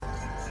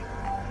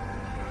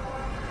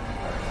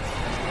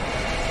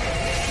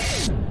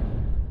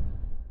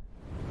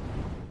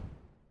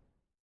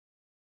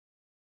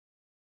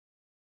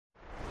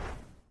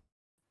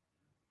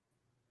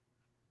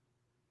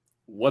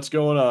What's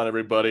going on,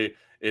 everybody?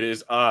 It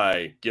is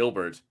I,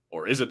 Gilbert,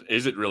 or is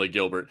it really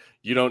Gilbert?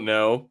 You don't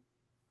know.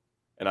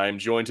 And I am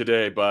joined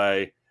today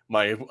by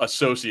my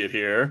associate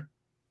here.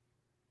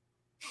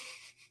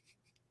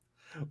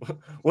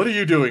 What are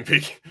you doing,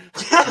 Pete?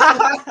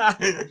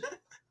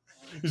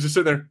 He's just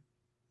sitting there.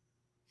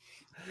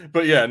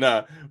 But yeah,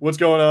 nah. What's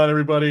going on,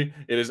 everybody?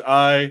 It is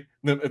I,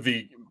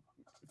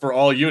 for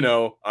all you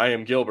know, I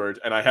am Gilbert,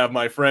 and I have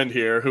my friend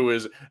here who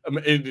is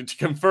it's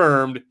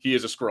confirmed he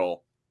is a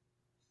Skrull.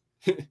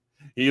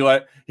 He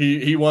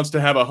wants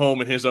to have a home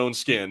in his own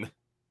skin.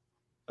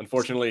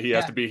 Unfortunately, he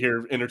has to be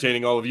here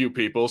entertaining all of you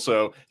people,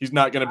 so he's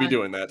not going to be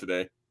doing that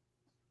today.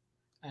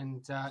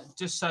 And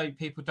just so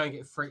people don't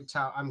get freaked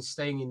out, I'm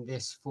staying in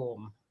this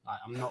form. Like,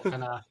 I'm not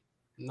gonna,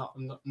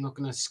 I'm not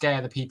gonna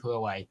scare the people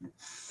away.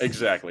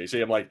 Exactly. See,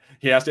 I'm like,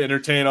 he has to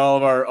entertain all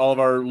of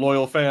our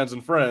loyal fans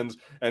and friends,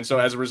 and so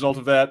as a result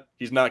of that,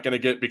 he's not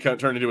going to become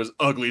turned into his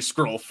ugly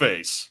Skrull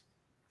face.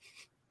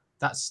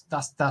 That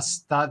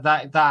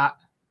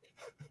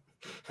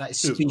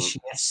is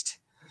speciesist.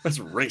 That's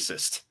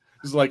racist.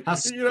 It's like,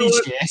 that's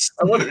speciesist.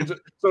 I wonder.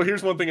 So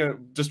here's one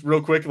thing, just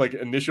real quick, like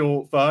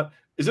initial thought: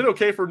 is it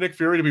okay for Nick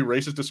Fury to be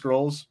racist to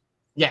Skrulls?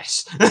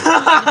 Yes.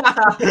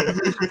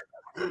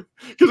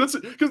 Because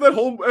that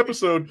whole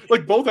episode,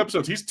 like both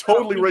episodes, he's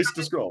totally racist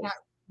to Skrulls.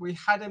 We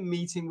had a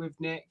meeting with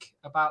Nick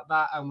about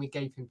that, and we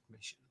gave him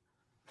permission.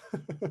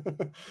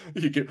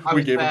 we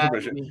gave him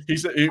permission. He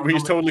said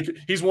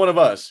he's one of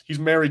us. He's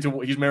married to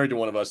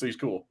one of us. So he's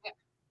cool. Yeah.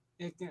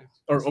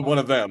 Or one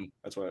of them.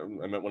 That's what I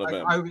meant. One of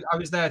them. I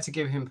was there to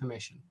give him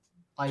permission.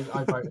 I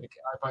voted. I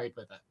voted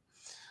with it.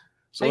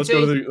 So let's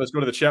go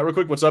to the chat real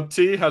quick. What's up,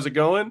 T? How's it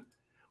going?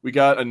 We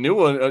got a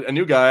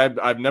new guy.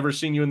 I've never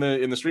seen you in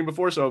the stream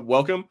before, so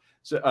welcome.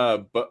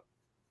 So,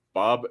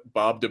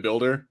 Bob the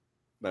Builder,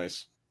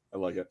 nice. I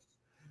like it.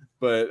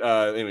 But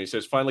anyway, he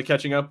says finally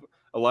catching up.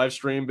 A live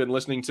stream. Been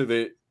listening to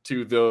the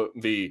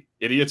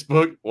Idiot's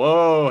book.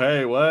 Whoa,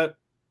 hey, what?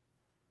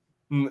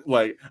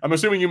 Like, I'm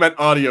assuming you meant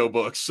audio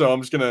books, so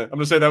I'm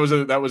gonna say that was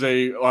a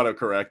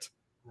autocorrect.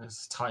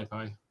 That's a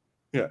typo.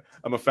 Yeah,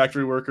 I'm a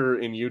factory worker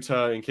in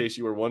Utah. In case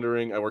you were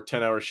wondering, I work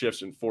 10-hour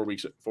shifts in 4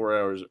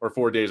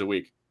 days a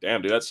week.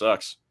 Damn, dude, that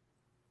sucks.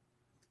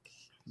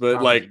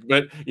 But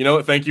you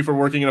know, thank you for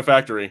working in a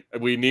factory.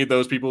 We need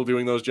those people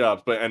doing those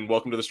jobs. And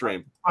welcome to the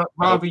stream.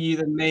 Rather you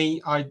than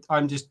me.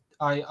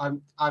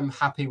 I'm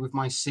happy with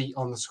my seat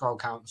on the Skrull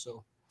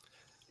Council.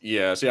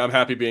 Yeah, see, I'm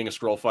happy being a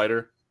Skrull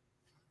fighter.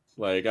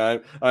 Like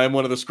I'm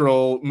one of the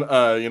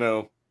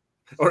Skrull,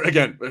 or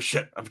again,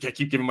 shit, I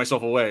keep giving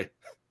myself away.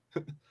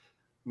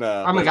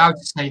 Nah, I'm allowed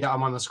to say that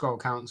I'm on the Skrull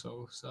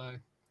Council, so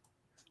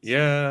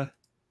yeah.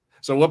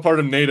 So what part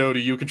of NATO do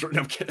you control?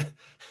 No, I'm kidding.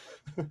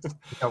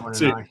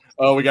 See,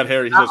 we got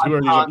Harry. He says, "Who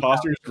are these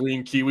imposters?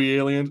 Green Kiwi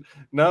aliens?"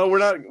 No, we're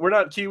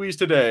not Kiwis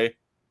today.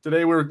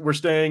 Today we're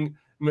staying.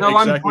 No,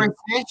 exactly... I'm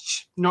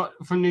British, not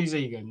from New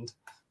Zealand.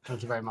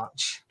 Thank you very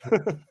much.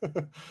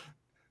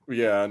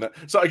 Yeah, no.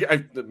 So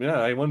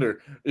I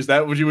wonder, is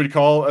that what you would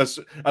call us?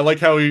 I like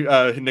how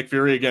Nick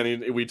Fury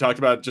again. We talked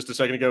about just a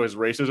second ago his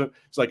racism.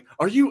 It's like,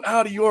 are you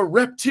out of your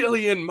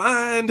reptilian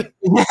mind?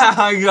 Yeah,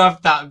 I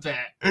love that bit.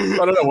 I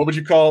don't know. What would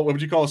you call a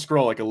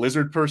Skrull? Like a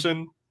lizard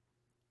person,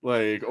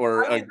 like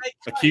or a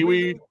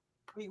Kiwi?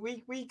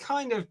 We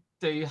kind of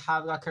do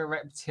have like a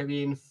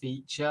reptilian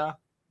feature.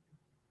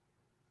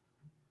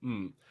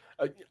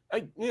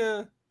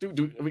 Yeah.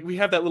 Do we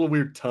have that little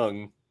weird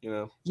tongue? You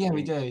know. Yeah,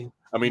 we do.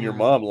 I mean, your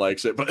mom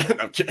likes it, but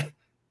I'm kidding.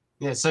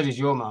 Yeah, so does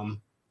your mom.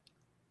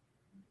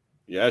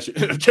 Yeah,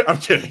 I'm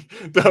kidding.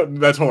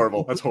 That's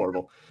horrible. That's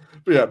horrible.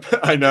 But yeah,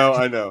 I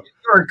know.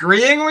 You're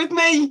agreeing with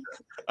me?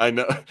 I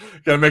know.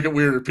 Gotta make it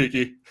weirder,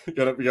 Peaky.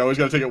 You always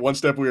gotta take it one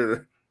step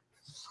weirder.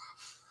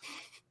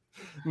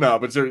 No,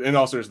 but in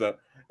all seriousness,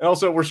 and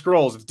also we're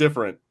Skrulls. It's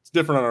different. It's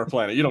different on our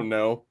planet. You don't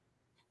know.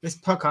 This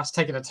podcast's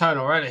taking a turn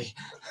already.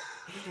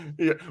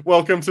 Yeah.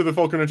 Welcome to the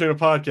Folk Entertainment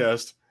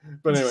Podcast.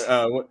 But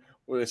anyway,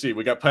 let's see.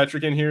 We got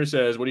Patrick in here.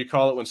 Says, "What do you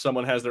call it when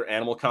someone has their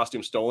animal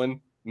costume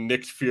stolen?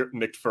 Nicked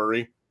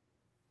furry."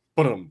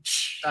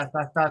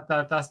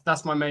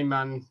 That's my main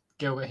man,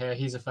 Gilbert here.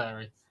 He's a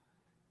fairy.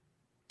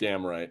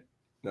 Damn right.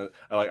 No,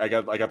 I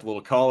got the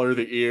little collar,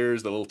 the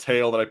ears, the little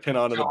tail that I pin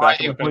onto the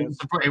back of my pants.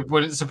 It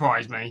wouldn't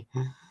surprise me.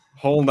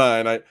 Whole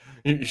nine.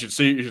 You should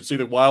see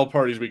the wild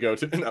parties we go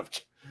to.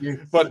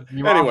 But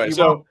anyway,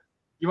 so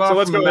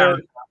let's go there.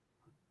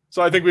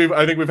 So I think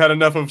we've had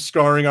enough of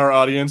scarring our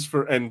audience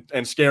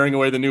and scaring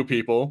away the new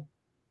people.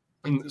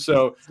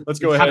 So let's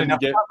go ahead and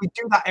get. We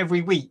do that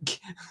every week.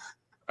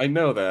 I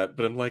know that,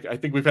 but I'm like, I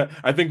think we've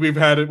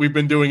had it. We've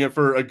been doing it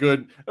for a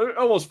good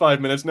almost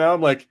 5 minutes now. I'm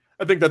like,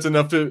 I think that's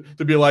enough to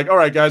be like, all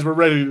right, guys, we're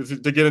ready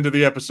to get into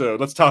the episode.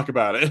 Let's talk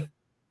about it.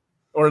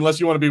 Or unless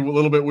you want to be a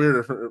little bit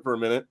weirder for a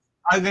minute.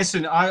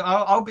 Listen.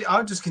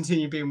 I'll just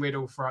continue being weird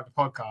all throughout the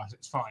podcast.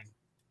 It's fine.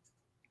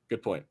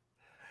 Good point.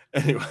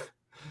 Anyway.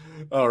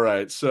 All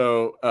right,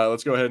 so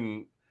let's go ahead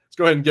and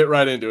get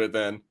right into it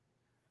then.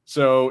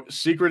 So,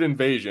 Secret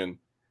Invasion.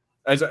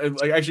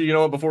 Actually, you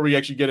know what? Before we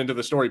actually get into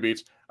the story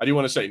beats, I do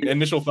want to say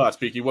initial thoughts,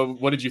 Peaky.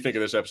 What did you think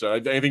of this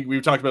episode? I think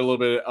we talked about it a little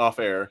bit off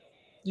air.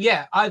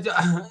 Yeah,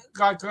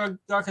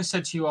 like I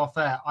said to you off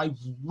air, I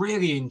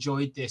really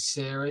enjoyed this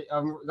series.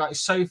 Like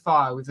so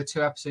far with the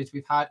 2 episodes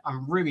we've had,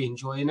 I'm really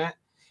enjoying it.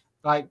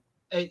 Like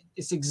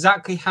it's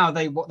exactly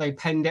what they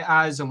penned it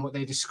as and what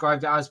they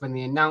described it as when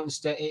they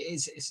announced it.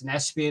 It's an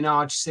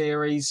espionage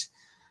series,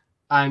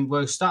 and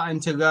we're starting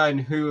to learn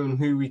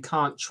who we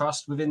can't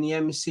trust within the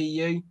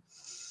MCU.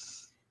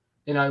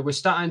 You know, we're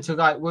starting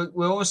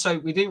to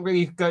we didn't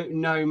really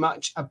know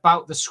much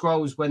about the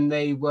Skrulls when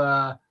they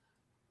were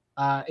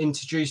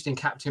introduced in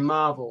Captain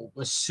Marvel.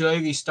 We're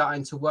slowly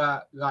starting to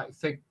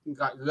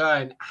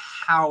learn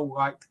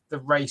how the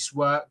race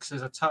works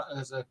as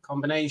a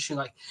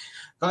combination.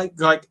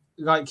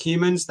 Like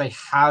humans, they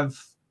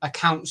have a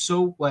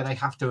council where they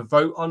have to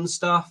vote on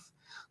stuff.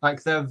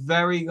 Like they're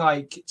very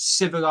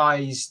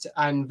civilized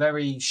and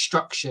very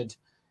structured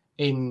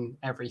in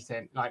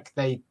everything. Like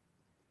they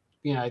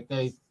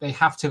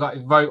have to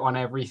vote on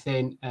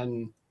everything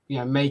and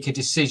make a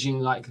decision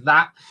like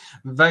that,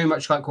 very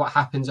much like what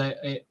happens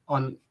in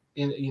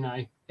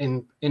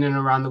and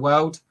around the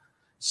world.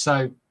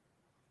 So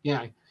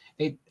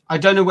I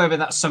don't know whether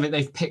that's something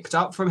they've picked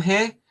up from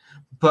here,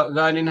 but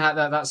learning how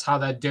that's how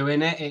they're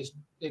doing it,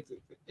 it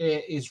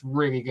is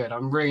really good.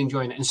 I'm really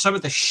enjoying it. And some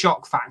of the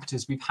shock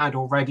factors we've had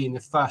already in the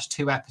first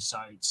 2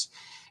 episodes,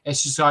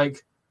 it's just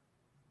like,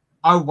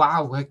 oh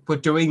wow, we're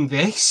doing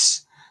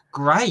this,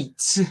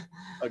 great.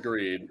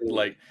 Agreed.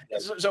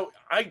 So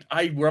where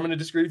I'm going to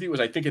disagree with you is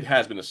I think it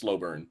has been a slow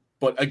burn,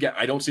 but again,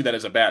 I don't see that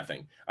as a bad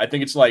thing. I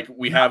think it's like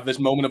we have this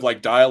moment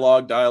of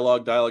dialogue.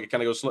 It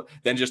kind of goes slow,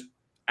 then just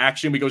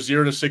action. We go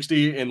 0 to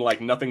 60 in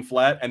nothing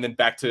flat, and then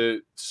back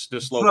to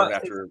the slow burn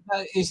after.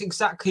 It's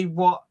exactly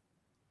what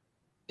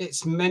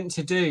it's meant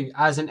to do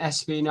as an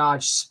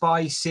espionage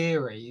spy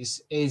series.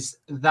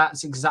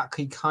 That's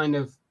exactly kind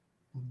of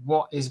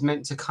what is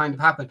meant to kind of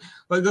happen.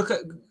 But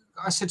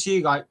I said to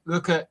you,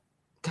 look at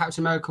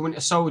Captain America Winter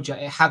Soldier.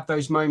 It had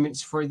those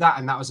moments through that,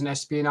 and that was an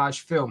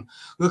espionage film.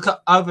 Look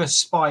at other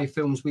spy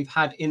films we've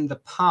had in the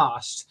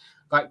past,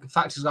 like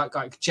factors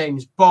like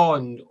James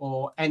Bond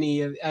or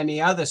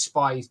any other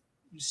spy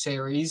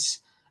series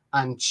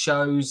and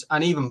shows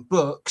and even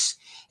books.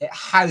 It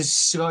has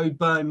slow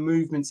burn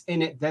movements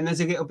in it. Then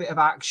there's a little bit of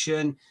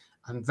action,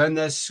 and then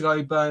there's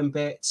slow burn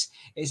bits.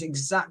 It's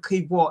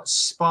exactly what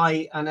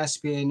spy and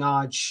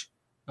espionage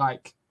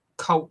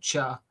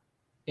culture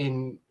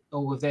in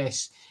all of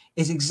this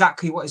is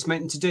exactly what it's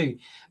meant to do.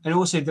 And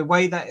also the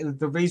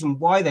reason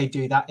why they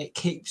do that, it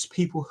keeps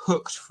people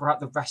hooked throughout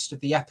the rest of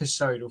the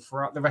episode or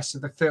throughout the rest of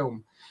the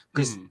film,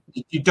 because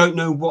you don't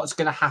know what's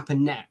going to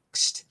happen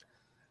next.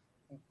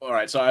 All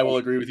right, so I will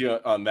agree with you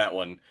on that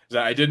one.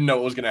 I didn't know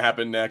what was going to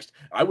happen next.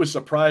 I was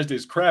surprised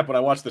as crap when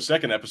I watched the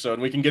second episode,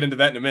 and we can get into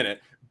that in a minute.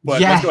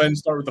 But let's go ahead and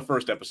start with the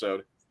first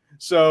episode.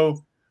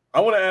 So I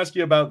want to ask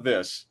you about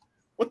this.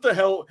 What the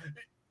hell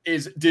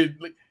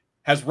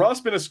has Ross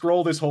been a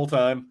Skrull this whole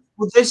time?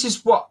 Well, this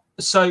is what.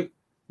 So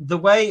the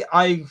way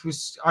I've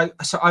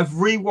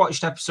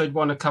rewatched episode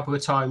 1 a couple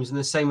of times, and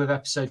the same with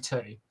episode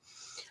 2.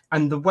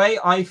 And the way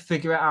I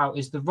figure it out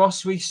is the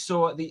Ross we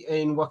saw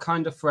in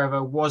Wakanda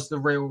Forever was the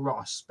real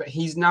Ross, but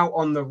he's now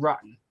on the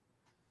run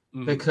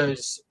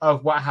because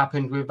of what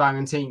happened with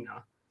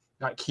Valentina.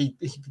 Like he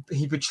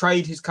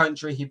betrayed his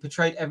country, he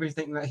betrayed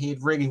everything that he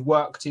had really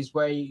worked his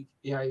way,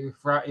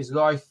 throughout his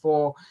life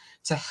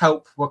to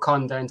help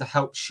Wakanda and to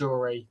help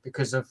Shuri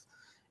because of,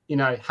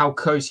 how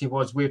close he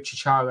was with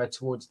T'Challa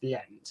towards the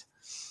end.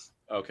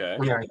 Okay.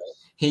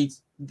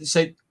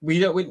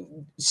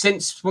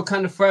 Since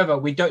Wakanda Forever,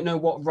 we don't know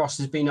what Ross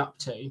has been up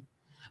to.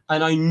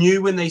 And I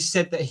knew when they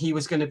said that he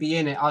was going to be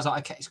in it, I was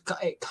like, okay,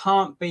 it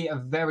can't be a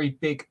very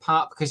big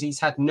part because he's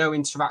had no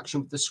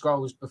interaction with the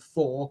Skrulls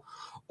before.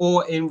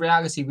 Or in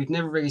reality, we've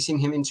never really seen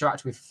him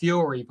interact with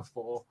Fury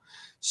before.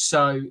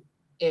 So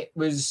it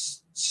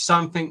was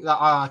something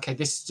that,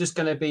 this is just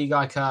going to be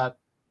like a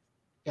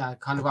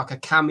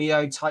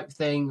cameo type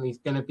thing. He's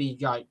going to be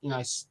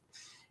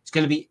it's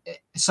going to be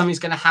something's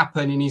going to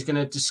happen and he's going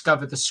to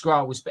discover the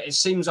Skrulls. But it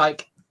seems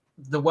like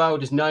the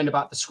world has known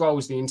about the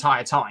Skrulls the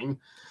entire time.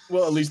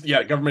 Well, at least,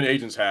 government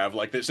agents have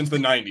since the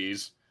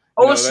 90s.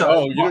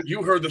 Also,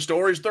 you heard the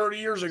stories 30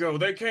 years ago.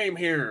 They came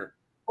here.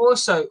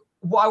 Also,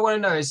 what I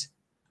want to know is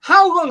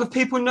how long have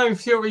people known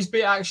Fury's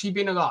actually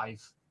been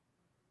alive?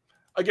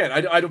 Again,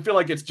 I don't feel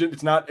like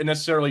it's not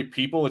necessarily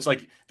people. It's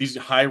like these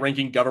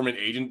high-ranking government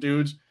agent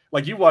dudes.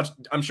 Like you watched,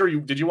 I'm sure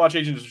did you watch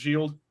Agents of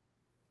S.H.I.E.L.D.?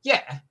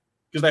 Yeah.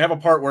 Because they have a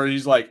part where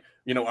he's like,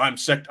 I'm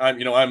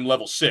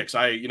level 6.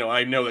 I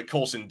know that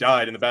Coulson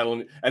died in the battle,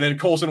 and then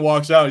Coulson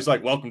walks out. He's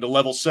like, "Welcome to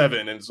level 7,"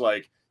 and it's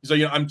like,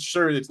 I'm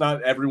sure it's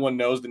not everyone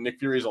knows that Nick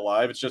Fury is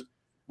alive. It's just,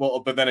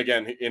 but then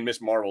again, in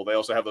Miss Marvel, they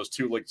also have those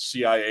 2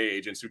 CIA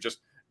agents who just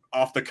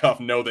off the cuff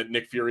know that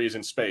Nick Fury is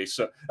in space.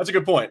 So that's a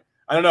good point.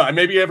 I don't know.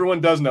 Maybe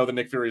everyone does know that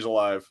Nick Fury is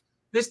alive.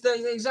 This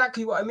is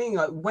exactly what I mean.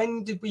 Like,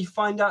 when did we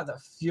find out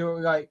that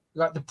Fury, like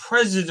the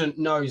president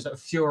knows that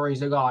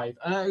Fury's alive?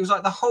 And it was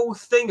like the whole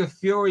thing of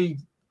Fury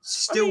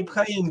still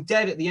playing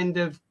dead at the end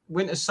of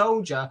Winter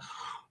Soldier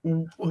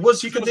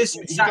was he comes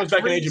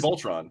back in Age of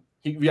Ultron.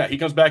 He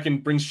comes back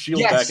and brings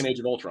S.H.I.E.L.D. back in Age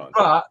of Ultron.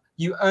 But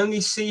you only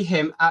see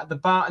him at the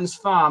Barton's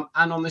farm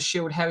and on the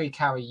S.H.I.E.L.D.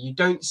 helicarrier. You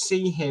don't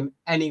see him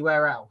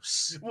anywhere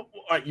else.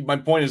 My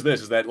point is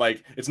this, is that,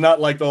 like, it's not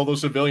like all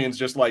those civilians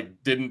just,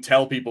 like, didn't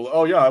tell people,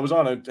 oh, yeah, I was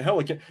on a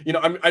helicarrier. You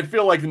know, I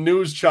feel like the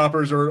news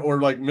choppers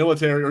or like,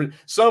 military or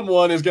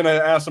someone is going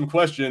to ask some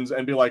questions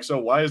and be like, so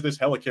why is this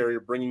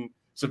helicarrier bringing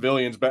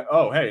civilians back?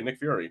 Oh, hey, Nick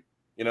Fury.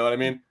 You know what I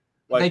mean?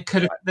 Like,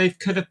 they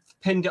could have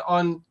pinned it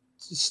on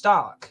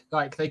Stark.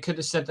 Like, they could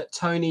have said that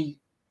Tony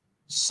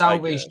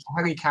salvaged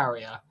the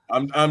helicarrier.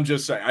 I'm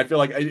just saying. I feel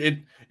like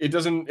it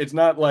doesn't. It's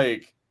not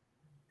like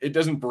it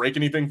doesn't break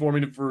anything for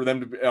me for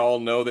them to all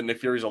know that Nick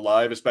Fury's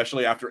alive,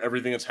 especially after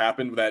everything that's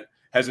happened that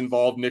has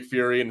involved Nick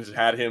Fury and has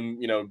had him,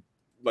 you know,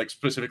 like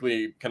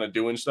specifically kind of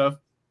doing stuff.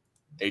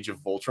 Age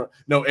of Ultron.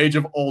 No, Age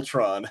of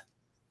Ultron.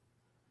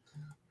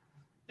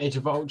 Age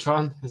of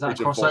Ultron? Is that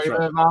a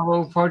crossover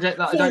Marvel project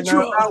that I don't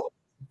know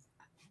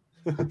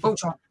about?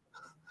 Ultron.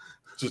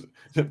 Just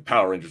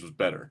Power Rangers was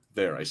better.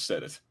 There, I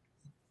said it.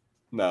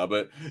 No,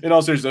 but in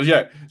all seriousness,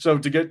 yeah. So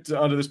to get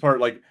onto this part,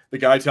 like the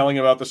guy telling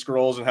about the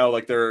Skrulls and how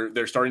like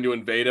they're starting to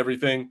invade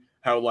everything,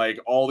 how like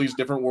all these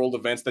different world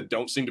events that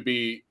don't seem to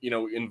be, you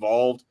know,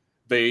 involved,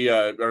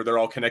 they're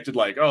all connected.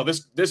 Like, oh,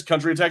 this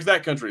country attacks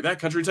that country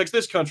attacks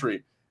this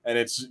country, and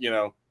it's, you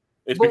know,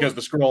 it's because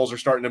the Skrulls are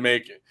starting to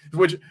make,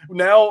 which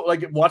now,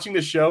 like, watching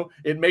this show,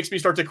 it makes me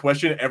start to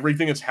question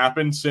everything that's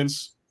happened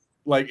since,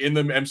 like, in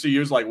the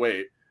MCU's. Like,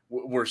 wait,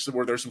 were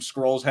there some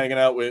Skrulls hanging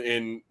out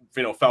in,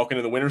 you know, Falcon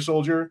and the Winter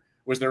Soldier?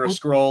 Was there a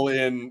Skrull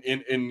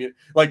in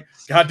like,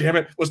 God damn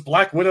it, was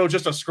Black Widow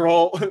just a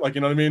Skrull? Like,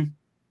 you know what I mean?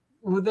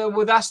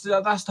 Well, that's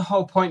the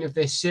whole point of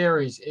this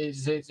series,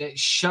 is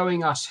it's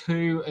showing us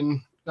who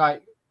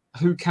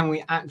can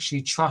we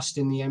actually trust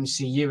in the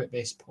MCU at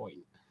this point.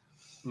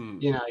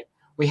 You know,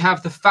 we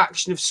have the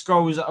faction of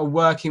Skrulls that are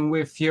working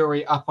with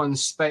Fury up on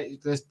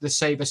the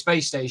Saber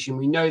space station.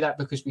 We know that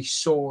because we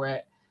saw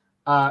it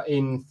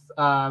in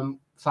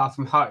Far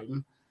From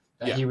Home.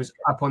 He was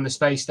up on the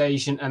space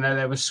station, and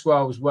there were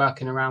Skrulls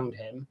working around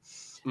him.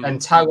 And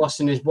Talos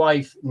and his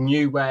wife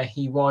knew where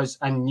he was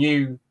and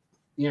knew,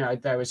 you know,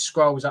 there were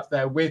Skrulls up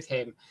there with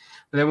him.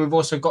 But then we've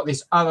also got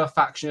this other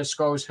faction of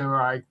Skrulls who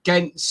are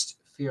against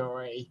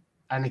Fury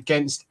and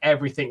against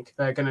everything.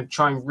 They're going to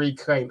try and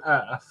reclaim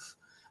Earth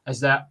as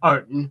their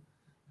own.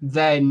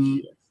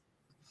 Then,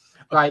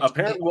 like,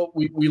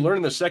 apparently, we learned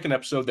in the second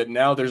episode that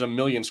now there's 1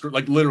 million Skrull.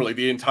 Like, literally,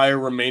 the entire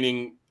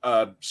remaining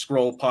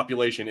Skrull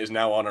population is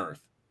now on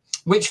Earth,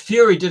 which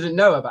Fury didn't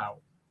know about.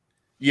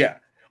 Yeah.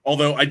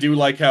 Although I do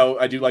like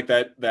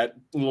that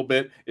little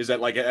bit is that,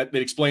 like, it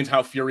explains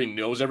how Fury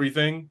knows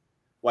everything.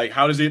 Like,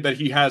 how does it that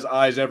he has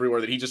eyes everywhere,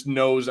 that he just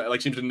knows,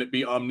 like, seems to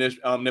be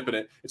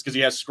omnipotent? It's because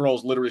he has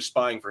Skrulls literally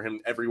spying for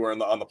him everywhere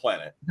on the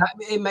planet.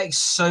 It makes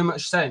so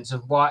much sense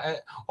of why.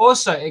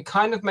 Also, it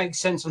kind of makes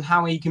sense on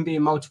how he can be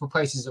in multiple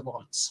places at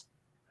once.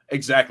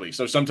 Exactly.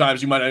 So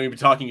sometimes you might not even be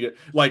talking to,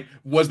 like,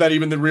 was that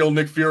even the real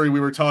Nick Fury we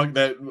were talking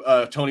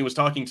that Tony was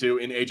talking to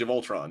in Age of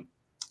Ultron?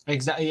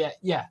 Exactly.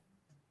 Yeah.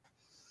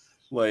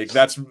 Like,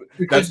 that's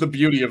the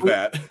beauty of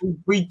that.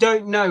 We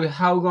don't know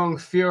how long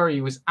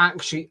Fury was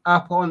actually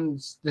up on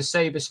the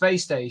Saber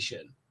space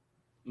station.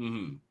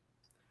 Mm-hmm.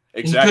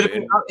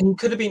 Exactly. He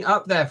could have been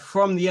up there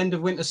from the end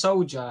of Winter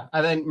Soldier,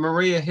 and then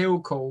Maria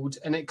Hill called,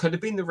 and it could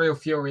have been the real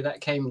Fury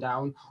that came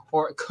down,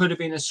 or it could have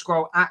been a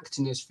Skrull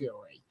acting as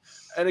Fury.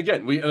 And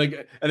again,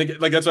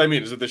 that's what I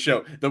mean. Is that the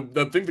show?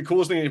 The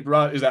coolest thing he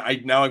brought is that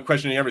I'm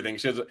questioning everything.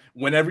 She says,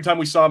 every time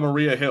we saw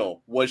Maria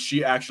Hill, was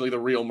she actually the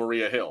real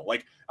Maria Hill?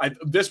 Like,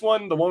 the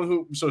one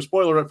who. So,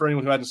 spoiler alert for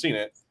anyone who hasn't seen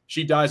it.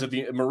 She dies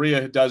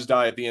Maria does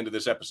die at the end of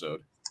this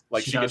episode.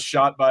 Like, she gets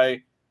shot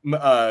by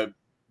like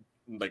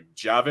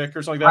Javik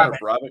or something like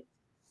that, or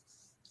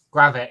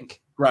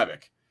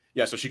Gravik.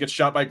 Yeah, so she gets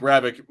shot by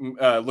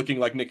Gravik, looking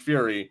like Nick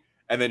Fury,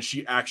 and then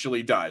she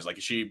actually dies. Like,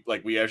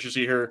 we actually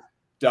see her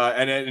die,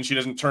 and she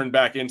doesn't turn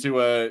back into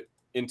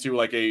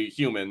like a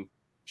human.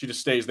 She just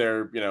stays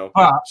there, you know.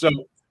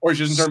 Or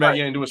she doesn't turn back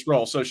into a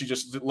Skrull, so she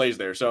just lays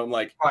there. So I'm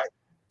like,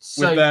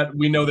 with that,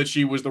 we know that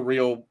she was the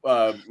real,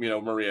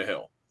 Maria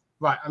Hill.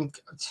 Right.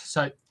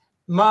 So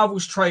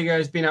Marvel's trailer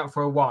has been out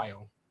for a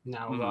while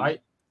now, right?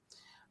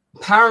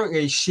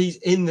 Apparently, she's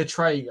in the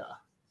trailer.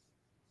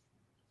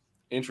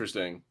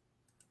 Interesting.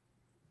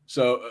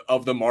 So,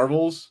 of the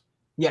Marvels?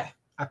 Yeah.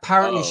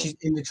 Apparently, she's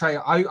in the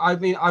trailer. I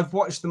mean, I've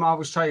watched the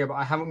Marvel's trailer, but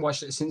I haven't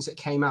watched it since it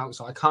came out,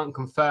 so I can't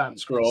confirm.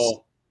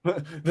 Skrull.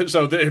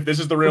 So, if this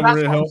is the real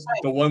Maria Hill,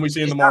 the one we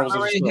see in the Marvels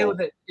is a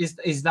Skrull.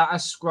 Is that a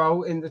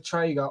Skrull in the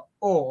trailer,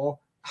 or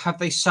have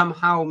they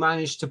somehow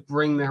managed to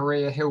bring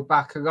Maria Hill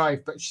back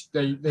alive? But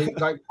they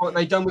like what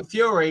they done with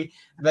Fury,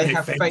 they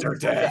have faked her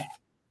death.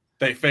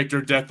 They faked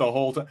her death the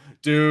whole time,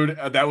 dude.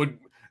 That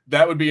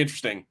would be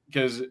interesting,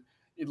 because,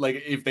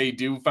 like, if they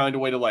do find a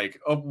way to, like,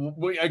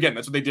 again,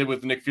 that's what they did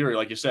with Nick Fury,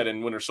 like you said,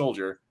 in Winter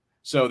Soldier.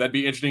 So that'd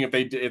be interesting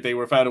if they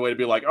were found a way to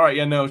be like, all right,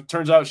 yeah, no,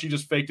 turns out she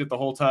just faked it the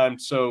whole time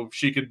so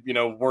she could,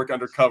 work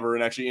undercover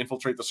and actually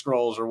infiltrate the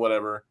Skrulls or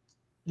whatever.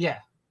 Yeah.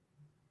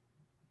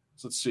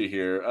 So let's see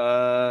here.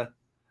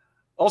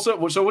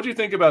 Also, so what do you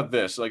think about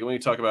this? Like when you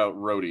talk about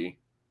Rhodey.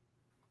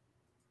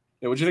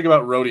 Yeah, what do you think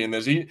about Rhodey in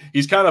this?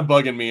 He's kind of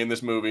bugging me in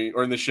this movie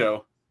or in this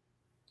show.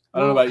 I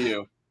don't know about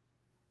you.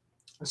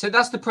 So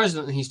that's the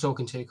president that he's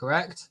talking to,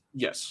 correct?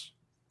 Yes,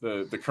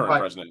 the current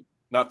president,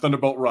 not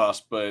Thunderbolt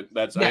Ross, but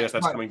I guess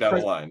that's coming down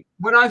the line.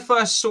 When I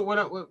first saw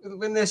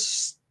when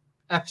this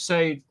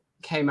episode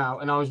came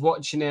out and I was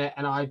watching it,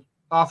 and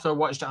after I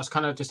watched it, I was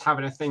kind of just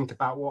having a think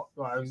about what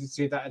I was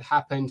see that had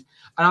happened,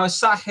 and I was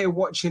sat here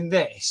watching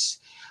this,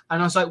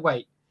 and I was like,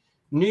 wait,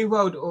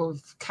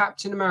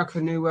 Captain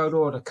America: New World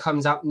Order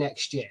comes out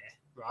next year,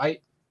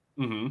 right?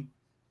 Mm-hmm.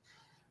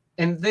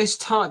 In this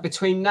time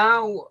between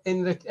now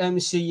in the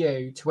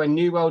MCU to when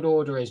New World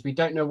Order is, we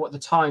don't know what the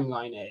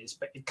timeline is,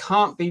 but it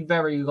can't be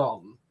very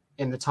long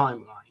in the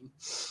timeline.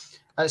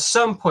 At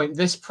some point,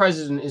 this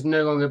president is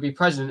no longer be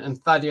president,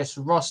 and Thaddeus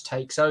Ross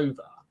takes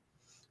over,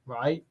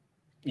 right?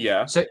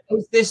 Yeah. So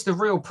is this the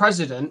real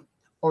president,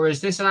 or is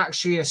this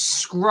actually a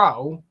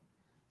Skrull?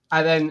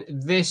 And then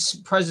this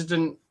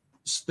president,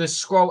 the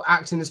Skrull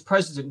acting as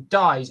president,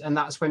 dies, and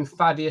that's when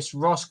Thaddeus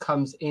Ross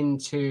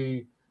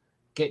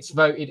gets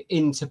voted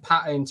into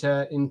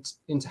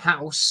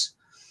House,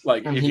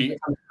 like and he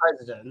becomes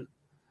president.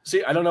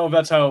 See, I don't know if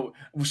that's how.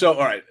 So,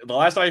 all right, the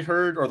last I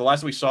heard, or the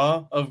last we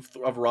saw of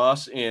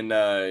Ross in,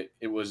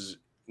 it was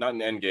not in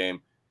Endgame,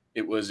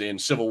 it was in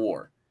Civil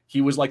War. He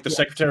was like the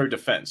Secretary of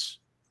Defense.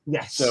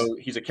 Yes. So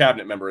he's a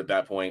cabinet member at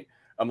that point.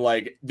 I'm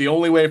like, the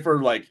only way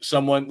for like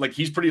someone like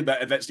he's pretty.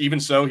 That's even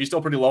so, he's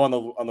still pretty low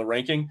on the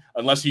ranking,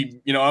 unless he,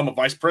 I'm a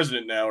vice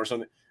president now or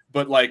something.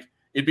 But like,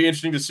 it'd be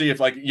interesting to see if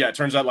it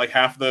turns out like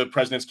half the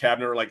president's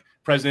cabinet are like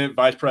president,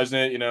 vice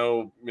president,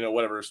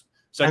 whatever,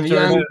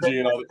 secretary of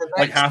energy,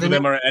 like half of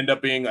them end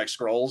up being like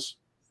Skrulls.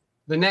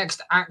 The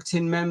next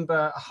acting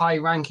member,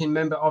 high-ranking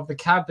member of the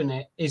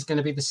cabinet is going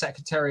to be the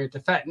Secretary of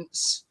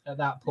Defense at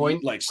that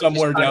point. Like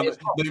somewhere down,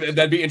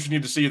 that'd be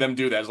interesting to see them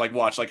do that. It's like,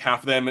 watch, like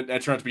half of them it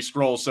turns out to be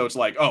Skrulls, so it's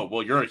like, oh,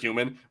 well, you're a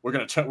human. We're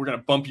gonna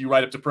bump you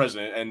right up to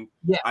president, and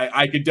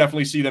I could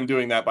definitely see them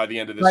doing that by the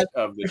end of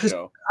this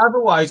show.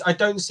 Otherwise, I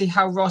don't see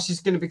how Ross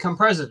is going to become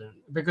president,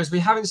 because we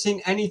haven't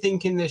seen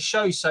anything in this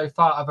show so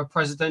far of a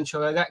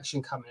presidential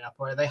election coming up,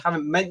 or they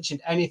haven't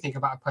mentioned anything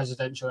about a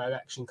presidential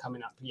election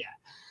coming up yet.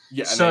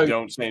 Yeah, and they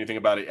don't say anything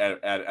about it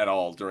at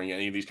all during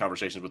any of these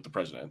conversations with the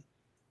president.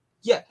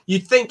 Yeah,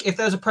 you'd think if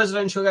there's a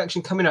presidential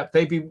election coming up,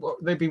 they'd be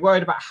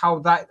worried about how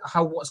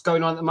what's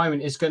going on at the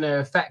moment is going to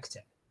affect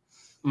it.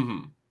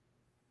 Mm-hmm.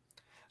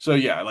 So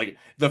yeah,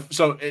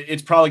 so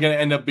it's probably going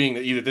to end up being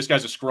that either this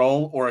guy's a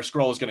Skrull or a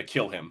Skrull is going to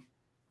kill him.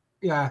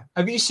 Yeah.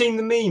 Have you seen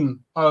the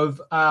meme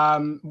of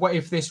what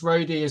if this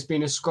Rhodey has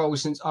been a Skrull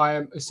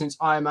since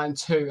Iron Man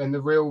 2, and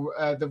the real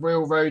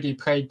Rhodey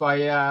played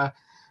by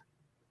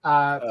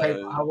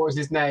what was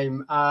his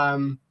name?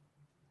 Terrence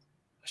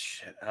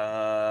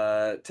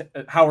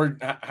Howard.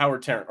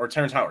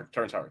 Terrence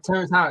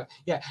Howard.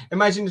 Yeah.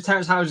 Imagine if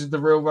Terrence Howard is the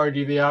real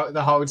Rhodey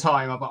the whole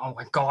time. I'm like, oh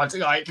my god!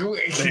 Like,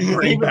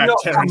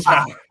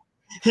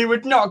 he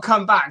would not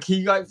come back.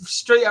 He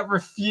straight up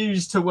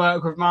refused to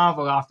work with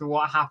Marvel after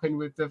what happened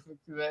with the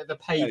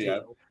pay deal. Yeah.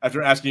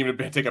 After asking him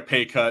to take a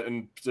pay cut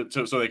and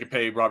so they could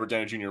pay Robert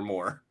Downey Jr.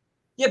 more.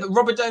 Yeah, but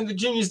Robert Downey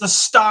Jr. is the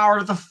star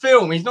of the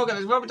film.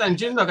 Robert Downey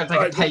Jr. is not going to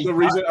take a pay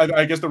cut.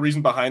 I guess the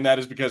reason behind that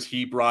is because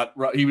he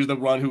was the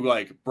one who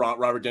brought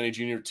Robert Downey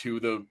Jr. to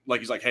the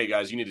he's like, hey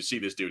guys, you need to see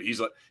this dude.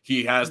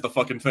 He has the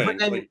fucking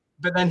thing.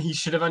 But then he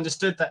should have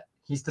understood that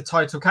he's the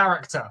title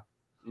character.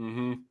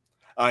 Mm-hmm.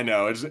 I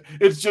know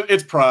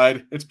it's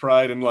pride. It's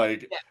pride and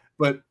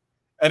but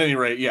at any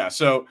rate, yeah.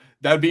 So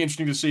that'd be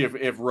interesting to see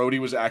if Rhodey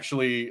was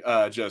actually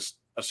just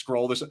a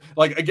Skrull. This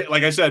like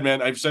I said,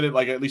 man, I've said it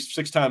at least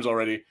 6 times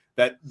already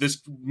that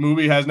this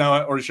movie has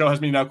now, or the show has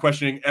me now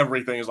questioning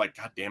everything. Is like,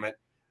 god damn it,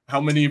 how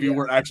many of you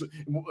were actually?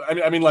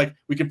 I mean,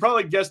 we can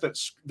probably guess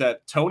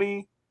that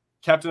Tony,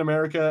 Captain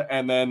America,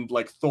 and then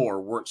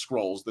Thor weren't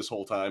Skrulls this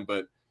whole time.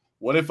 But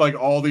what if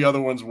all the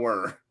other ones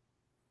were?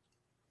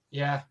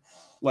 Yeah.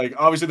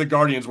 Obviously the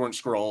Guardians weren't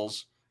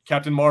Skrulls.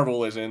 Captain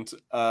Marvel isn't.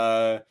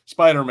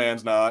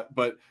 Spider-Man's not.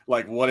 But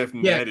what if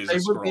Ned is a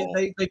Skrull?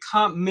 They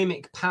can't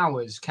mimic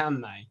powers, can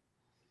they?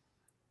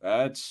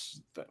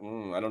 That's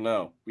I don't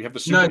know. We have the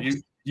super. No,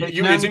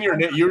 it's in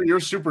you're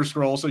Super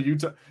Skrull, so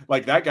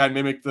that guy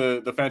mimicked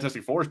the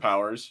Fantastic Four's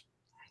powers.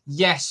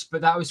 Yes,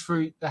 but that was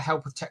through the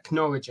help of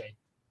technology.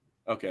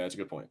 Okay, that's a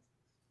good point.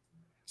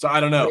 So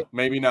I don't know.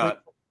 Maybe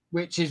not.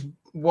 Which is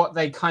what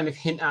they kind of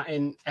hint at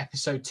in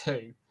episode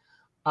 2.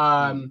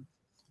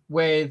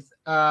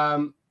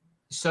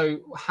 So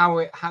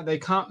how they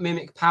can't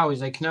mimic powers,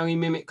 they can only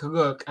mimic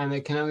look, and they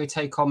can only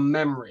take on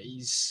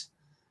memories.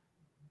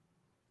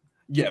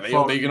 Yeah,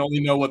 they can only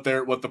know what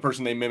the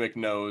person they mimic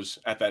knows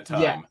at that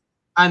time. Yeah,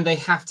 and they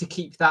have to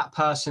keep that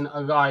person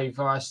alive,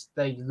 or else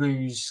they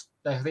lose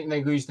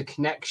the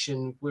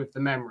connection with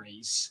the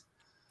memories.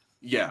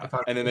 Yeah,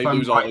 and then they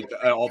lose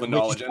all the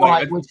knowledge,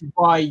 which is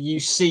why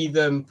you see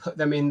them put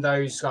them in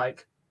those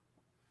like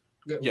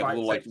the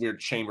little like weird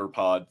chamber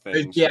pod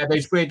things.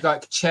 Those weird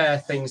like chair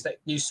things that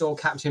you saw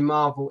Captain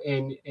Marvel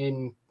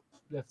in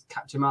the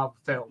Captain Marvel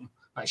film.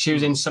 Like she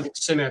was in something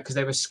similar because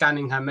they were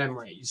scanning her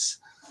memories.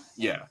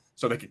 Yeah,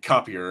 so they could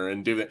copy her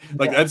and do that.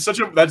 Like that's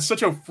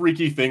such a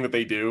freaky thing that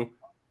they do.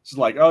 It's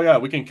like, oh yeah,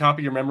 we can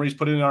copy your memories,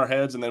 put it in our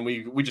heads, and then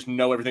we just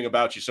know everything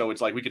about you. So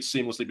it's like we could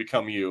seamlessly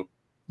become you.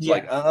 It's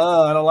like,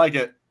 I don't like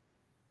it.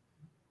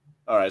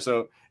 All right,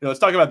 so let's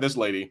talk about this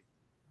lady.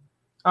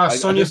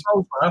 Sonya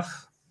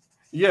Falsworth.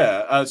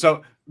 Yeah,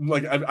 so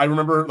like I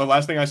remember the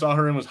last thing I saw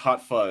her in was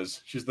Hot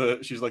Fuzz. She's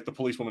like the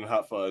policewoman in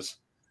Hot Fuzz.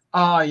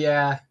 Oh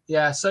yeah.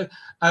 So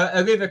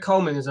Olivia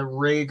Colman is a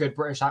really good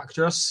British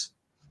actress.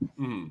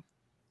 Mm-hmm.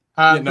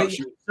 For those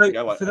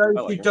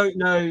who don't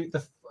know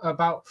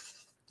about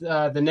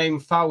the name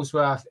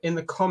Falsworth, in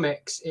the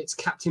comics, it's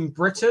Captain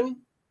Britain.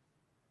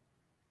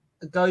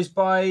 Has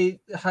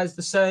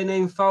the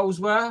surname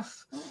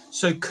Falsworth.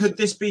 So could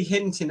this be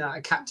hinting at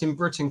a Captain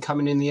Britain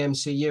coming in the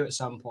MCU at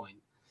some point?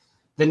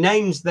 The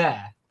name's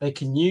there. They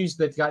can use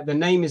the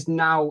name is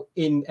now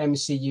in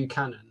MCU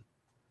canon.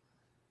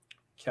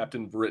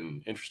 Captain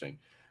Britain, interesting.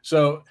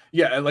 So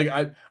yeah, like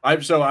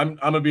I'm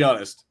gonna be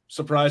honest.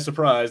 Surprise,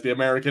 surprise. The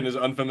American is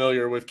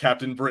unfamiliar with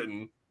Captain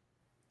Britain.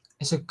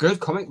 It's a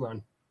good comic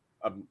run.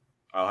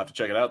 I'll have to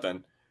check it out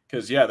then,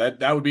 because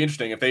that would be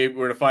interesting if they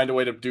were to find a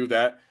way to do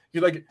that.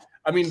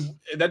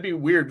 That'd be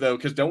weird though,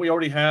 because don't we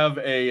already have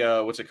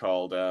a what's it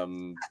called?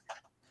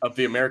 Of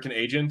the American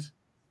agent.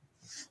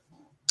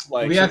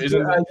 Like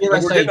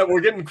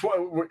we're getting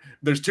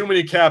there's too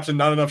many caps and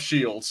not enough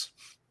shields.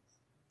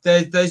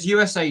 There's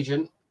US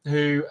agent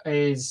who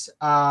is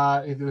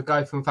the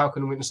guy from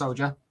Falcon and Winter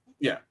Soldier.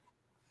 Yeah.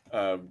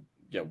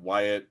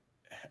 Wyatt.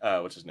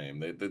 What's his name?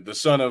 The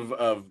son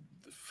of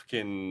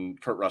fucking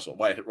Kurt Russell.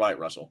 Wyatt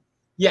Russell.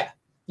 Yeah.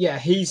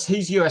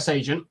 He's US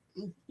agent.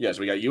 Yes,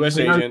 we got US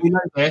agent. We know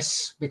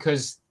this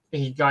because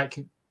they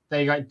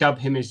dub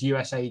him as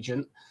US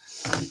agent.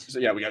 So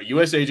yeah, we got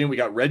US agent. We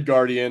got Red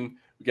Guardian.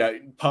 We got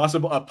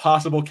a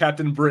possible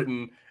Captain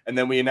Britain, and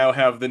then we now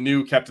have the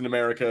new Captain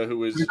America,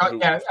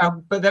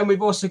 but then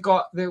we've also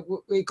got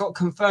it got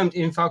confirmed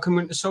in Falcon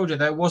Winter Soldier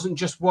there wasn't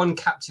just one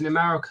Captain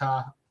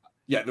America.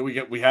 Yeah,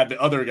 we had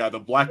the other guy, the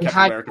Black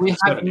Captain America.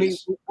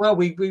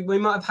 We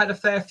might have had a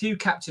fair few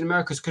Captain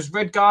Americas because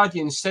Red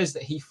Guardian says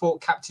that he fought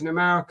Captain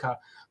America,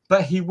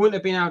 but he wouldn't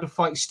have been able to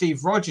fight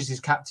Steve Rogers as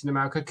Captain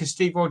America because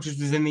Steve Rogers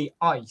was in the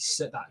ice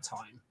at that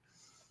time.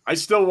 I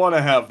still want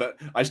to have that.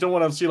 I still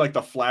want to see like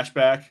the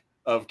flashback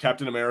of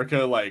Captain America,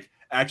 like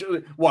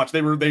actually watch.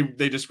 They're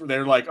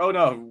like, oh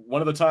no,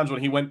 one of the times when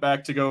he went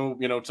back to go,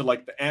 to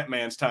like the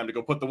Ant-Man's time to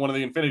go put one of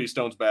the Infinity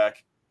Stones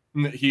back,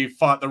 he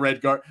fought the Red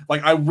Guard.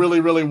 Like I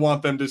really, really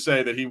want them to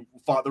say that he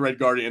fought the Red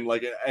Guardian,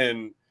 like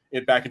and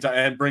it back in time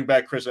and bring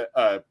back Chris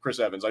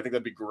Evans. I think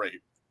that'd be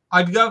great.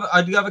 I'd love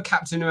a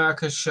Captain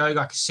America show,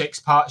 like a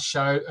 6-part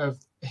show of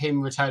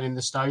him returning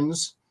the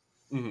stones.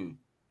 Mm-hmm.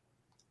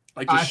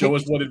 Like to show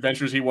us what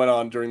adventures he went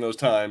on during those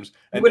times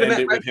and end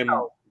it with him.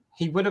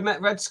 He would have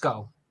met Red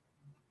Skull.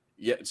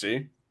 Yeah,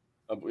 see?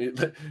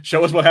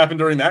 Show us what happened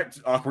during that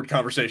awkward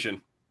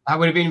conversation. That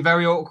would have been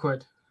very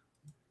awkward.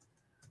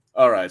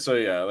 All right, so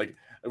yeah, like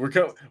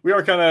we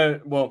are kind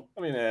of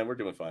we're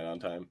doing fine on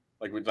time.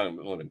 Like we've done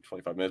only been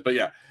 25 minutes, but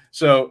yeah.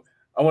 So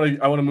I want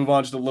to move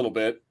on just a little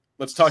bit.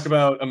 Let's talk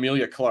about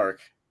Emilia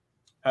Clarke.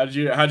 How'd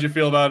you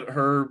feel about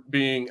her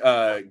being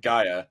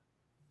Gaia?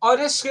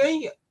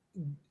 Honestly,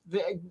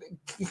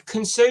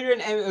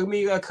 considering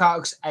Emilia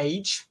Clarke's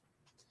age.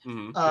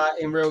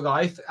 Mm-hmm. In real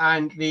life,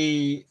 and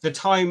the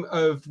time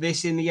of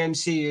this in the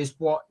MCU is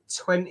what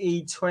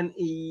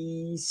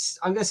 2020.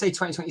 I'm going to say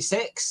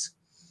 2026.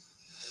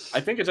 I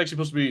think it's actually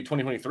supposed to be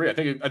 2023. I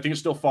think it's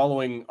still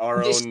following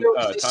our own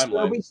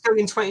timeline. Are we still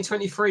in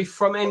 2023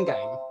 from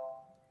Endgame?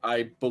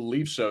 I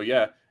believe so.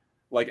 Yeah,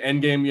 like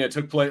Endgame.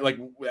 Took place like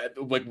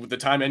the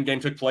time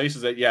Endgame took place.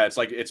 Is that it's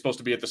like it's supposed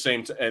to be at the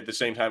same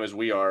time as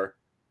we are.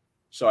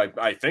 So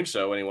I think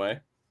so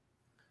anyway.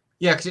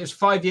 Yeah, because it was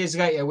 5 years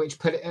later, which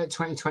put it at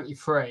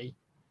 2023.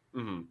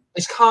 Mm-hmm.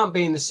 It can't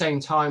be in the same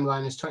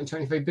timeline as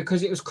 2023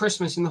 because it was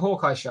Christmas in the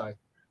Hawkeye show.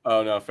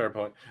 Oh, no, fair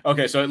point.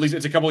 Okay, so at least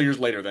it's a couple of years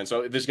later then.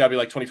 So this got to be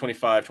like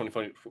 2025,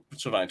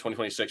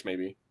 2026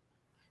 maybe.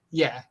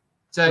 Yeah.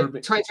 So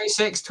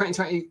 2026,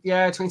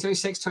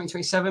 2026,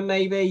 2027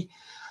 maybe.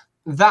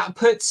 That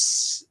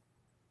puts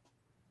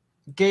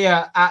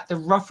Gia at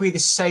roughly the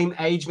same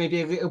age,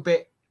 maybe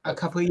a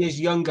couple of years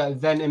younger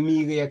than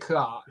Emilia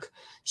Clarke.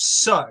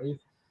 So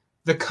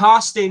the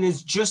casting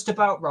is just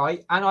about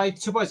right, and I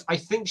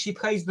think she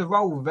plays the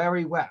role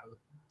very well.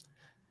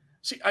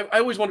 See, I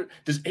always wonder,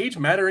 does age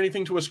matter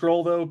anything to a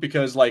Skrull though?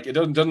 Because like it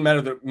doesn't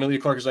matter that Emilia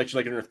Clarke is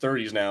actually like in her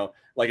 30s now.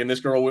 Like in this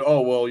girl, in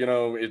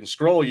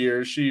Skrull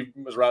years she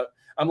was right.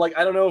 I'm like,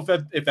 I don't know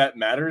if that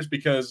matters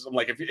because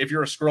like if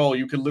you're a Skrull,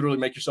 you could literally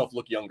make yourself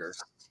look younger.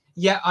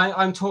 Yeah,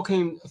 I'm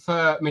talking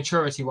for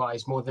maturity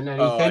wise more than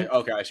anything.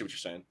 Okay, I see what you're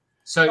saying.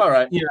 So all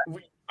right, yeah.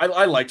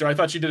 I liked her. I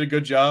thought she did a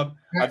good job.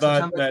 I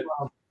thought that.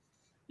 Well.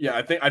 Yeah,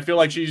 I feel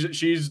like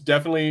she's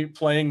definitely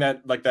playing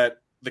that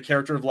the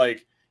character of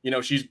like, you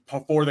know, she's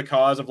for the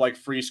cause of like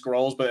free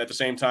Skrulls, but at the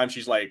same time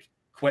she's like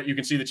you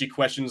can see that she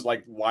questions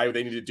like why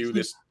they need to do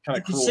this kind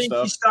of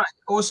cruel stuff.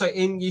 Also,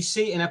 you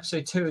see in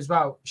episode 2 as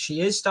well,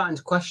 she is starting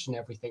to question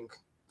everything.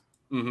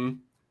 Mm-hmm.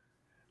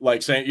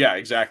 Like saying, yeah,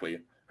 exactly.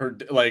 Her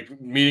like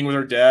meeting with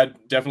her dad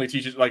definitely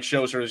teaches, like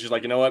shows her that she's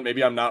like, you know what,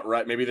 maybe I'm not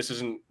right. Maybe this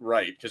isn't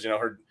right because you know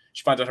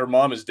she finds out her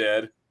mom is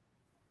dead.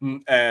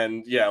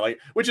 And yeah, like,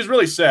 which is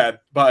really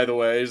sad, by the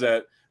way, is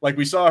that like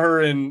we saw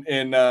her in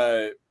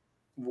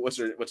what's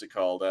it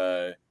called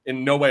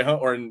in No Way Home,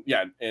 or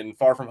in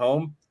Far From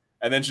Home,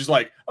 and then she's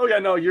like, oh yeah,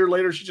 no, a year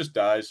later she just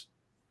dies.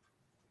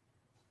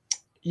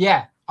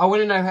 Yeah, I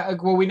want to know how,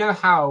 well, we know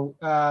how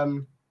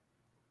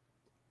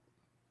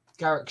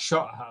Garak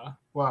shot her,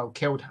 well,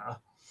 killed her.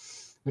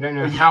 We don't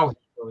know how he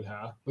killed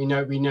her. We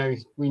know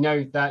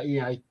that,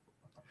 you know,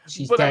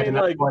 she's dead, and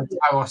that's why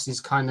Talos is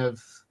kind of.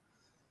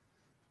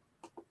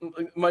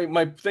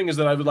 My thing is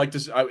that I would like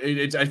to.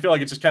 I feel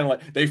like it's just kind of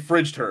like they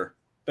fridged her.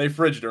 They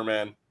fridged her,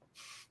 man.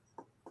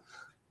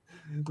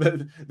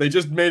 They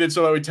just made it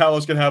so that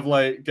Talos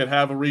could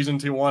have a reason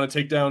to want to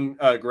take down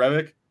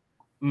Grevik,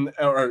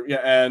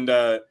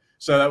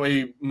 so that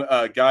way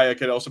Gaia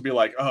could also be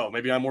like, oh,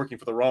 maybe I'm working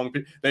for the wrong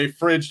people. They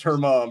fridged her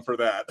mom for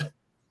that.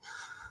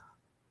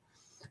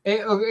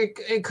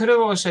 It could have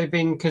also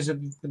been because of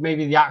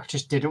maybe the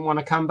actress didn't want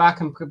to come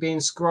back and be in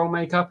Skrull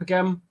makeup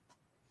again.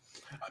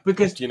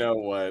 Because you know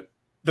what,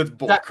 that's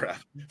bullcrap.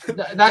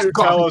 That's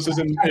Talos is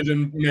in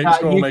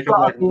Skrull makeup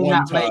like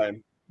one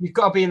time. You've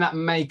got to be in that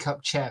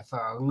makeup chair for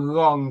a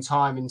long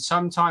time, and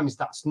sometimes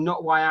that's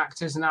not why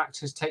actors and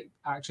actresses take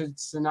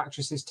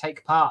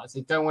parts.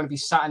 They don't want to be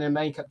sat in a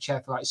makeup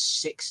chair for like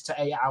 6 to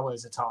 8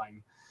 hours a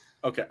time.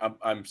 Okay,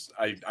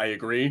 I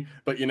agree,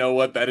 but you know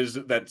what?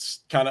 That's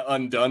kind of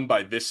undone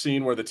by this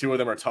scene where the two of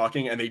them are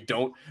talking and they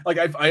don't like.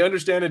 I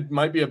understand it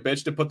might be a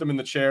bitch to put them in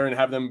the chair and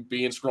have them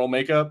be in Skrull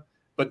makeup.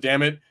 But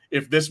damn it,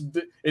 it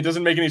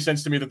doesn't make any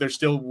sense to me that they're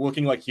still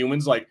looking like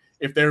humans. Like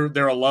if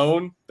they're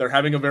alone, they're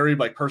having a very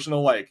like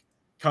personal like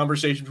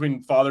conversation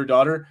between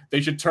father-daughter.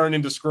 They should turn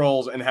into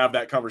Skrulls and have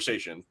that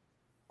conversation.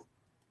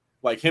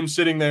 Like him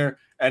sitting there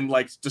and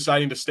like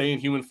deciding to stay in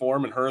human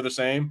form and her the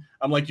same.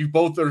 I'm like, you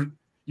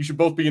should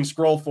both be in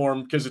Skrull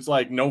form because it's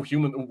like no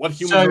human. What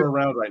humans are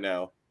around right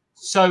now?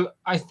 So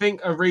I think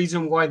a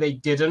reason why they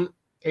didn't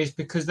is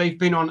because they've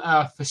been on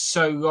Earth for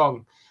so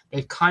long.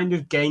 They've kind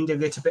of gained a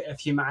little bit of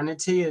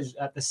humanity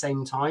at the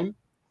same time.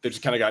 They've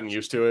just kind of gotten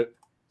used to it.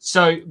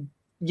 So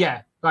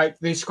yeah, like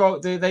they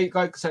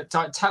like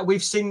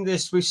we've seen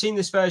this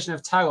version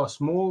of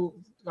Talos more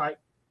like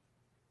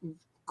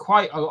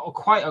quite a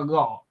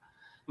lot.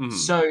 Mm-hmm.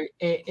 So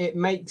it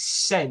makes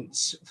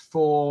sense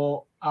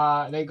for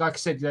they, like I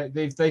said,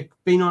 they've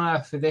been on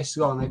Earth for this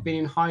long. They've been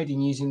in hiding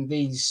using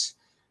these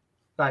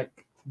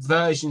like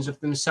versions of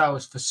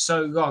themselves for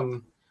so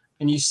long,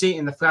 and you see it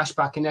in the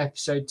flashback in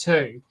episode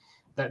 2.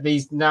 That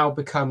these now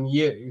become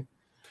you,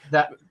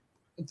 that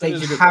they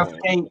have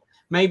gained,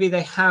 maybe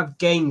they have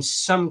gained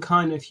some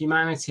kind of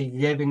humanity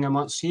living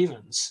amongst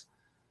humans.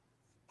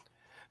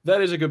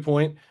 That is a good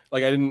point.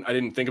 Like I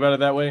didn't think about it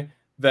that way.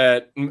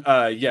 That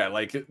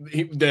like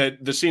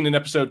the scene in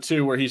episode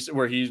 2 where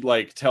he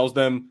like tells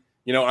them,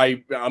 you know,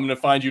 I'm gonna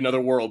find you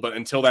another world, but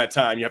until that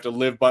time you have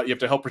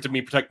to help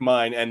protect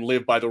mine and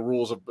live by the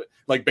rules of,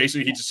 like,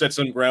 basically he just set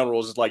some ground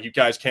rules. It's like you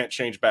guys can't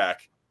change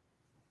back.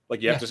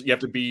 Like you have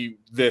to be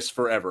this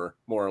forever,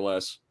 more or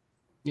less.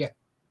 Yeah,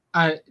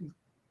 like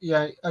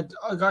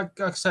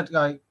I said,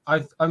 like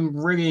I'm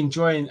really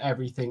enjoying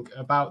everything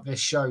about this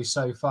show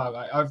so far.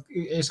 Like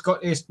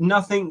it's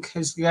nothing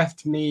has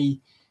left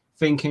me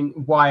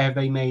thinking, why have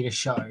they made a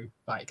show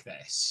like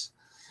this?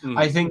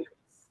 Mm.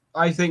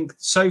 I think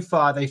so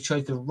far they've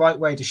chose the right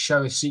way to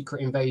show a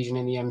secret invasion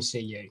in the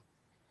MCU,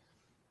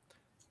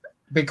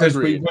 because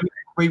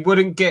we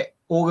wouldn't get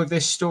all of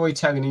this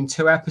storytelling in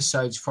 2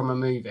 episodes from a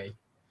movie.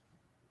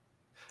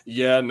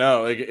 Yeah,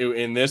 no. Like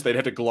in this, they'd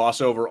have to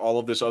gloss over all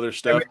of this other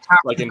stuff,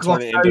 like and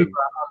turn it into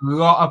a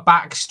lot of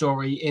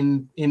backstory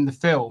in the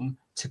film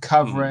to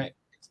cover it,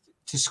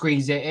 to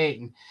squeeze it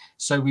in.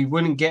 So we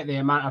wouldn't get the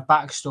amount of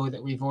backstory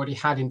that we've already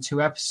had in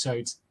 2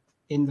 episodes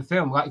in the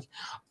film. Like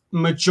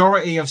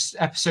majority of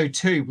episode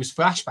 2 was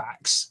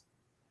flashbacks.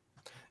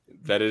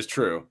 That is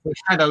true. We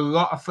had a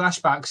lot of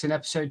flashbacks in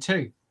episode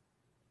 2.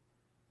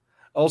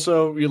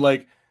 Also, you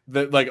like.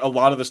 That like a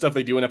lot of the stuff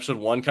they do in episode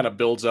 1 kind of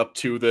builds up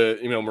to the,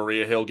 you know,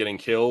 Maria Hill getting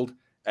killed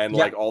and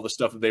like all the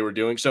stuff that they were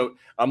doing. So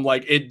I'm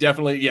like, it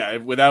definitely,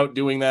 without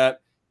doing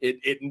that,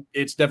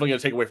 it's definitely going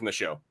to take away from the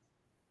show.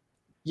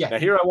 Yeah. Now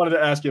here I wanted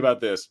to ask you about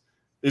this.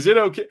 Is it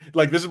okay?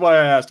 Like, this is why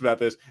I asked about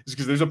this, is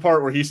because there's a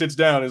part where he sits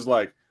down and is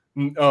like,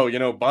 oh, you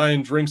know,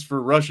 buying drinks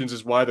for Russians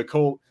is why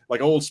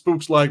old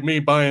spooks like me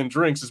buying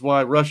drinks is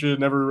why Russia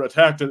never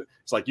attacked it.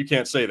 It's like, you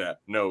can't say that.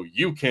 No,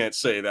 you can't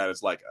say that.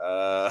 It's like,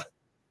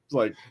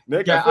 like,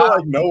 Nick, I feel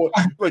like no,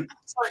 like,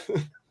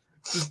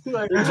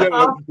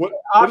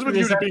 what is with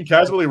you being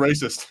casually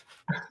racist?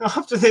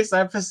 after this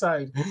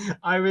episode,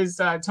 I was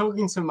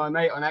talking to my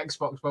mate on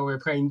Xbox while we were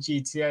playing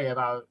GTA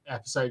about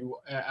episode 1,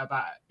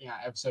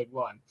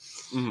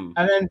 Mm-hmm.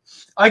 and then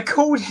I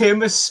called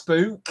him a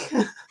spook.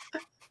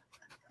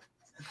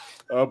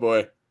 Oh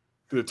boy,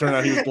 did it turn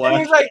out he was black?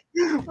 And he was like,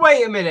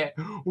 "Wait a minute,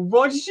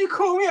 what did you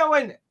call me?" I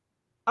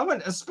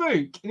went a spook,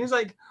 and he was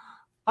like,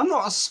 "I'm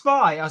not a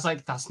spy." I was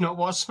like, "That's not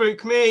what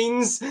spook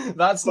means.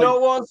 That's Like, not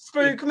what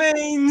spook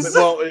means."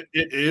 Well,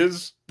 it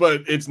is,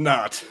 but it's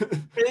not.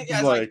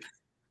 It's like,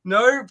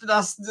 nope.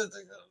 That's the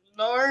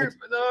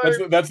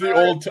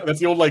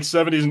old like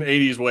 70s and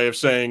 80s way of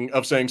saying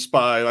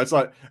spy.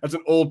 That's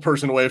an old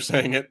person way of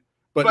saying it.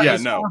 But yeah,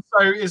 it's no.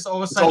 It's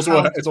also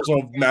a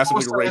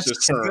massively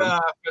racist term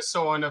for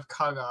someone of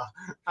color.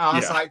 I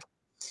was like,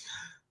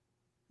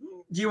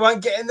 you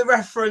weren't getting the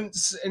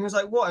reference, and he was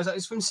like, "What?" I was like,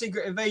 "It's from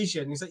Secret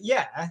Invasion." He's like,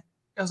 "Yeah." I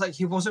was like,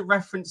 "He was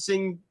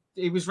referencing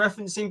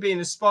being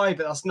a spy,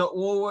 but that's not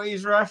what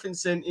he's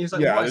referencing." He was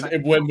like, "Yeah."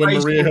 Like, when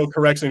Maria Hill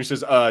corrects him, he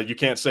says, "You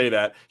can't say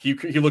that." He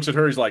looks at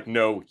her. He's like,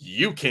 "No,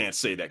 you can't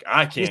say that.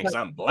 I can't because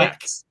I'm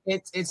black."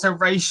 It's a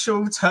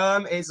racial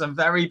term. It's a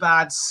very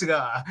bad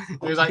slur. He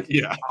was like,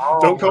 "Yeah,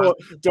 don't call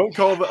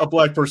a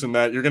black person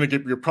that. You're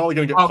probably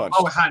gonna get punched."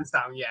 Oh, hands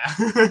down, yeah.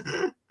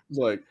 He's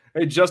like,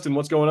 "Hey, Justin,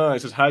 what's going on?" He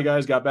says, "Hi,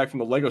 guys. Got back from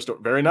the Lego store.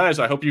 Very nice.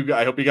 I hope you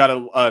got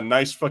a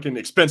nice fucking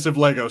expensive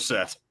Lego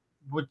set."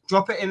 Would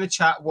drop it in the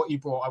chat what you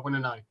bought. I want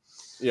to know.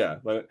 Yeah,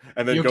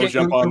 and then go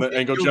jump on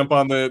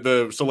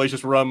the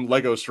Salacious Rum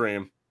Lego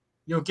stream.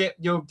 You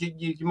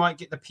might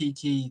get the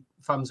peaky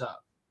thumbs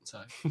up.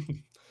 So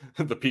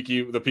the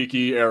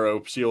peaky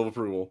arrow seal of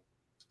approval.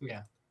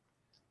 Yeah.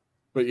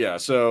 But yeah,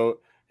 so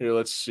here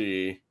let's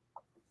see.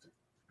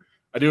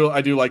 I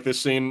do like this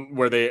scene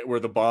where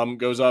the bomb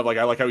goes off. Like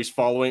I like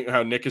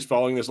how Nick is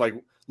following this like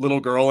little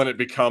girl and it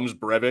becomes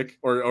Brevik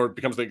or it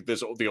becomes like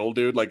the old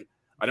dude. Like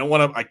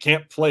I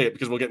can't play it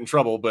because we'll get in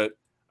trouble, but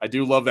I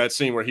do love that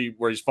scene where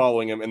he's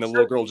following him and the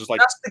little girl just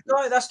like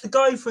that's the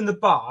guy from the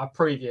bar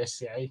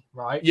previously,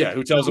 right? Yeah,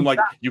 who tells him like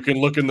you can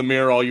look in the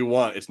mirror all you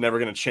want. It's never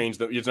going to change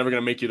it's never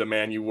going to make you the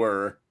man you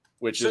were,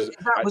 which is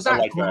was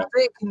that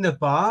Gravik in the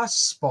bar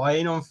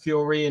spying on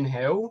Fury and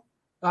Hill?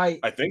 Like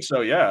I think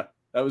so, yeah.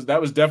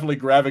 That was definitely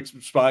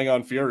Gravik spying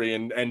on Fury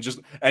and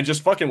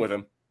just fucking with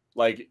him.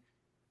 Like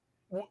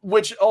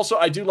which also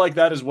I do like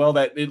that as well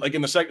that like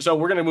in the second so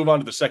we're going to move on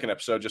to the second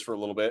episode just for a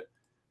little bit.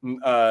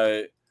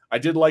 I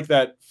did like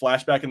that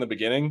flashback in the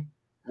beginning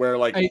where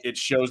like it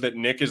shows that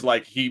Nick is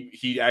like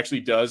he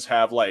actually does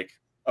have like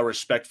a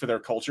respect for their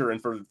culture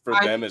and for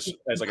them as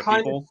like a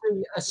people.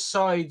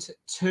 Aside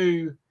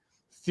to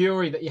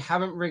Fury that you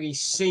haven't really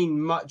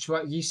seen much.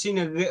 Right? You've seen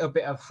a little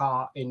bit of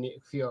heart in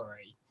Nick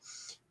Fury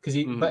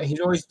because but he's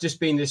always just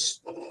been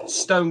this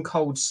stone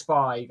cold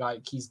spy.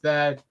 Like he's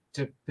there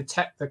to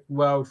protect the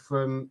world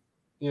from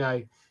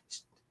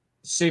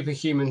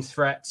superhuman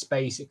threats.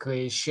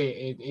 Basically,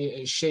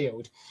 his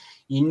shield.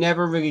 You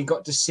never really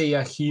got to see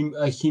a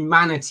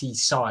humanity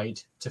side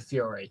to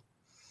Fury.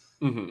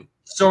 Mm-hmm.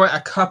 Saw it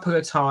a couple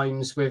of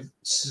times with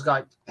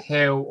like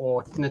Hill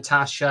or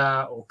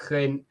Natasha or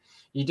Clint.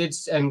 You did,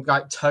 and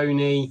like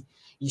Tony.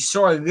 You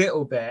saw a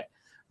little bit,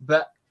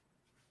 but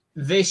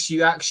this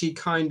you actually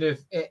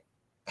it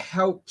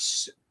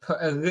helps put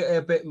a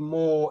little bit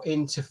more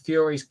into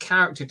Fury's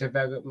character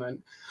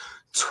development.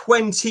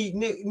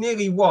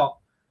 Nearly what?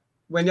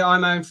 When the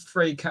Iron Man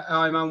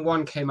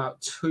 1 came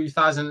out,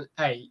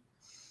 2008.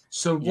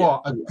 So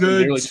what? A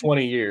good nearly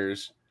 20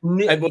 years.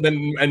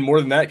 And more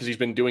than that, because he's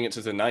been doing it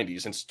since the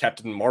 90s, since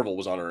Captain Marvel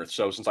was on Earth.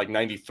 So since like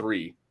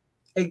 93.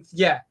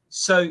 Yeah.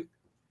 So,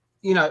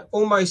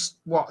 almost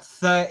what,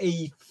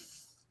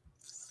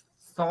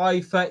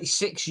 35,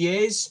 36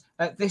 years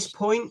at this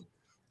point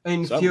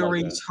in something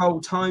Fury's whole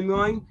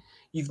timeline.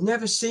 You've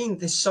never seen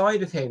this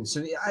side of him.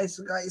 So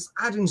it's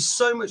adding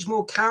so much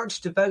more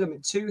character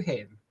development to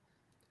him.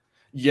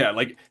 Yeah,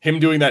 like him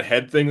doing that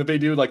head thing that they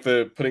do, like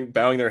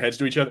bowing their heads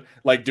to each other,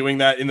 like doing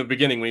that in the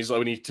beginning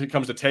when he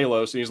comes to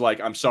Talos and he's like,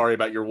 "I'm sorry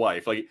about your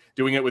wife." Like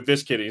doing it with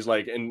this kid, he's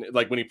like, and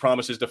like when he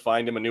promises to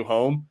find him a new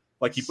home,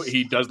 like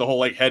he does the whole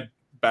like head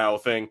bow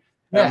thing.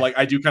 And I'm like,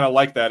 I do kind of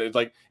like that. It's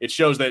like it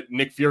shows that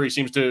Nick Fury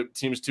seems to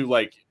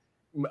like,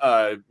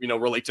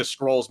 relate to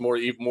Skrulls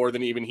more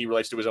than even he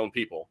relates to his own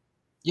people.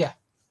 Yeah.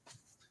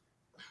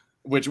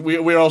 Which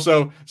we're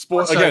also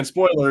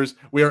spoilers.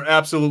 We are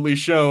absolutely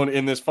shown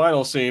in this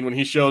final scene when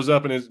he shows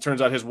up and it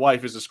turns out his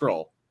wife is a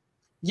Skrull.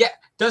 Yeah,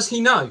 does he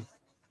know?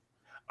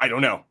 I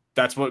don't know.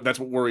 That's what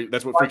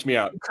freaks me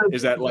out.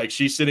 Is that like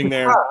she's sitting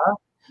there?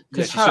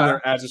 She's sitting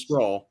there as a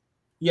Skrull.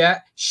 Yeah,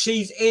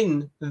 she's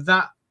in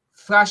that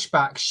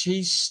flashback.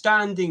 She's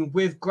standing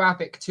with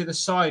Gravik to the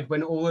side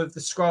when all of the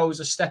Skrulls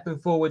are stepping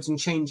forwards and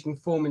changing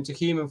form into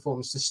human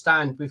forms to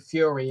stand with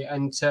Fury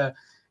and to.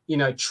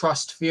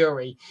 Trust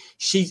Fury.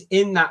 She's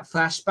in that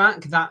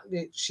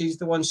flashback. She's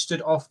the one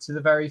stood off to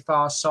the very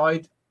far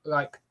side,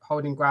 like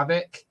holding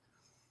Gravik.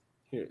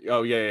 Here.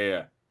 Oh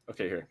yeah.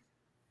 Okay, here.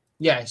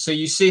 Yeah, so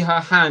you see her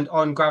hand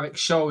on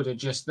Gravik's shoulder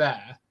just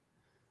there.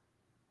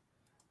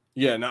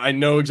 Yeah, no, I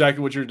know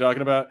exactly what you're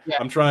talking about. Yeah,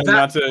 I'm trying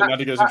not to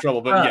get us in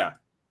trouble, but yeah.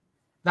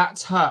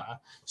 That's her.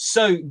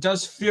 So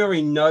does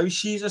Fury know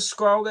she's a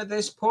Skrull at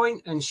this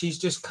point, and she's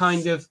just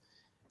kind of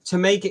to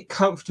make it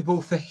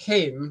comfortable for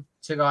him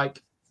to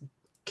like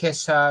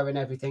kiss her and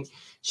everything,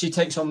 she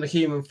takes on the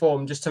human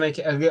form just to make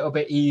it a little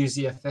bit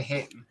easier for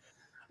him.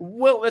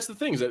 Well, that's the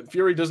thing, is that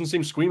Fury doesn't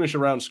seem squeamish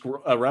around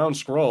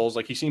Skrulls.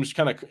 Like, he seems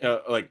kind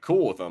of like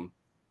cool with them.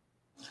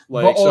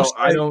 Like, so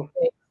also,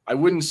 I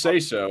wouldn't say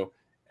so.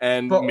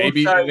 And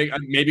maybe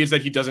it's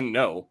that he doesn't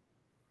know.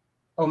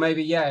 Or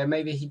maybe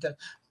he does.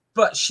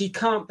 But she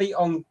can't be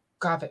on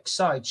Gravik's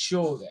side,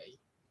 surely.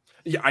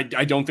 Yeah, I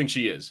don't think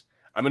she is.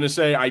 I'm gonna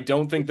say I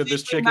don't think that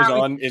this chick is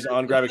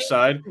on Gravik's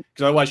side,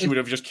 because otherwise she would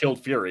have just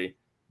killed Fury.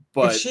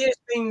 But if she has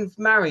been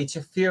married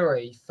to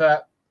Fury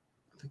for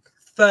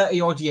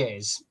 30 odd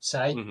years,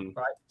 say,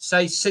 right?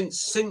 Say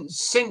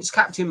since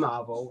Captain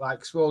Marvel,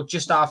 like, well,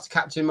 just after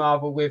Captain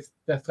Marvel with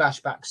the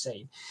flashback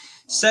scene.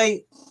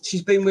 Say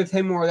she's been with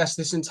him more or less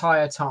this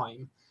entire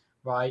time,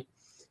 right?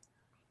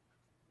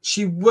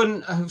 She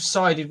wouldn't have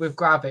sided with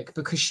Gravik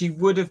because she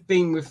would have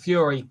been with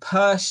Fury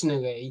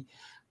personally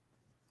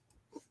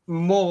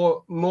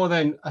more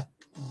than a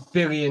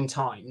billion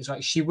times.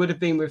 Like, she would have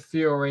been with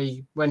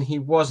Fury when he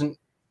wasn't,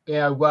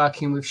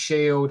 working with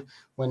SHIELD,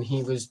 when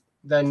he was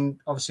then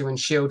obviously when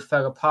SHIELD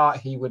fell apart,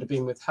 he would have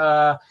been with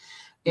her.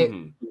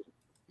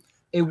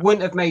 It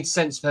wouldn't have made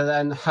sense for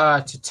then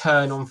her to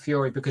turn on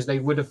Fury because they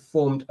would have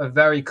formed a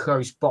very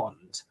close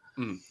bond.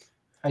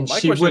 And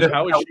she would have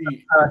felt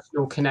a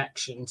personal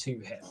connection to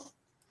him.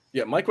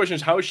 Yeah, my question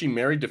is, how is she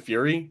married to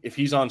Fury if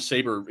he's on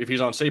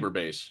Saber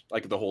base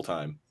like the whole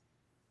time?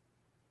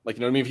 Like,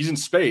 you know what I mean? If he's in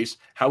space,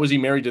 how is he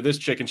married to this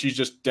chick and she's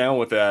just down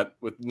with that,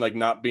 with like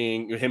not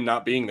being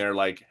there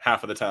like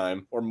half of the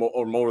time or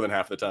more than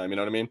half the time? You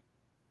know what I mean?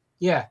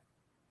 Yeah,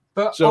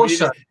 but so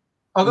also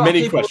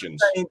many questions.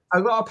 A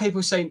lot of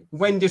people saying,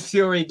 when did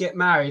Fury get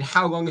married?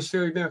 How long has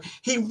Fury been married?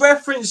 He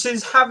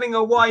references having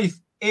a wife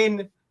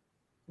in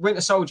Winter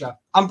Soldier.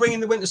 I'm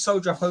bringing the Winter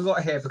Soldier up a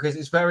lot here because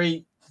it's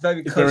very,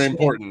 very, very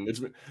important.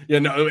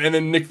 And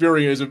then Nick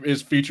Fury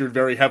is featured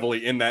very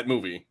heavily in that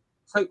movie.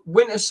 So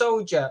Winter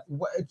Soldier,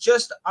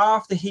 just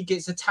after he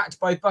gets attacked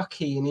by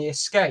Bucky and he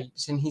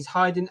escapes and he's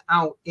hiding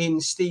out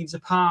in Steve's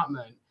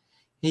apartment,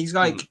 he's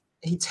like,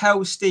 he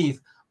tells Steve,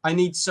 I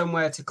need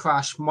somewhere to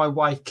crash. My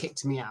wife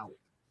kicked me out.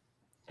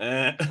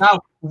 Now,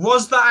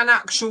 was that an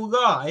actual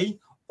lie,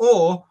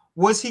 or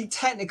was he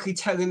technically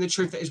telling the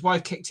truth that his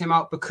wife kicked him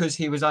out because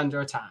he was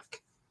under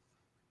attack?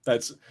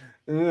 That's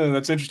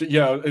interesting.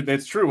 Yeah,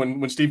 that's true.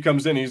 When Steve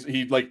comes in,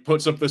 he like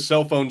puts up the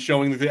cell phone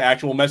showing the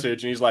actual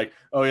message, and he's like,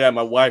 "Oh yeah,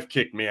 my wife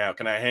kicked me out.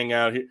 Can I hang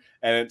out here?"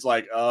 And it's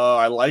like, "Oh,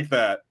 I like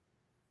that."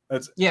 I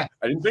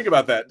didn't think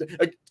about that.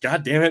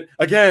 God damn it!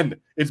 Again,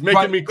 it's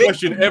making me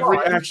question every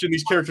action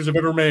these characters have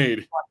ever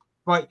made.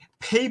 Right,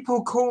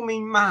 people call me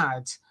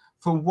mad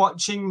for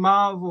watching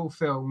Marvel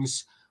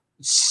films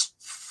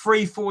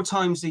 3-4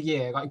 times a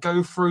year, like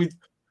going through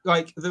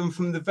like them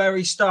from the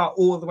very start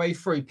all the way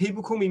through.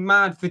 People call me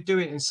mad for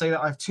doing it and say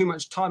that I have too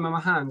much time on my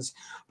hands.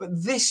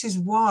 But this is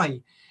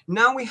why.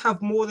 Now we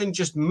have more than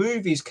just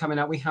movies coming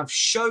out. We have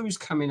shows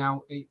coming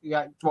out,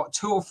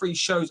 2 or 3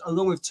 shows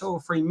along with 2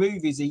 or 3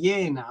 movies a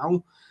year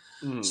now.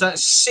 So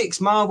that's 6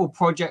 Marvel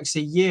projects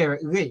a year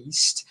at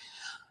least.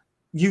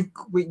 You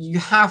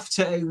have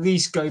to at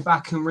least go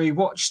back and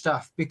rewatch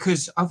stuff,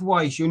 because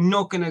otherwise you're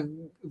not going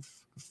to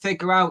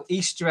figure out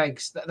Easter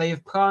eggs that they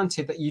have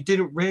planted that you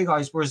didn't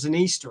realize was an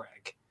Easter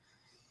egg.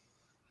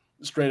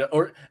 Straight up.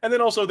 And then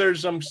also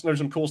there's some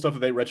cool stuff that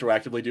they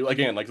retroactively do.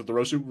 Again, like the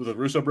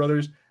Russo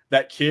brothers,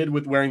 that kid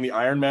with wearing the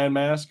Iron Man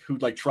mask who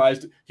like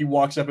he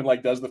walks up and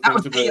like does the thing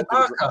to Peter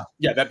Parker.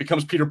 Yeah, that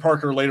becomes Peter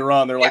Parker later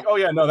on. They're like, oh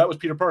yeah, no, that was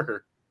Peter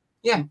Parker.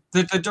 Yeah,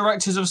 the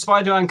directors of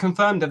Spider-Man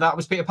confirmed that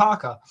was Peter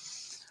Parker.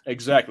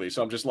 Exactly.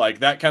 So I'm just like,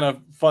 that kind of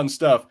fun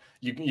stuff.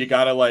 You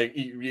gotta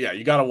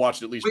you gotta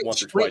watch it at least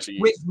once or twice a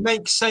year. Which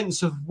makes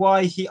sense of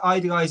why he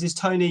idolizes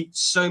Tony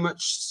so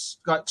much.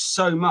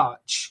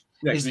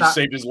 Yeah, because he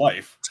saved his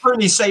life.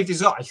 Tony saved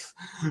his life.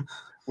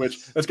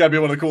 Which that's gotta be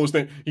one of the coolest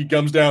things. He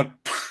comes down,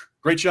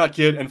 great shot,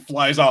 kid, and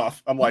flies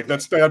off. I'm like,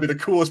 that's gotta be the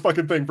coolest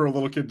fucking thing for a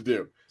little kid to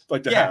do.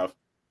 Like to have.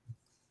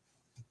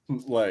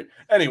 Like,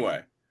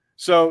 anyway.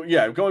 So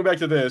yeah, going back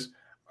to this,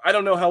 I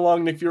don't know how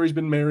long Nick Fury's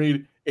been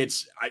married.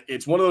 It's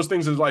one of those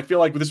things that I feel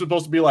like this was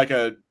supposed to be like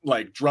a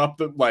drop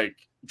the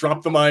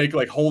mic,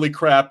 like holy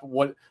crap,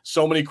 what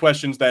so many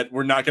questions that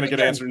we're not going to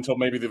get answered until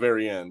maybe the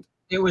very end.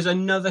 It was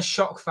another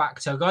shock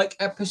factor, like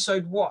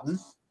episode 1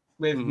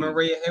 with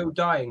Maria Hill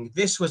dying.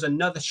 This was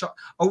another shock.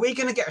 Are we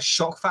going to get a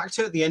shock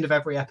factor at the end of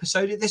every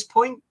episode at this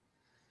point?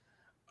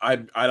 I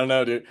don't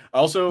know, dude.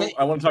 Also,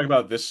 I want to talk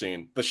about this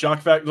scene. The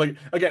shock factor, like,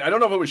 again, I don't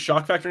know if it was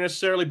shock factor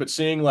necessarily, but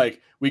seeing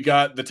like we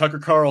got the Tucker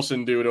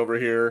Carlson dude over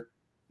here.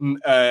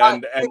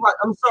 And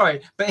I'm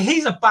sorry, but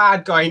he's a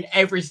bad guy in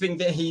everything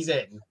that he's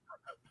in.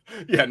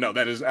 Yeah, no,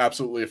 that is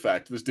absolutely a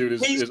fact. This dude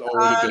is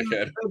always a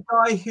dickhead. The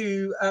guy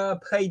who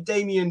played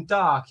Damien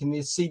Dark in the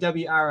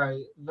CW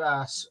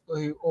Arrowverse,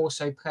 who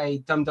also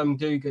played Dum Dum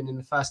Dugan in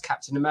the first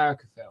Captain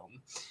America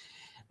film.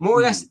 More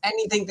or less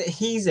anything that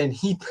he's in,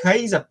 he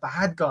plays a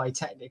bad guy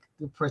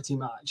technically, pretty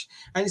much.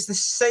 And it's the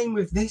same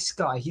with this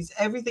guy. He's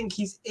everything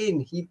he's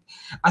in.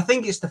 I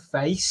think it's the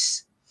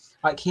face.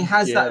 Like he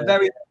has that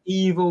very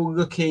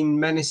evil-looking,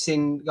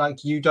 menacing,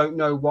 like you don't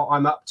know what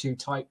I'm up to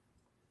type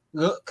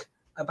look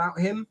about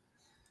him.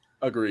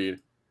 Agreed.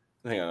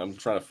 Hang on, I'm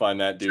trying to find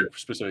that dude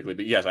specifically,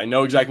 but yes, I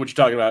know exactly what you're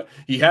talking about.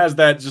 He has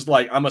that just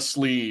like I'm a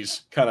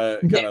sleaze kind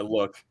of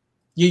look.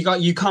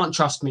 You can't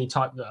trust me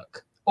type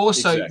look.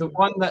 Also, Exactly. the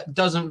one that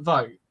doesn't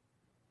vote,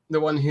 the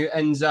one who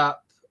ends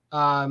up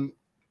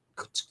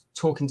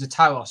talking to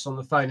Talos on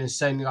the phone and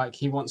saying like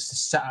he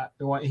wants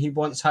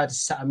her to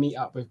set a meet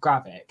up with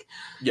Gravik.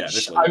 Yeah,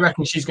 I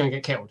reckon she's going to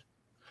get killed.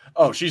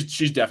 Oh,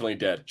 she's definitely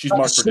dead. She's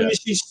marked for death.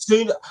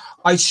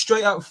 I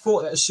straight up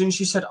thought that as soon as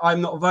she said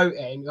I'm not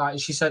voting, like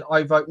she said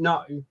I vote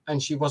no,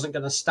 and she wasn't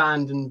going to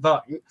stand and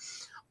vote,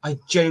 I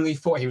genuinely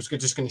thought he was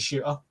just going to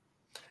shoot her.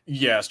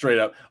 Yeah, straight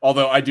up.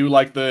 Although I do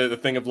like the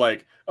thing of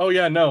like, oh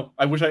yeah, no,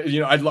 I wish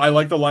I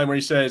like the line where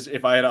he says,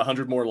 if I had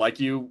 100 more like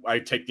you,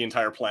 I'd take the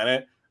entire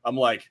planet. I'm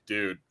like,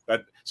 dude,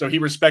 so he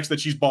respects that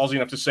she's ballsy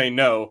enough to say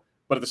no,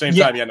 but at the same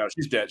time, no,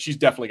 she's dead. She's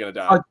definitely gonna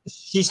die.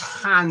 She's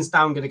hands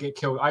down gonna get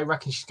killed. I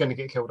reckon she's gonna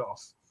get killed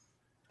off.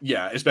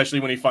 Yeah,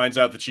 especially when he finds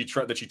out that she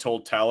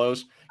told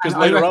Talos, because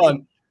later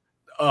on.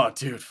 Oh,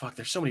 dude, fuck!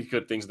 There's so many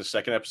good things in the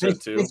second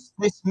episode too.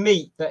 This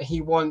meet that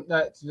he wants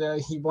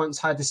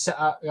her to set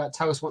up,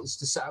 Talos wants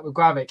to set up with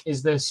Gravik,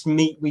 is this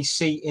meet we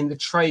see in the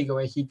trailer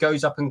where he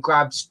goes up and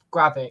grabs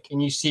Gravik,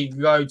 and you see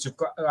loads of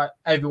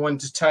everyone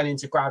just turn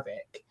into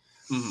Gravik.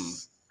 Mm-hmm.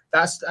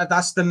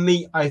 That's the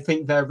meet. I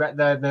think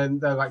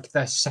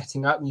they're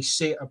setting up. And you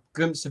see a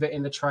glimpse of it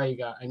in the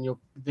trailer, and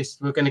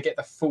we're going to get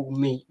the full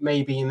meet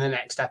maybe in the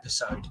next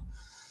episode.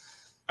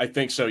 I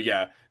think so.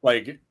 Yeah,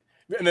 like.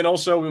 And then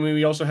also,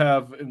 we also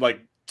have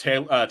like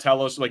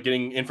Talos like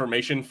getting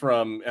information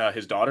from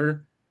his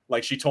daughter.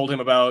 Like she told him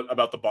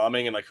about the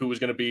bombing and like who was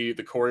going to be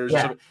the couriers.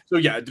 Yeah. So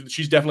yeah,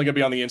 she's definitely going to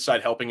be on the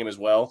inside helping him as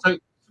well. So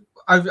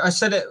I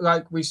said it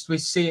like we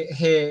see it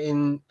here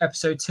in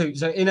episode 2.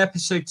 So in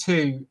episode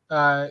 2,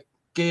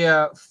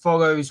 Gia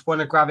follows one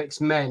of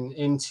Gravik's men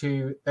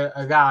into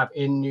a lab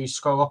in New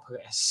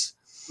Scolopolis,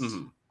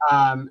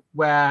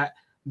 where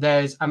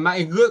there's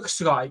it looks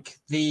like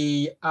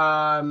the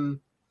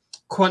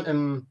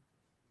quantum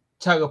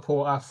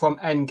teleporter from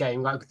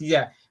Endgame. Like,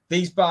 yeah,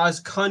 these bars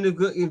kind of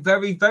look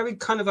very, very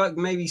kind of like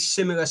maybe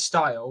similar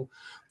style,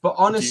 but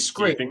on a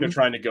screen. Do you think they're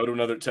trying to go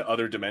to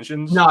other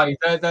dimensions? No,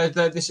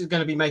 this is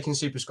going to be making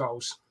Super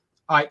Scrolls.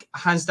 Like,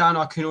 hands down,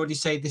 I can already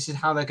say this is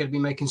how they're going to be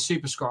making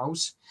Super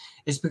Scrolls.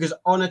 It's because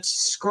on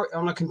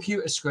a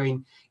computer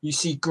screen, you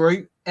see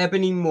Groot,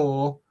 Ebony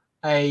Maw,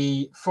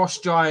 a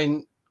frost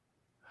giant.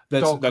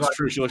 That's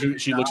true. She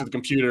looks at the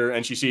computer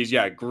and she sees,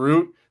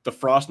 Groot, the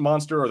frost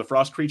monster or the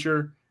frost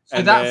creature.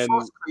 So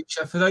frost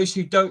creature, for those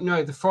who don't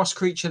know, the frost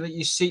creature that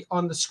you see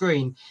on the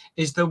screen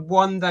is the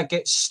one that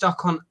gets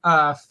stuck on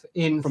Earth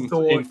in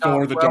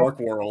Thor: The Dark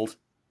World.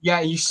 Yeah,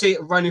 you see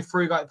it running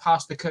through like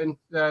past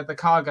the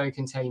cargo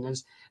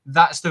containers.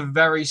 That's the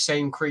very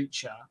same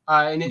creature,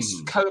 and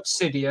it's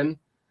Co-Obsidian,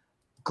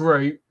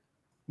 Groot,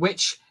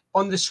 which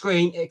on the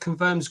screen it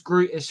confirms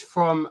Groot is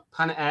from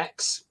Planet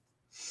X.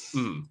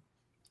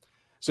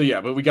 So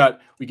yeah, but we get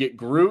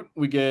Groot,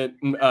 we get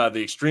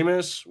the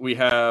Extremis, we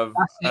have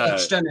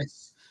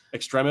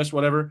Extremis,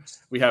 whatever.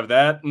 We have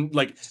that, and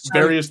like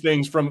various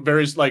things from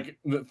various like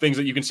things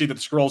that you can see that the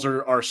Skrulls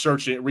are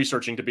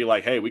researching to be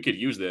like, hey, we could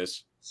use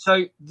this.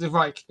 So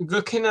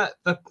looking at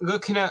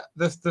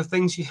the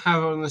things you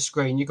have on the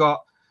screen, you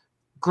got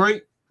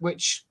Groot,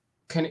 which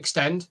can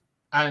extend,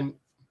 and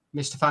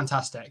Mr.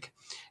 Fantastic.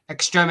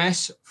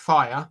 Extremis,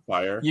 fire.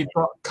 You've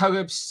got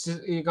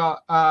Co-Obsidian,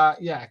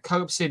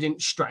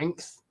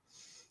 strength.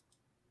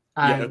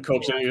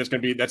 Co-Obsidian is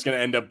that's gonna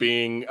end up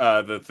being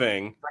the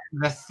thing.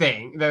 The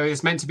thing. There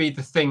is meant to be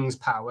the thing's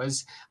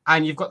powers,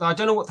 and you've got I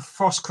don't know what the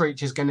frost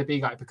creature is going to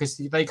be like because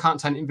they can't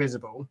turn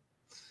invisible.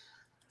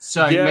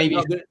 So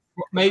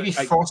maybe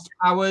frost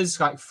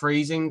powers, like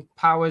freezing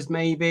powers,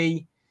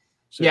 maybe.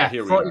 So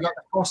you've got the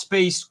Frost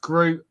Beast,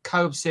 Groot,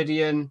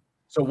 Co-Obsidian.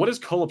 So what is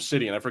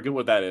Co-Obsidian? I forget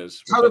what that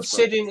is.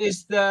 Co-Obsidian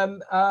is the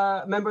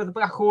member of the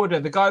Black Order,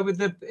 the guy with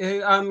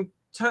the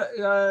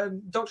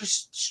Doctor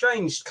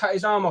Strange cut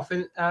his arm off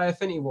in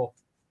Infinity War.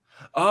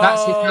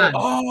 That's his hand.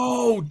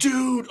 Oh,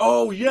 dude.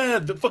 Oh, yeah.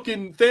 The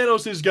fucking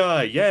Thanos'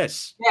 guy.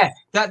 Yes. Yeah,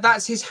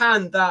 that's his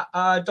hand that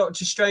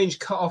Doctor Strange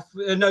cut off.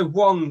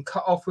 Wong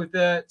cut off with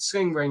the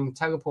sling ring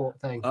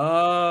teleport thing.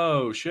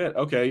 Oh, shit.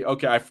 Okay.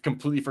 I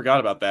completely forgot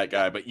about that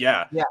guy. But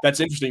yeah, that's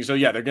interesting. So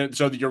yeah, they're gonna.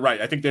 So you're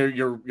right. I think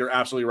you're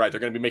absolutely right. They're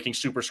gonna be making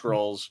Super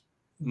Skrulls.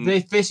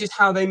 This is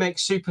how they make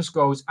Super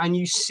Skrulls, and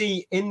you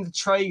see in the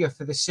trailer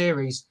for the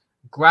series,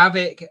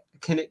 Gravik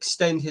can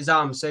extend his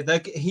arms. So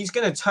he's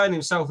going to turn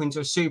himself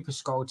into a Super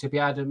Skrull to be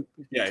able to.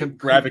 Yeah,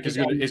 Gravik is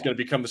going to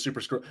become the Super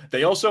Skrull.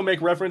 They also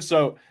make reference.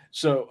 So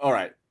all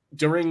right,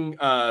 during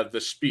the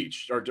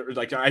speech, or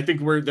like I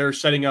think they're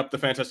setting up the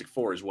Fantastic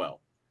Four as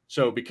well.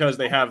 So because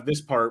they have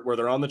this part where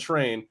they're on the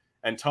train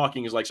and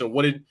talking is like, so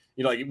what did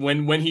like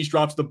when he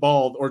drops the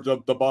ball or the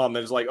bomb,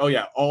 then it's like, oh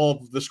yeah, all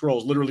of the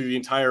Skrulls, literally the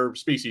entire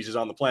species is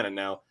on the planet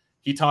now.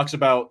 He talks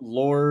about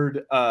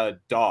Lord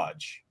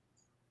Dodge.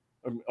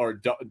 Or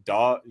Dodge.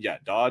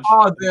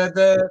 Oh,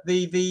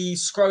 the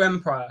Skrull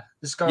Emperor.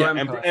 The Skrull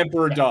Emperor.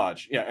 Emperor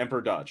Dodge. Yeah, Emperor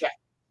Dodge.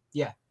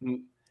 Yeah.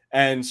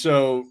 And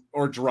so,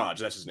 or Drodge,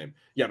 that's his name.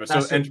 Yeah, but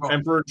so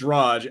Emperor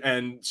Drodge,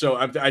 and so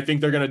I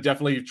think they're gonna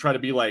definitely try to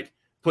be like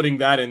putting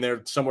that in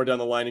there somewhere down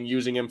the line and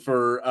using him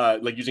for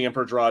like using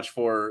Emperor Drodge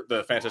for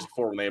the Fantastic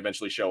Four when they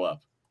eventually show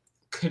up.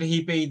 Could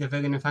he be the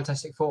villain of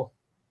Fantastic Four?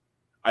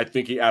 I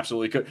think he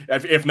absolutely could.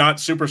 If not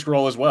Super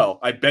Skrull as well.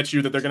 I bet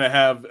you that they're gonna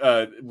have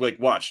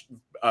watch.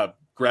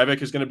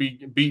 Gravik is going to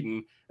be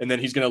beaten, and then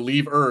he's going to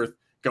leave Earth,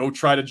 go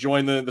try to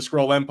join the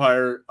Skrull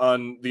Empire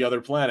on that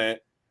other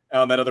planet,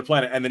 and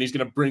then he's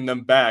going to bring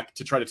them back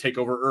to try to take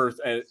over Earth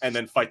and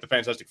then fight the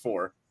Fantastic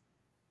Four.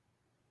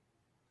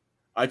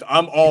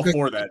 I'm all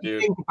for that, dude.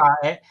 Think about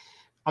it.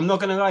 I'm not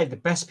going to lie. The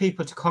best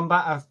people to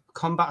combat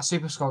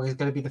Super Skrull is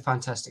going to be the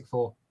Fantastic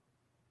Four.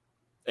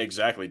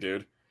 Exactly,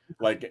 dude.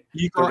 Like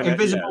you got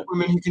invisible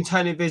women who can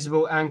turn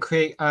invisible and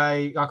create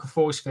a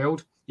force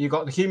field. You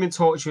got the Human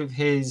Torch with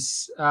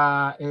his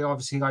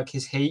obviously like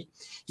his heat.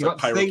 You got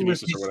the thing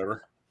with his, or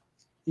whatever.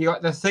 You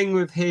got the thing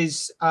with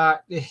his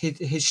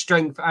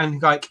strength,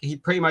 and like he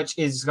pretty much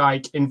is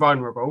like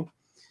invulnerable.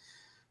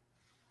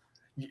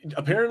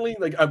 Apparently,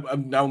 like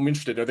I'm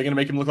interested. Are they going to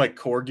make him look like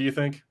Korg? Do you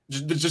think?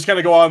 Just kind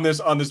of go on this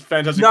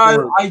Fantastic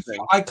Four thing.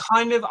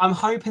 I'm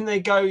hoping they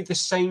go the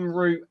same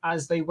route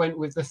as they went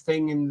with the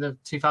thing in the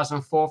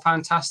 2004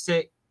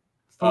 Fantastic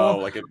Four. Oh,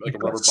 like a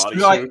rubber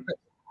bodysuit.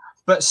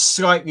 But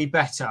slightly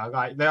better.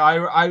 Like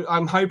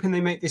I'm hoping they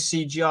make this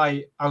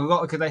CGI a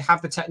lot because they have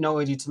the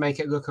technology to make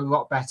it look a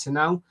lot better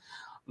now.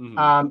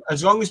 Mm-hmm.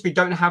 As long as we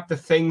don't have the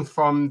thing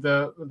from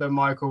the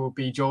Michael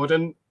B.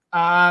 Jordan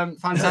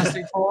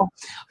Fantastic Four,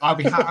 I'll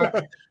be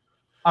happy.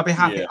 I'll be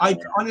happy.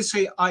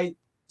 Yeah.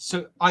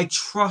 I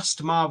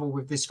trust Marvel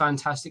with this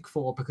Fantastic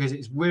Four because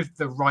it's with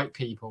the right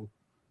people.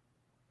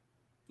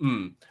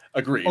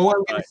 Agreed. All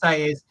I'm going to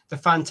say is the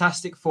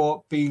Fantastic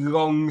Four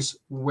belongs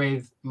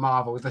with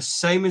Marvel. The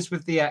same as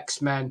with the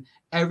X-Men.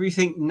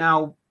 Everything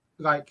now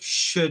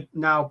should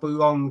now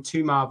belong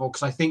to Marvel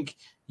because I think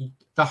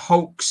the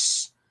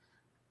Hulk's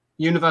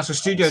Universal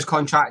Studios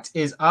contract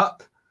is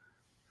up.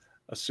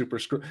 A Super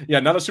Skrull. Yeah,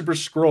 not a Super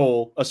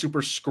Skrull, a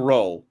Super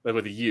Skrull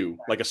with a U,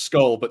 like a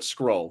skull, but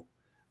Skrull.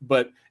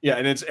 But yeah,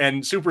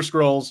 and Super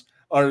Skrulls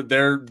are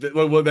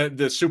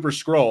the Super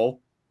Skrull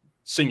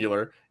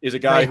singular is a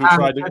guy who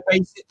tried to.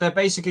 They're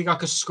basically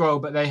like a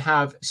Skrull, but they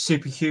have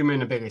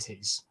superhuman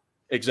abilities.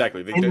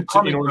 Exactly. In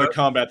order to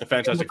combat the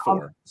Fantastic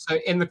Four. So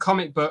in the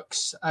comic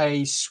books,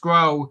 a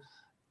Skrull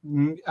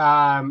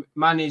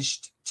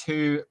managed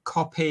to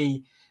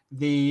copy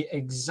the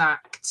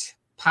exact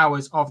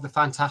powers of the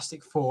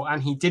Fantastic Four,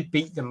 and he did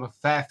beat them a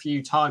fair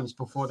few times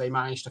before they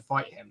managed to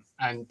fight him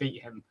and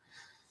beat him.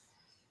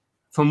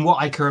 From what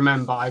I can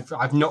remember,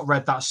 I've not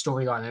read that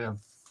storyline in a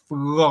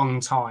long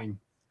time.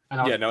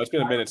 It's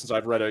been a minute since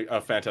I've read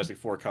a Fantastic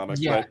Four comic.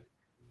 Yeah.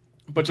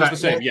 But just the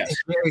same, yes.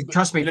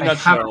 Trust me, they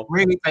have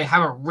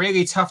a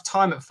really tough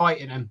time at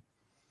fighting him.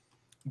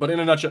 But in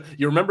a nutshell,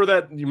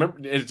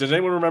 does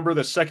anyone remember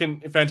the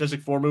second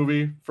Fantastic Four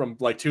movie from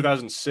like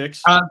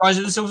 2006? Rise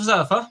of the Silver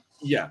Surfer?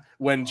 Yeah,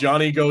 when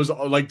Johnny does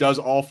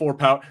all four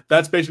power.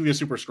 That's basically a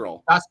Super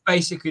Skrull. That's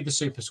basically the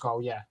Super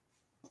Skrull, yeah.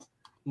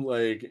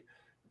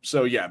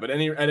 So yeah, but at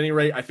any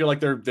rate, I feel like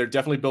they're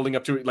definitely building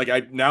up to it.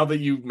 Like now that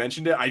you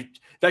mentioned it,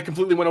 that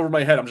completely went over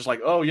my head. I'm just like,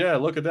 oh yeah,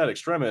 look at that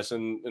Extremis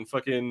and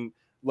fucking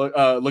look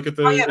at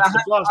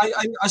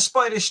the. I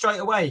spotted it straight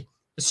away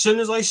as soon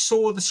as I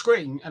saw the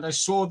screen and I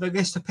saw the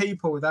list of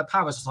people with their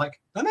powers. I was like,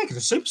 they're making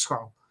a Super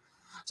Skrull.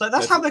 So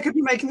that's how they could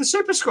be making the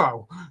Super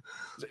Skrull.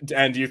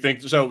 And do you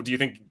think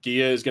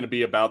Gia is going to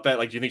be about that?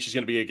 Like, do you think she's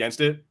going to be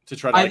against it to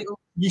try to?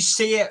 You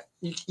see it.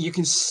 You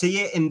can see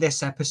it in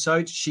this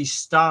episode. She's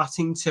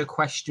starting to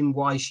question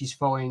why she's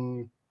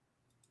following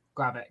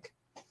Gravik.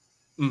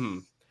 Mm-hmm.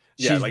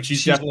 Yeah,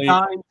 she's definitely,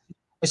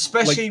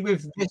 especially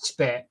with this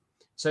bit.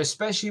 So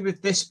especially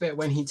with this bit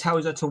when he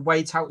tells her to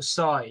wait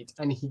outside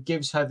and he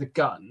gives her the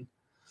gun,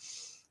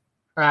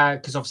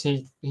 because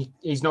obviously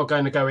he's not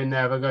going to go in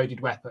there with a loaded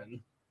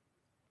weapon.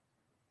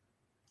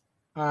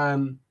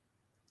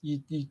 You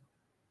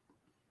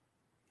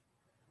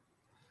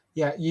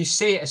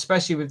see it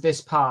especially with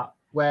this part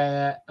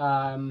where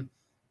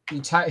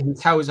he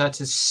tells her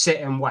to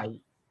sit and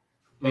wait.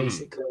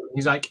 Basically,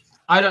 he's like,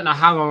 "I don't know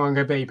how long I'm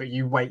going to be, but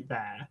you wait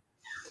there."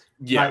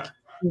 Yeah,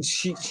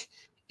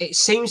 it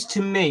seems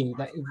to me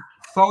that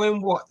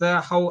following what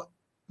the whole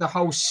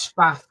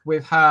spaff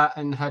with her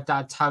and her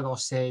dad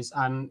Talos is,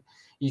 and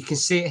you can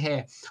see it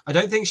here. I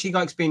don't think she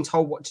likes being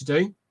told what to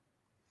do.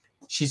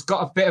 she's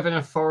got a bit of an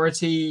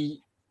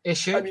authority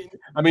issue.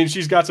 I mean,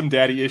 she's got some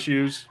daddy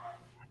issues.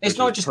 It's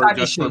not just that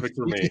issue. You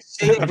can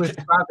see it with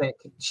Gravik.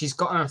 She's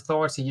got an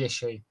authority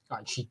issue.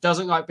 Like, she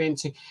doesn't like being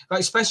too,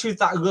 like, especially with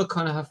that look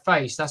on her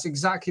face. That's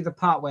exactly the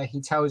part where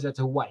he tells her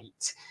to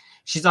wait.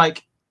 She's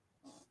like,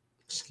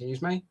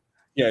 "Excuse me."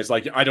 Yeah, it's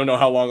like, I don't know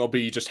how long I'll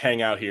be. Just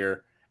hang out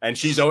here.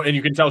 And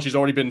you can tell she's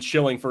already been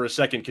chilling for a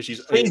second because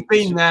she's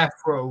been there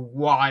for a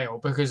while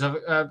because of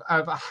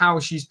how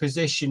she's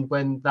positioned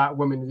when that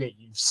woman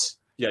leaves.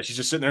 Yeah, she's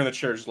just sitting there in the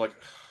chair, just like,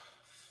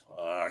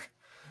 fuck.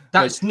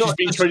 That's like, not.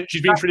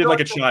 She's being treated like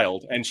a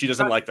child, and she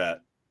doesn't like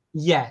that.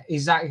 Yeah,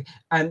 exactly.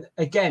 And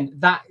again,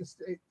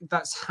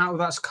 that's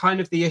kind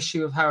of the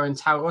issue of her and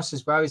Talos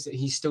as well, is that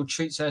he still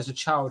treats her as a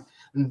child,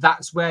 and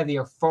that's where the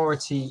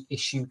authority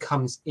issue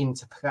comes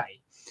into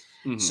play.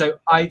 Mm-hmm. So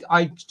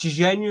I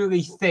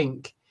genuinely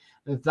think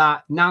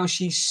that now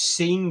she's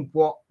seen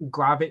what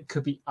Gravik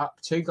could be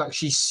up to. Like,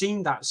 she's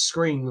seen that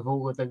screen with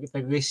all of the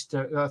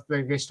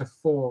list of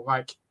 4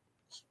 like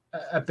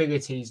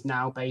abilities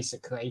now,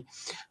 basically,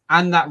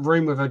 and that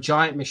room with a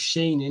giant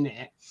machine in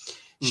it.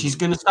 She's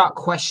going to start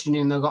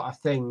questioning a lot of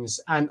things,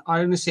 and I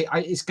honestly,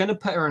 it's going to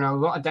put her in a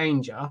lot of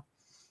danger.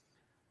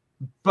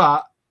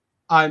 But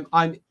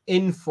I'm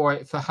in for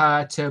it, for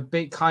her to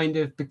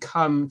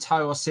become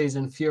Talos's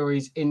and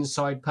Fury's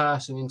inside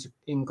person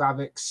in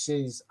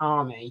Gravik's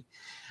army,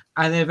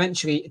 and then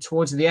eventually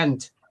towards the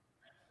end,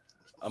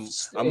 I'm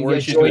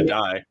worried she's going to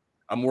die.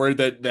 I'm worried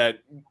that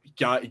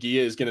Gia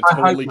is going to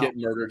totally get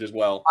murdered as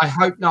well. I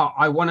hope not.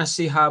 I want to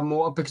see her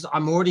more because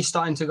I'm already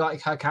starting to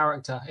like her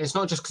character. It's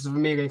not just because of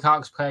Emilia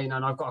Clarke's playing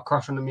and I've got a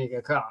crush on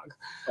Emilia Clarke.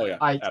 Oh yeah,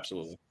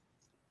 absolutely.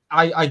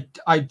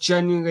 I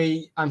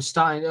genuinely am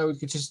starting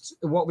just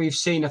what we've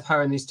seen of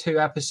her in these 2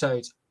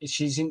 episodes.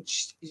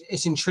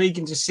 It's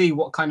intriguing to see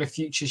what kind of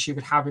future she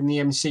would have in the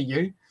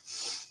MCU.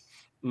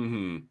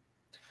 Mm-hmm.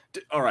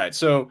 All right,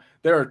 so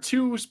there are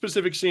 2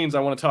 specific scenes I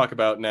want to talk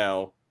about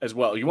now as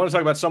well. You want to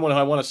talk about someone who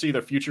I want to see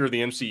the future of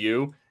the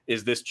MCU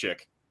is this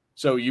chick.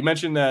 So you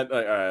mentioned that.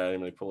 Let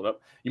me pull it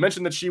up. You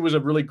mentioned that she was a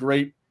really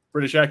great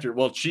British actor.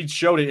 Well, she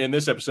showed it in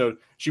this episode.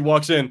 She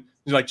walks in,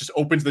 she like just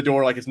opens the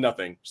door like it's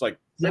nothing. She's like,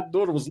 the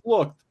door was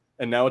locked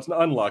and now it's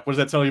unlocked. What does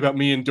that tell you about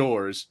me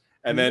indoors?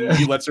 And then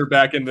he lets her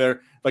back in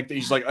there. Like,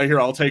 he's like, here,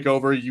 I'll take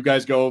over. You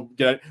guys go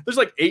get it. There's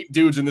like 8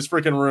 dudes in this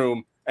freaking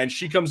room, and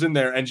she comes in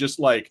there and just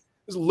like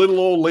this little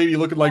old lady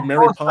looking like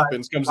Mary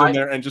Poppins comes in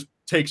there and just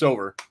takes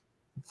over.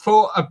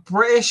 For a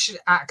British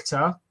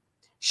actor,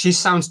 she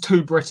sounds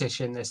too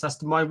British in this.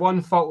 That's my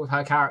one fault with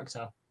her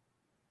character.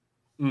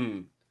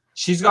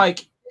 She's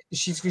like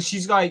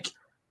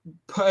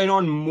putting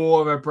on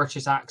more of a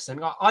British accent.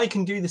 Like, I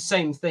can do the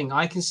same thing.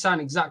 I can sound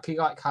exactly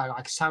like her.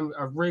 I can sound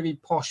a really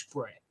posh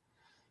Brit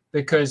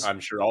because I'm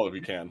sure all of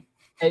you can.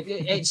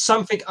 It's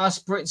something us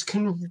Brits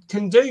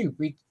can do.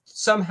 We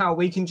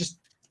can just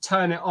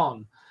turn it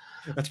on.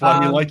 That's why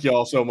we like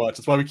y'all so much.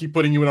 That's why we keep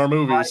putting you in our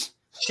movies.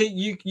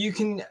 You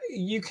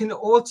can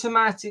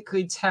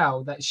automatically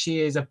tell that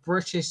she is a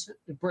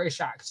British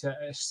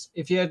actress.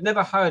 If you had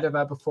never heard of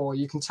her before,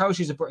 you can tell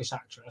she's a British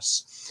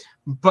actress.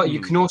 But you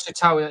can also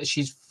tell that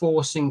she's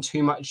forcing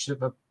too much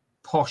of a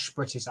posh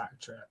British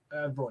actor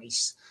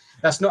voice.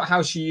 That's not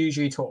how she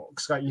usually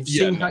talks. Like, you've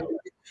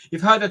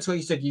heard her talk.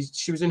 You said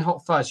she was in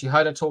Hot Fuzz. You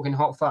heard her talk in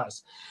Hot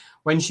Fuzz.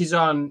 When she's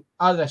on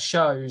other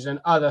shows and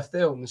other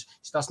films,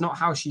 that's not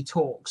how she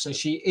talks. So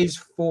she is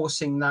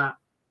forcing that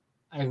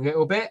a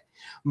little bit,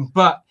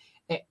 but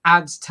it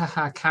adds to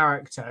her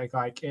character.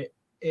 Like,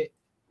 it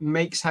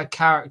makes her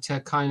character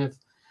kind of,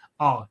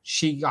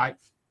 she's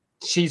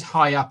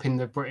high up in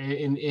the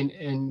in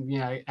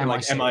MI6.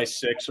 Like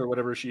MI6 or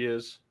whatever she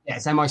is. Yeah,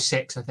 it's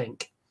MI6, I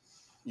think.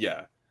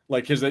 Yeah.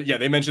 Like,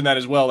 they mentioned that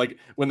as well. Like,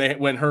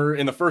 when her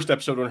in the first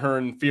episode, when her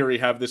and Fury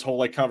have this whole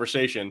like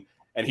conversation,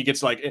 and he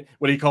gets like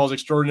what he calls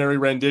extraordinary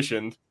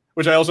rendition,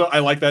 which I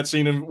like that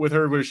scene with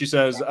her where she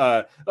says,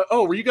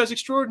 "Oh, were you guys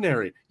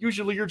extraordinary?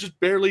 Usually you're just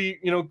barely,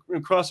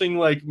 crossing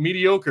like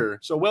mediocre.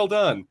 So well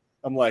done."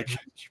 I'm like,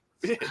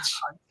 bitch.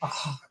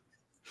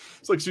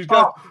 It's like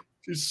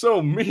she's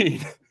so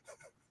mean.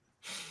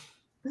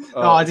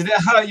 Did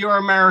it hurt your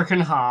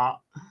American heart?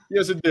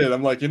 Yes, it did.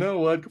 I'm like, you know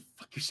what? Go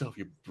fuck yourself,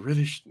 you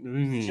British.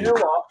 You know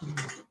what?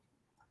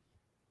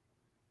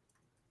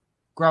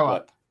 Grow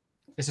up.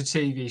 It's a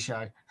TV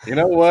show. You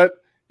know what?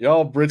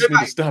 Y'all Brits need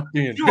to stop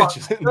being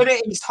bitches. Put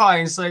it in East High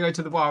and say go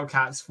to the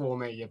Wildcats for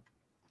me. You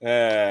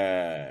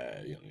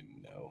don't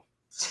even know.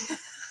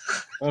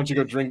 Why don't you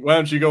go drink? Why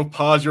don't you go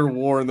pause your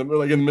war in the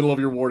middle of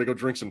your war to go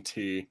drink some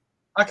tea?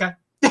 Okay.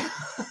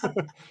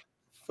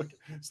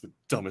 It's the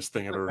dumbest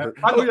thing I've ever heard.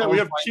 Oh yeah, we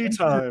have tea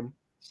time.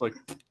 It's like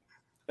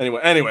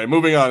anyway.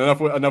 Moving on.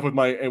 Enough with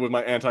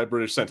my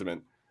anti-British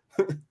sentiment.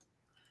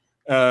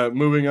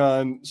 Moving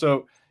on.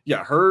 So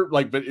yeah, her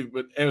but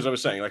as I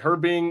was saying, like her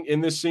being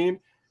in this scene.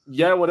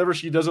 Yeah, whatever,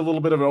 she does a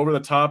little bit of an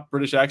over-the-top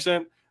British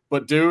accent,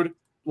 but dude,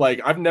 like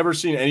I've never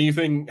seen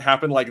anything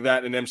happen like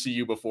that in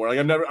MCU before. Like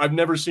I've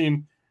never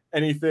seen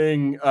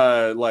anything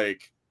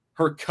like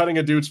her cutting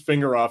a dude's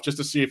finger off just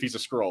to see if he's a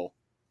Skrull.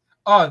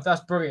 Oh,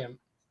 that's brilliant.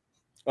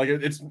 Like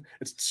it's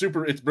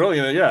super, it's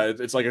brilliant. Yeah,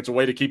 it's like it's a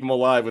way to keep him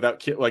alive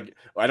without like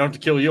I don't have to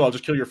kill you. I'll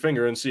just kill your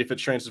finger and see if it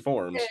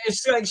transforms.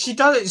 It's like she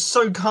does it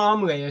so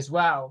calmly as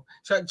well.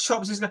 She like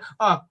chops his.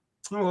 Oh,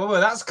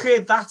 that's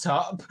cleared that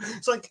up.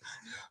 It's like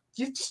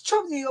you just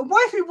chopped.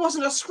 What if it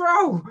wasn't a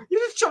scroll? You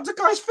just chopped a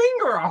guy's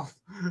finger off.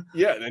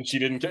 Yeah, and she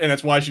didn't, and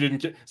that's why she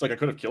didn't. It's like I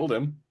could have killed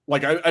him.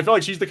 Like I feel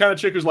like she's the kind of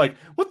chick who's like,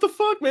 what the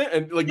fuck, man?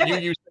 And like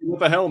you what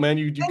the hell, man?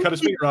 You cut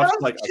his finger off.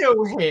 Like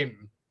kill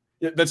him.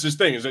 Yeah, that's his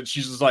thing. Is that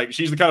she's just like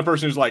she's the kind of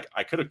person who's like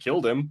I could have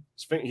killed him.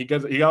 He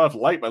got off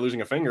light by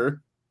losing a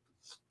finger.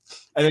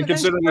 And then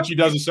considering what she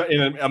does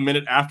in a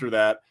minute after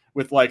that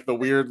with like the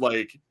weird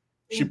like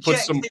she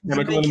puts some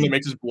chemical in him that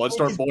makes his blood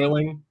start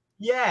boiling.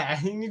 Yeah,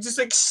 and he just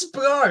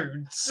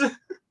explodes.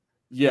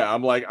 Yeah,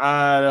 I'm like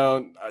I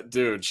don't,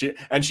 dude. She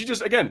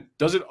just again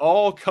does it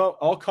all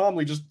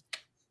calmly, just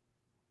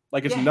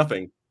like it's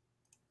nothing.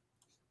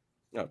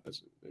 No,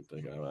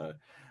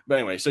 but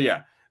anyway, so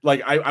yeah.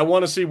 Like I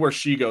want to see where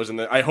she goes, and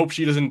I hope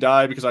she doesn't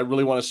die because I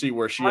really want to see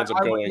where she ends up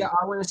going. Yeah,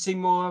 I want to see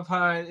more of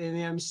her in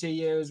the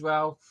MCU as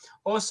well.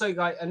 Also,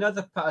 like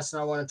another person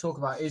I want to talk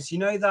about is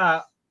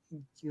that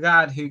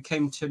lad who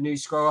came to New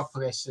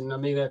Scrollopolis and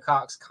Emilia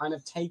Clarke's kind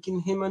of taken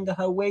him under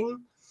her wing.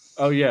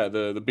 Oh yeah,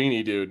 the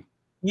beanie dude.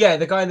 Yeah,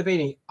 the guy in the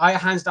beanie. I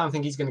hands down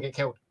think he's going to get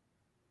killed.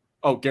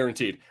 Oh,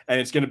 guaranteed.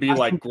 And it's going to be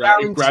like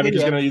Gravik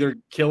is going to either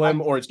kill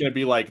him or it's going to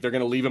be like they're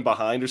going to leave him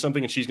behind or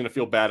something, and she's going to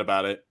feel bad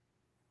about it.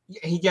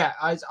 Yeah,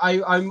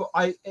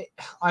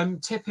 I'm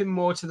tipping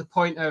more to the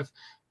point of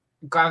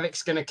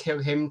Gravik's gonna kill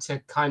him to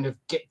kind of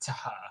get to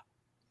her,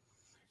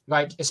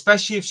 like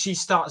especially if she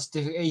starts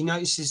to he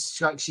notices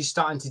like she's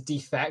starting to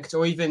defect,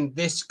 or even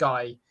this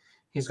guy,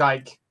 who's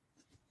like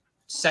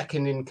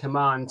second in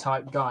command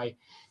type guy,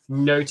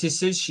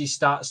 notices she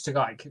starts to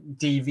like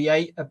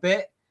deviate a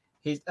bit.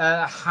 He's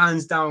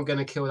hands down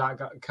gonna kill that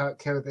guy,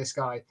 kill this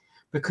guy,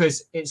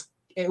 because it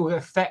will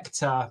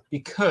affect her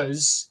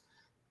because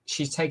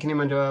she's taking him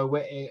under her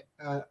wing.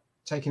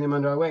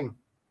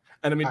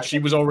 And I mean, she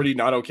was already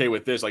not okay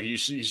with this. Like you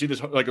see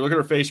this, like look at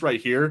her face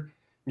right here.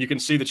 You can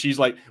see that she's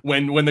like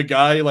when the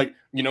guy like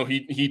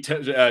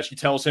she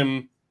tells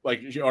him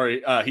like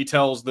he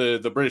tells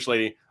the British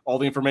lady all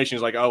the information.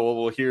 He's like,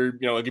 oh well, here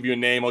I'll give you a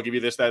name, I'll give you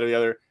this, that, or the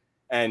other,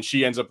 and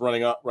she ends up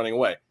running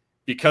away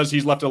because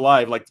he's left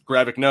alive. Like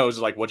Gravik knows,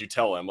 like what'd you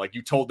tell them? Like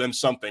you told them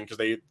something because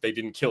they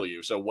didn't kill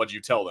you. So what'd you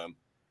tell them?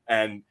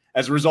 And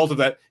as a result of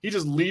that, he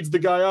just leads the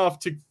guy off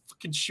to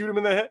fucking shoot him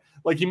in the head.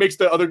 Like he makes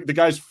the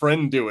guy's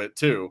friend do it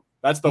too.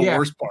 That's the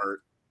worst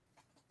part.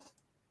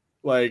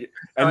 Like,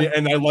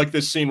 and I like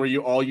this scene where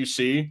you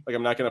see, like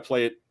I'm not going to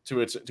play it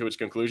to its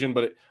conclusion,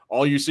 but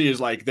all you see is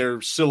like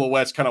their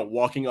silhouettes kind of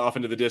walking off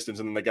into the distance,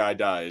 and then the guy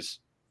dies.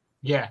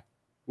 Yeah,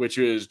 which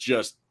is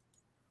just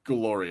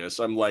glorious.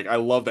 I'm like, I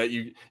love that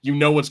you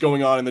know what's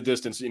going on in the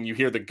distance, and you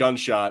hear the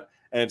gunshot,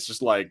 and it's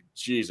just like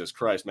Jesus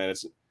Christ, man.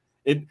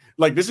 It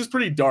like this is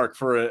pretty dark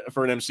for an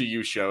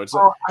MCU show.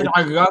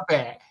 I love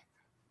it.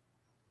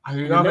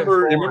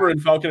 Remember in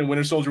Falcon and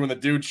Winter Soldier when the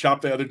dude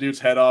chopped the other dude's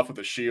head off with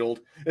a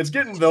shield? It's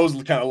getting those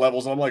kind of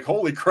levels. And I'm like,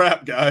 holy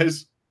crap,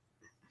 guys!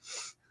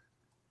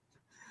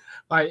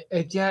 I'm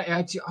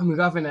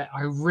loving it.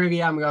 I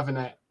really am loving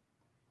it.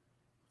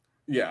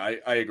 Yeah,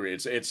 I agree.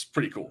 It's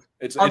pretty cool.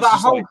 It's that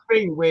whole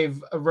thing with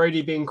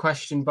Rhodey being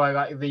questioned by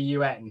like the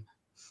UN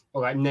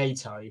or like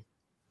NATO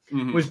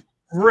was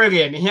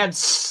brilliant. He had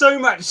so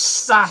much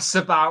sass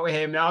about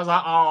him. I was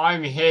like, oh,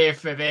 I'm here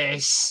for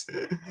this.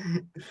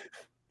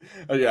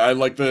 Oh, yeah, I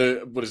like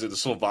the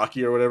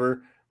Slovakia or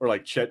whatever, or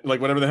like Chet,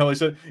 like whatever the hell he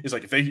said. He's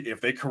like,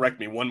 if they correct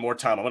me one more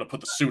time, I'm gonna put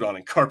the suit on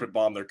and carpet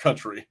bomb their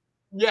country.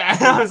 Yeah,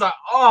 I was like,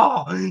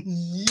 oh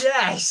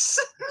yes.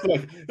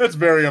 Like, that's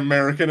very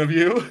American of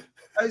you.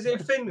 I was in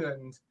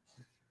Finland.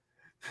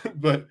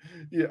 But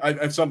yeah,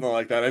 it's something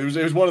like that. It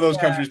was one of those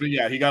countries, but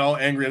yeah, he got all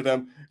angry at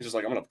them. He's just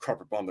like, I'm gonna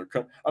carpet bomb their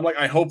country. I'm like,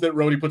 I hope that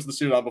Rhodey puts the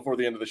suit on before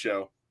the end of the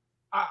show.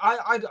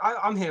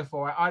 I'm here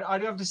for it.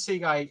 I'd love to see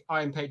like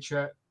Iron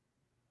Patriot.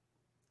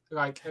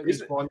 Like at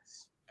least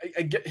once.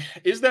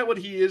 Is that what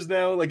he is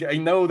now? Like I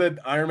know that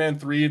Iron Man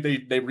 3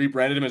 they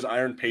rebranded him as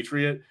Iron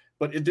Patriot,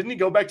 but didn't he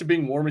go back to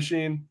being War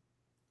Machine?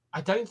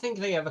 I don't think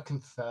they ever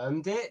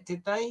confirmed it,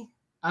 did they?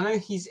 I know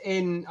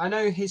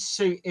his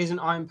suit is an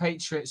Iron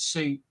Patriot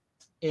suit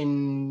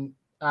in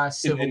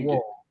Civil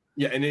War.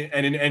 Yeah, and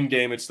in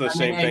Endgame it's the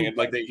same thing. And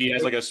like he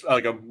has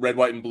like a red,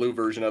 white, and blue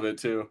version of it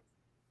too.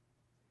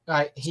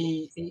 Like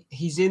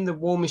he's in the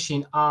War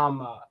Machine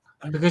armor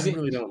because I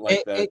really don't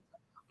like that.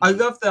 I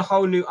love the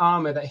whole new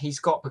armor that he's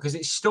got because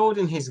it's stored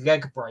in his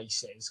leg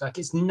braces. Like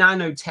it's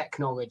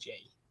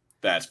nanotechnology.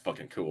 That's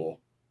fucking cool.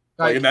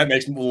 Like and that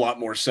makes a lot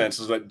more sense.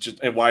 Is that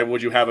and why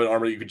would you have an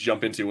armor you could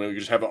jump into when you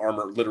just have an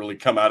armor literally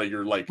come out of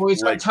your like? Well,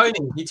 he's like Tony.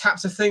 He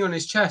taps a thing on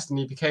his chest and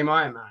he became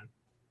Iron Man.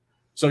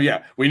 So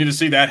yeah, we need to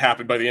see that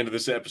happen by the end of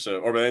this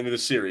episode or by the end of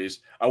this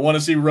series. I want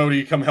to see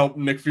Rhodey come help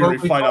Nick Fury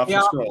fight off the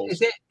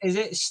Skrulls. Is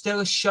it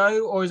still a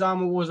show or is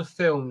Armor Wars a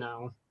film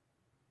now?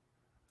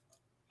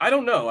 I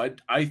don't know.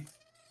 I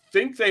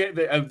think they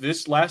have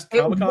this last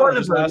Comic-Con or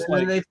this last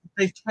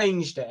they've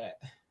changed it.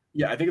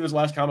 Yeah, I think at this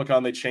last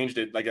Comic-Con they changed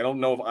it. Like, I don't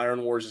know if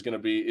Iron Wars is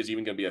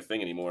even gonna be a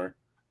thing anymore.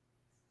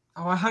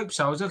 Oh, I hope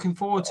so. I was looking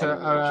forward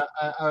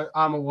to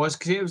Armor Wars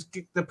because it was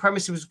the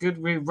premise was good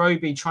with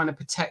Roby trying to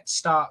protect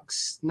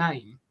Stark's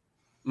name.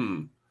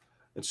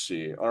 Let's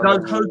see. I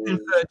was hoping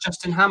for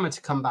Justin Hammer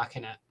to come back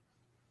in it.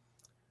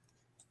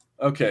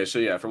 Okay, so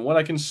yeah, from what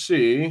I can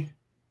see,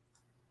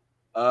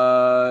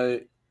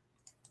 on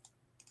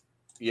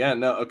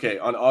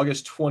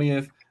August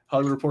 20th,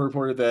 Hollywood Reporter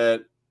reported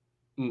that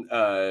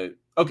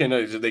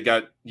they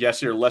got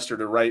Yasser Lester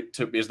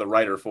is the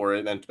writer for it,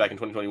 and then back in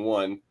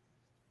 2021.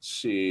 Let's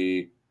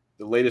see,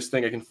 the latest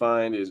thing I can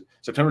find is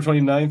September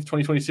 29th,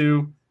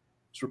 2022.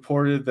 It's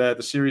reported that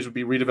the series would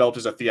be redeveloped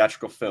as a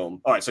theatrical film.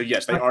 All right, so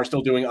yes, they are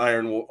still doing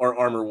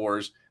Armor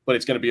Wars, but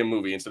it's going to be a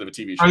movie instead of a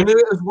TV show. I knew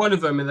it was one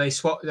of them, and they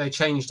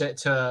changed it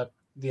to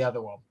the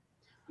other one.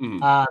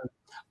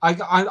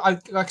 Like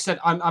I said,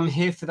 I'm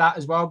here for that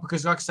as well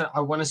because, like I said, I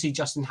want to see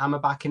Justin Hammer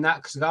back in that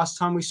because last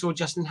time we saw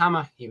Justin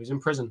Hammer, he was in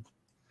prison.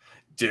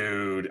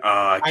 Dude,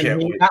 I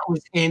can't wait. That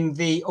was in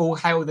the All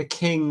Hail the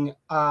King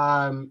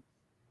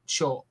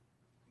short.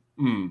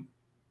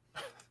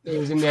 It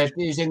was in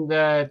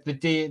the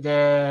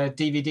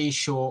DVD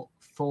short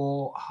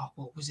for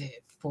what was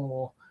it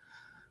for?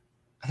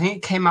 I think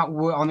it came out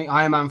on the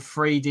Iron Man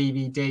 3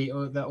 DVD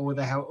or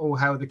All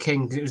Hail the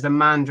King because it was the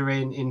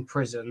Mandarin in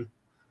prison.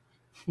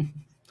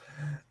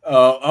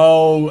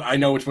 I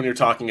know which one you're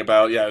talking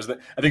about. Yeah, I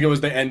think it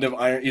was the end of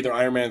either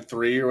Iron Man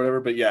 3 or whatever.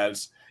 But yeah,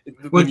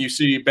 when you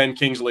see Ben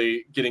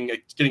Kingsley getting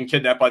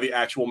kidnapped by the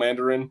actual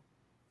Mandarin.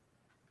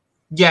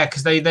 Yeah,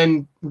 because they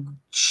then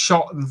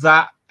shot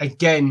that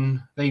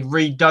again. They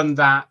redone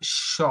that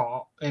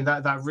shot and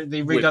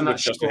they redone that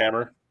Justin shot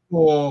Hammer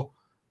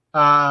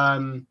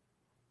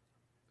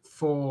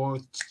for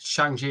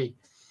Shang-Chi.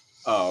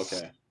 Oh,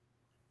 okay.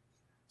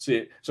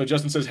 See, so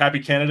Justin says,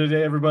 "Happy Canada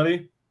Day,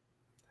 everybody!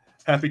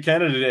 Happy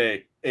Canada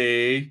Day!"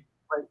 Wait,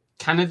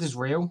 Canada's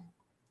real?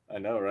 I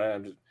know,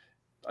 right?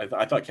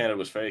 I thought Canada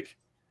was fake.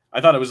 I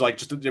thought it was like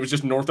it was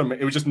just northern.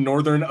 It was just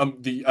northern.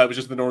 It was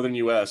just the northern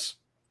U.S.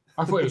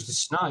 I thought it was the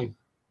snow.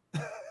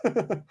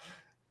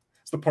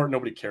 It's the part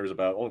nobody cares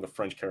about. Only the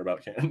French care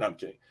about Canada. No,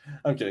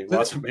 I'm kidding.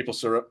 Lots of maple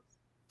syrup.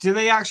 Do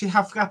they actually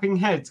have flapping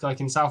heads like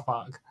in South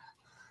Park?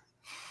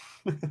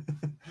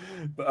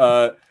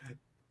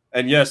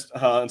 And yes,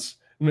 Hans,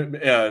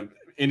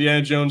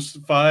 Indiana Jones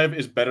 5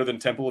 is better than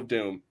Temple of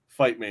Doom.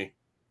 Fight me.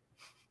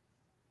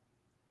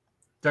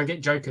 Don't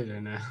get Joker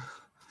in there.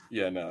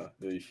 Yeah, no.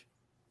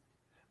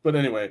 But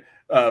anyway,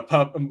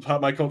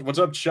 Pop Michael, what's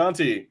up,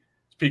 Shanti?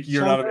 Peaky,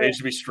 you're not of age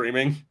to be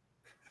streaming.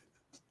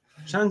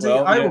 Shanti,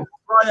 I will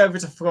fly over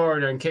to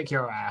Florida and kick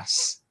your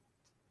ass.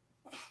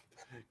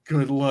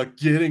 Good luck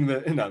getting the.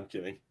 No, I'm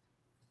kidding.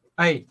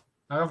 Hey,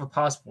 I have a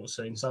passport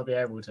soon, so I'll be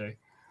able to.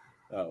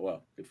 Oh,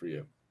 well, good for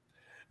you.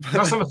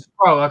 That's not a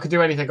scroll. I could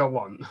do anything I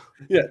want.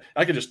 Yeah,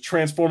 I could just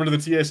transform into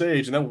the TSA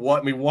agent and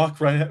then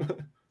walk right out.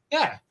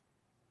 Yeah.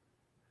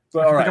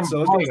 So, all right,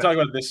 so let's talk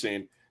about this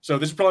scene. So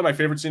this is probably my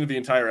favorite scene of the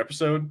entire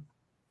episode.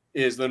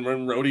 Is then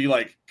when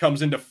Rhodey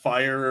comes into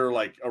fire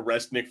or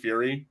arrest Nick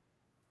Fury.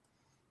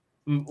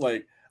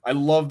 I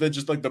love that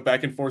just the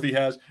back and forth he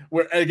has.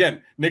 Where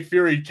again, Nick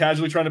Fury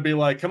casually trying to be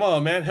like, "Come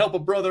on, man, help a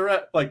brother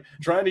out,"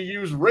 trying to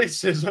use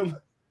racism.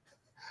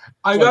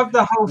 I love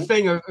the whole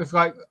thing of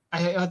I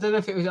don't know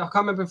if it was, I can't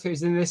remember if it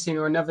was in this scene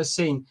or another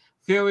scene.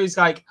 Fury's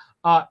like,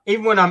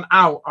 even when I'm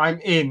out, I'm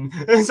in.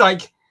 It's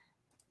like,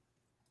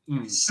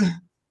 this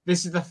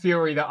is the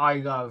Fury that I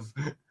love.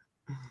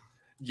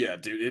 Yeah,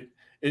 dude,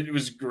 it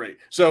was great.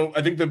 So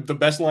I think the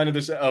best line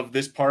of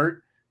this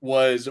part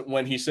was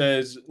when he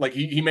says,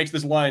 he makes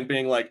this line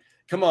being like,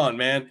 "Come on,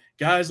 man,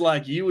 guys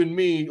like you and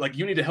me,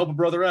 you need to help a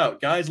brother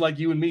out. Guys like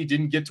you and me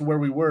didn't get to where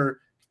we were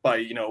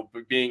by,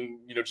 being,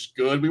 just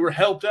good. We were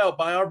helped out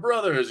by our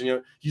brothers."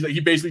 And, he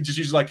basically just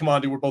uses come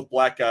on, dude, we're both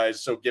black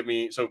guys. So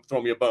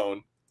throw me a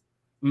bone.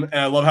 And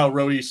I love how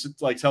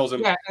Rhodey tells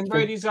him. Yeah. And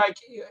Rhodey's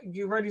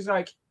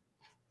like,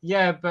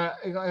 yeah, but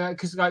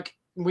because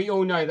we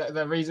all know that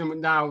the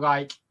reason now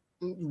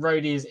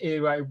Rhodey is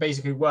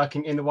basically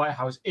working in the White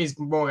House is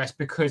more or less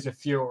because of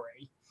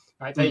Fury.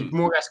 Right? They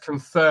more or less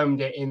confirmed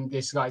it in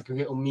this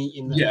little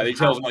meeting. They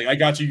tells him I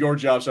got you your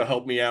job, so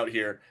help me out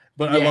here.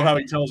 But I love how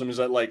he tells him is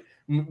that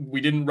we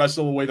didn't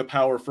wrestle away the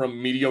power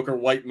from mediocre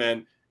white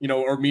men,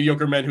 or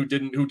mediocre men who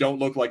don't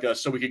look like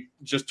us, so we could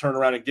just turn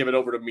around and give it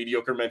over to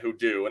mediocre men who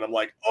do. And I'm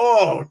like,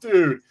 oh,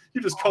 dude,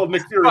 you just called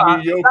Nick Fury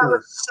mediocre. That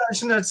was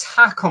such an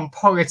attack on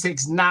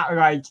politics, not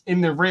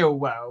in the real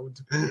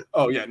world.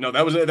 Oh yeah, no,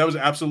 that was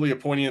absolutely a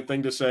poignant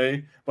thing to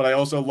say. But I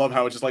also love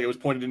how it's just it was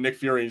pointed to Nick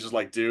Fury and just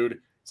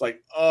dude, it's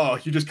oh,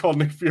 you just called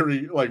Nick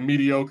Fury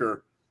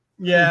mediocre.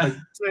 Yeah.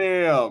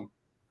 Damn.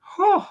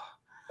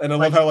 And I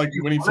love how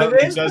when he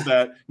says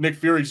that, Nick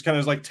Fury just kind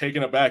of is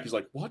taken aback. He's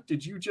like, "What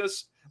did you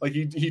just?"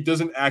 He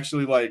doesn't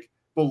actually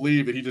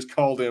believe that he just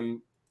called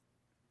him.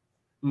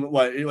 I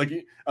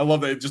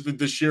love that just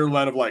the sheer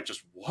line of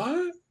just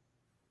what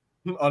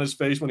on his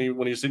face when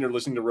he's sitting there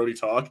listening to Rhodey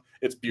talk.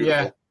 It's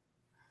beautiful.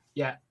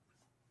 Yeah.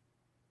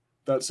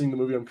 Without seeing the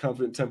movie, I'm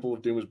confident Temple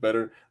of Doom is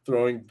better.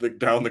 Throwing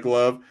down the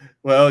glove.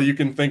 Well, you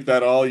can think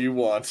that all you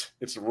want.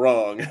 It's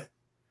wrong.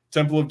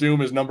 Temple of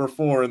Doom is number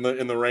 4 in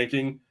the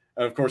ranking,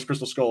 and of course,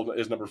 Crystal Skull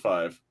is number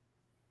 5.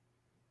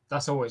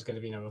 That's always going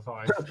to be number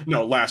 5.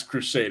 No, Last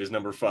Crusade is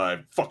number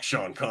 5. Fuck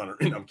Sean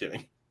Connery. No, I'm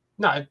kidding.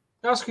 No,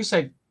 Last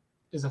Crusade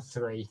is a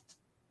 3.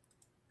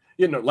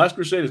 Yeah, no, Last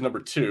Crusade is number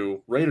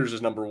 2. Raiders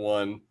is number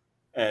 1,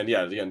 and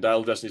yeah, again,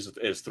 Dial of Destiny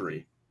is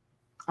 3.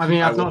 I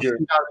mean, I've not seen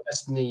Dial of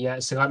Destiny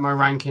yet, so like my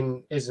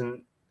ranking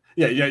isn't.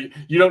 Yeah.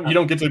 You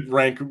don't get to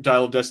rank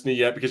Dial of Destiny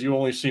yet because you've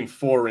only seen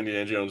 4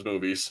 Indiana Jones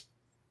movies.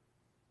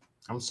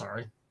 I'm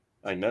sorry.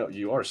 I know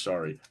you are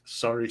sorry.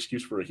 Sorry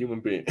excuse for a human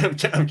being. I'm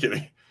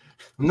kidding.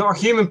 I'm not a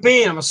human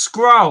being. I'm a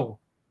Skrull.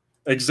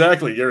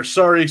 Exactly. You're a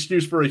sorry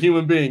excuse for a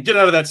human being. Get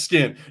out of that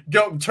skin.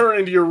 Go turn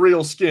into your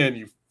real skin.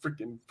 You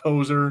freaking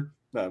poser.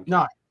 No.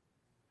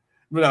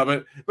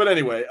 But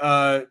anyway.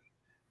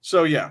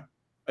 So yeah.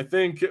 I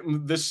think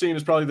this scene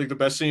is probably like the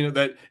best scene of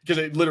that because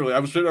I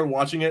was sitting there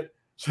watching it.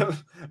 So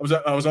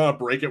I was on a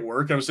break at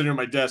work. I was sitting at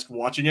my desk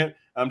watching it.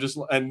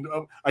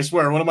 I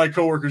swear one of my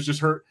coworkers just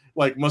heard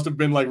must have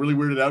been really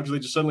weirded out because they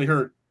just suddenly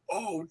heard,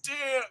 "Oh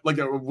damn!" like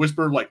a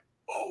whisper,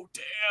 "Oh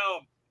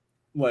damn!"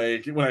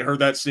 Like when I heard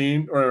that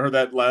scene or I heard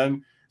that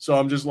line. So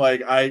I'm just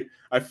I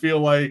feel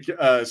like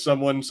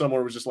someone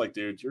somewhere was just like,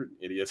 "Dude, you're an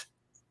idiot,"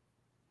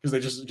 because they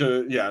just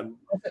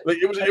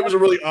it was a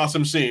really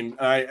awesome scene.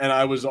 And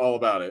I was all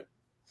about it.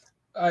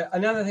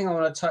 Another thing I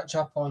want to touch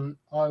up on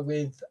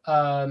with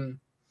that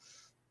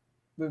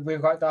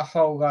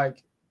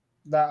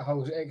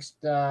whole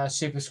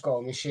Super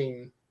Skull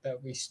machine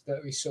that we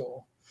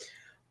saw.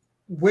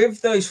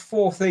 With those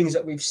 4 things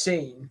that we've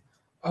seen,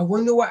 I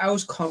wonder what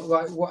else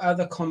what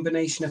other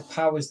combination of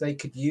powers they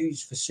could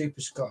use for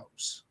Super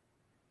Skulls.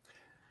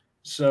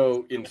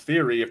 So in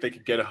theory, if they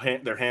could get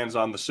their hands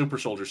on the Super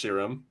Soldier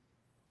Serum,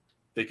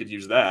 they could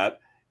use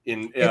that.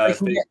 If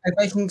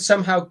they can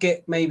somehow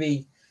get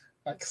maybe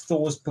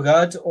Thor's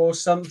blood or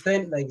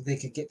something, they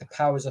could get the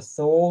powers of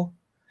Thor.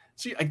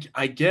 See,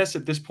 I guess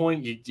at this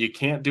point you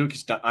can't do it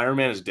because Iron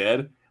Man is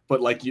dead.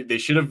 But they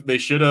should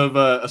have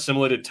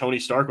assimilated Tony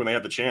Stark when they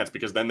had the chance,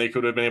 because then they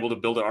could have been able to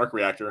build an arc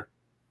reactor.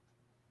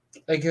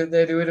 They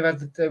would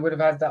have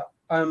had that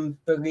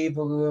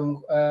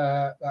unbelievable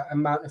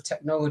amount of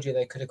technology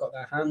they could have got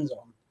their hands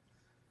on.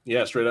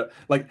 Yeah, straight up.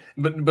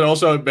 But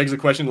also it begs the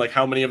question,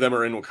 how many of them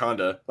are in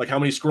Wakanda? How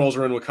many Skrulls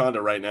are in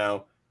Wakanda right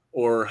now?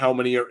 Or how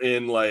many are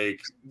in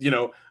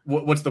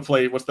what's the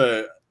place? What's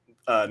the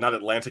not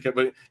Atlantica,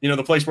 but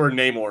the place where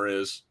Namor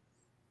is?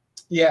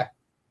 Yeah,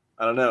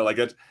 I don't know.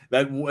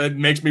 That it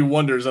makes me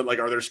wonder: is that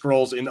are there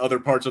Skrulls in other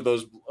parts of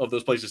those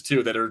places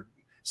too that are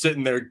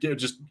sitting there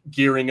just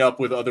gearing up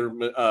with other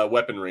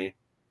weaponry?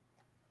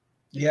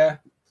 Yeah,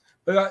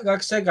 but like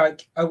I said,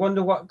 I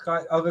wonder what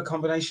other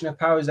combination of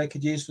powers they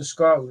could use for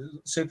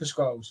Super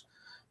Skrulls,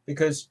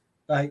 because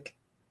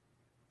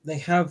they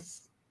have.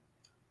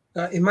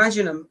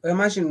 Imagine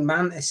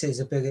Mantis's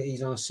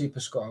abilities on a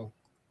Super Skrull.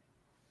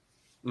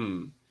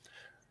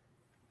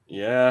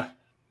 Yeah.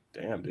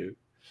 Damn, dude.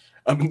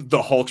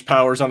 The Hulk's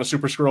powers on a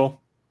Super Skrull.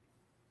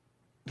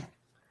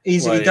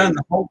 Easily done.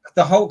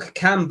 The Hulk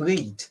can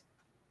bleed.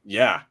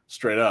 Yeah,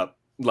 straight up.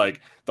 The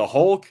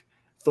Hulk,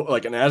 an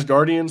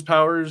Asgardian's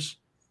powers,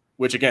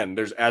 which again,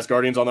 there's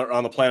Asgardians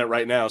on the planet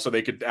right now, so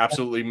they could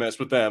absolutely mess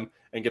with them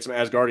and get some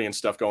Asgardian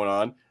stuff going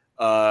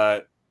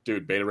on.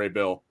 Dude, Beta Ray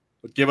Bill.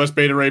 Give us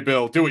Beta Ray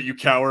Bill. Do it, you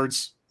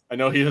cowards. I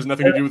know he has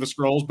nothing to do with the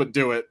Skrulls, but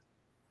do it.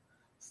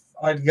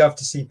 I'd love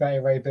to see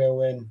Beta Ray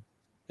Bill in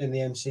the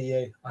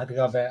MCU. I'd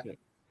love it.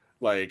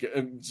 All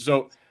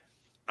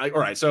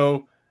right.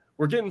 So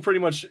we're getting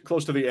pretty much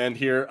close to the end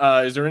here.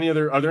 Are there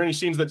any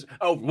scenes that?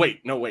 Oh,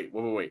 wait.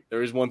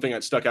 There is one thing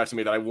that stuck out to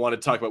me that I want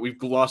to talk about. We've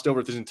glossed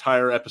over this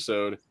entire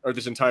episode or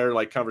this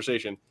entire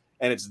conversation,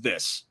 and it's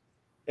this.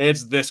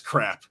 It's this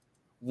crap.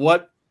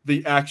 What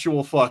the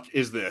actual fuck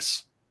is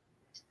this?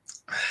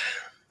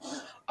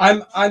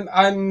 It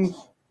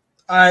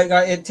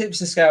tips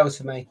the scales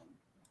for me.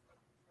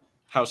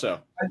 How so?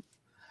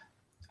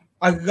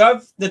 I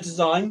love the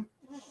design,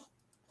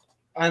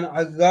 and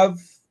I love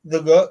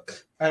the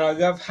look, and I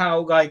love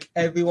how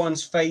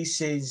everyone's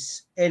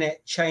faces in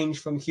it change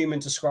from human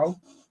to Skrull.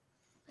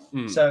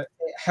 So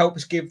it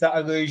helps give that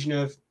illusion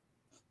of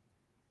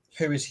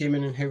who is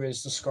human and who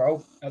is the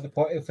Skrull at the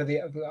point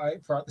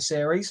throughout the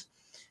series.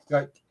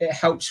 It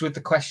helps with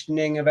the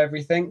questioning of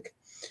everything.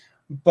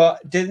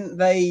 But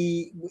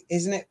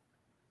isn't it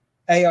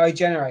AI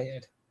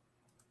generated?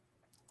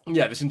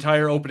 Yeah, this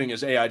entire opening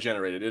is AI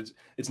generated.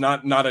 It's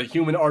not a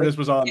human artist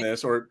was on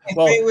this, or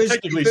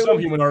technically some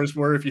human artists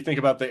were. If you think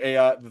about the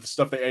AI, the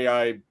stuff the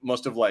AI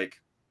must have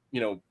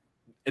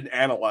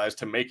analyzed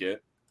to make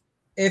it.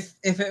 If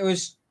it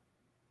was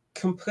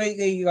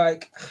completely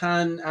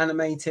hand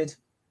animated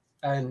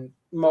and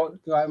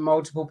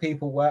multiple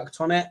people worked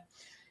on it,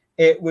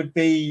 it would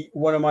be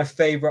one of my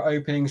favorite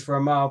openings for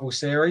a Marvel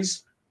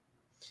series.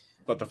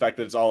 But the fact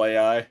that it's all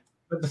AI.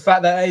 But the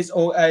fact that it's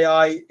all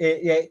AI,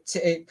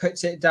 it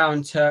puts it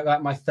down to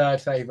my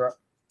third favorite.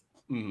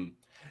 Mm-hmm.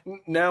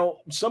 Now,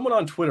 someone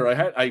on Twitter,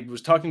 I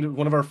was talking to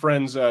one of our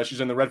friends.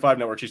 She's in the Red 5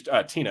 network. She's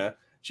Tina.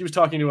 She was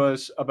talking to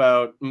us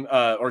about,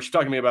 or she's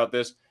talking to me about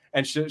this,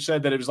 and she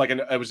said that it was like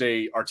it was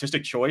a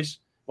artistic choice.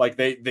 Like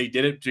they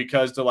did it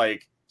because to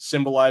like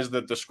symbolize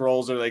that the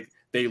scrolls are like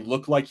they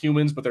look like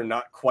humans, but they're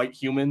not quite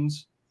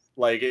humans.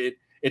 Like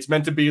it's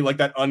meant to be like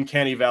that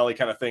uncanny valley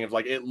kind of thing of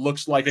like it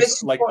looks like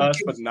it's like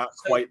us, but not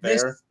quite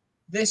there.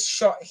 This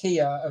shot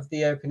here of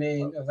the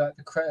opening of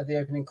the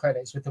opening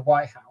credits with the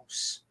White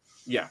House.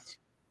 Yeah.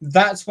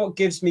 That's what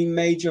gives me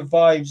major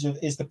vibes of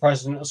is the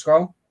President a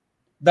Skrull.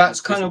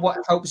 That's kind of what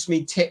helps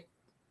me tip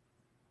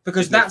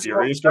because that's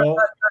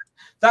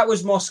that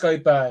was Moscow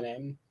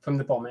burning from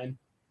the bombing.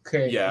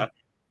 Clearly. Yeah.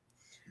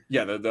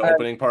 Yeah, the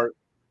opening part.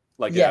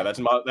 Like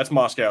that's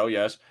Moscow,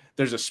 yes.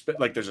 There's a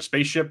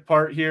spaceship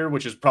part here,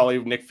 which is probably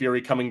Nick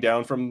Fury coming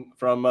down from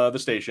the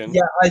station.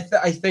 Yeah,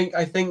 I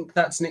think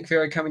that's Nick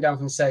Fury coming down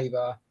from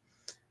Saber.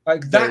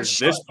 Like that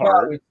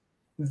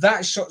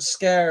shot's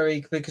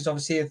scary because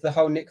obviously if the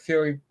whole Nick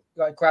Fury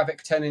like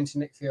Gravik turn into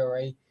Nick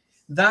Fury,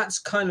 that's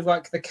kind of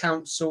like the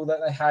council that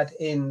they had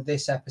in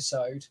this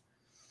episode.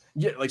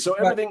 Yeah, like so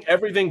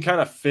everything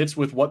kind of fits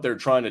with what they're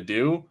trying to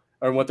do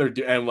or what they're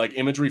doing and like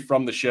imagery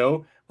from the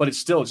show, but it's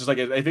still just like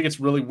I think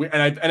it's really weird.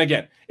 And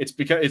again, it's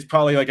because it's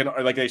probably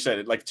like they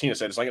said, like Tina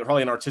said, it's like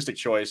probably an artistic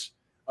choice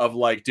of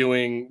like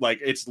doing like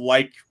it's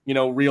like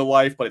real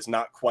life, but it's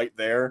not quite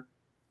there.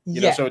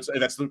 You know, so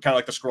that's kind of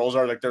like the Skrulls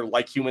are like they're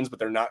like humans, but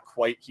they're not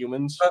quite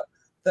humans.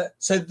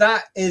 So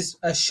that is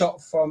a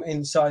shot from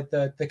inside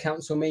the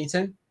council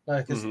meeting,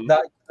 because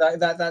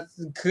that's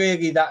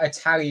clearly that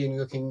Italian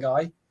looking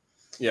guy.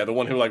 Yeah, the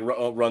one who like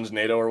runs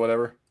NATO or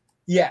whatever.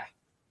 Yeah.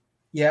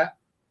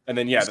 And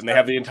then then they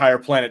have the entire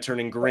planet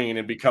turning green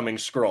and becoming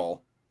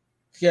Skrull.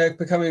 Yeah,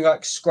 becoming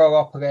like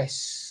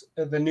Skrullopolis,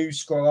 the new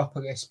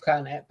Skrullopolis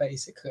planet,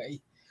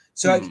 basically.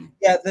 So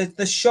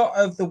the shot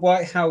of the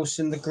White House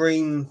and the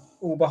green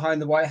all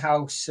behind the White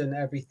House and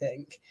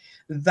everything,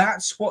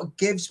 that's what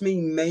gives me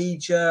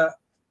major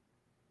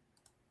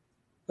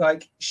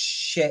like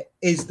shit.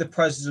 Is the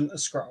President a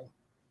Skrull?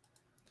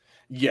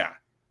 Yeah.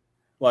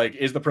 Like,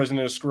 is the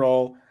President a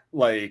Skrull?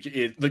 Like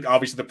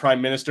obviously the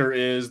Prime Minister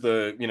is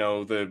the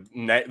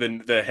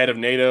head of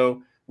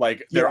NATO.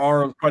 Like there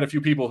are quite a few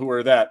people who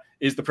are that.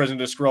 Is the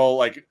President a Skrull?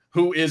 Like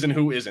who is and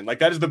who isn't? Like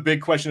that is the big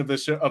question of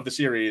the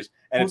series,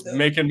 and it's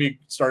making me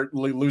start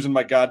losing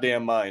my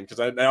goddamn mind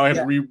because now I have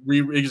to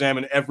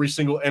re-examine every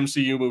single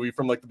MCU movie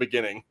from like the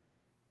beginning.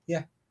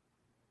 Yeah.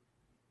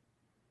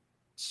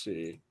 Let's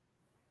see.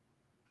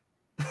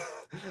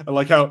 I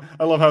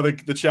love how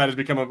the chat has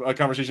become a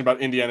conversation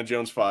about Indiana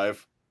Jones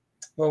 5.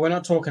 Well, we're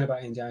not talking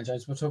about Indiana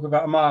Jones. We're talking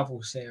about a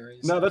Marvel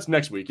series. No, that's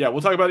next week. Yeah,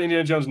 we'll talk about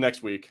Indiana Jones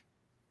next week.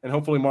 And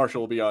hopefully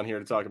Marshall will be on here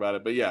to talk about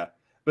it. But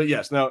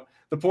yes. Now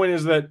the point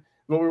is that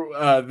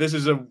this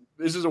is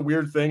a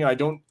weird thing. I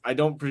don't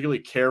particularly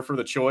care for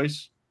the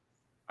choice.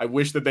 I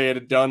wish that they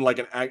had done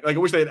I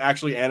wish they had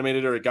actually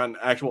animated or gotten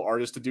actual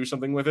artists to do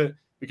something with it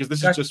because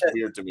this is just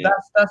weird to me.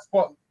 That's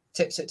what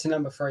tips it to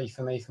number 3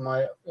 for me for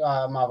my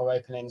Marvel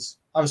openings.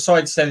 I'm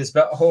sorry to say this,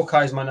 but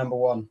Hawkeye's my number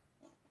 1.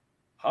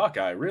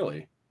 Hawkeye,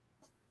 really?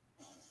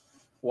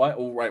 Why?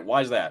 Oh, right.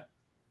 Why is that?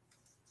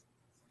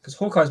 Because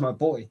Hawkeye's my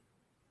boy.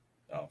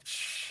 Oh,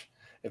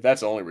 if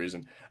that's the only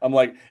reason, I'm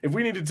like, if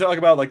we need to talk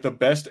about like the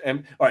best, all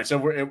right. So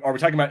are we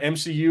talking about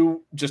MCU,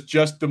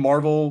 just the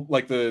Marvel,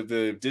 like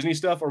the Disney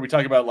stuff, or are we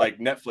talking about like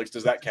Netflix?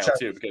 Does that count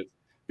too?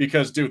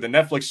 Because dude, the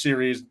Netflix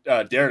series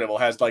Daredevil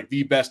has like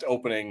the best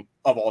opening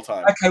of all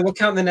time. Okay, we'll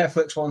count the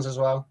Netflix ones as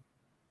well.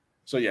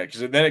 So yeah, because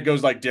then it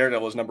goes like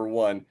Daredevil is number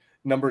 1,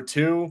 number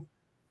 2.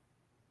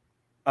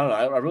 I don't know.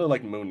 I really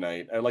like Moon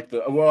Knight. I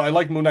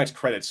like Moon Knight's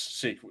credits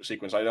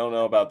sequence. I don't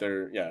know about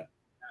their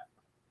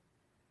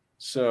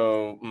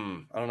So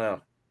I don't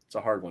know. It's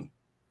a hard one.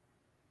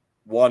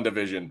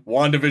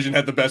 WandaVision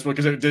had the best one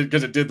because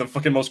it did the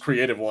fucking most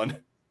creative one.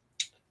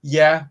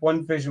 Yeah,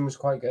 WandaVision was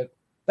quite good.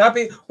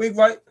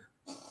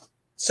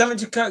 Something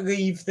to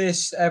leave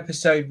this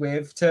episode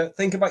with, to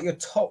think about your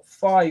top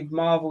 5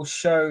 Marvel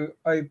show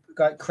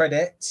like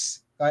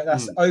credits. Like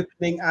that's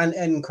opening and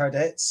end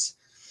credits,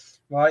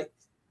 right?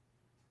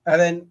 And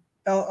then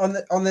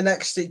on the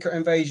next Secret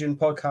Invasion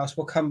podcast,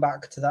 we'll come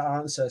back to that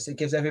answer. So it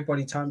gives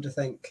everybody time to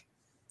think.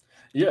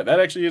 Yeah,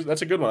 that's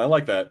a good one. I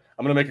like that.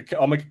 I'll make a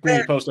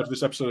community post after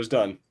this episode is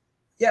done.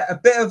 Yeah, a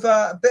bit of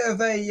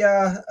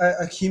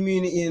a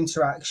community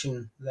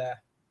interaction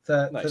there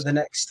for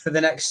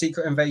the next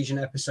Secret Invasion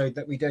episode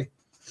that we do.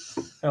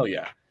 Hell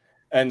yeah.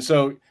 And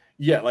so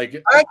yeah,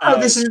 like I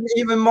know this isn't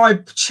even my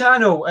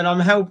channel, and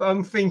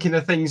I'm thinking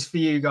of things for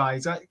you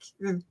guys.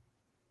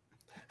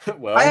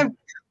 Well,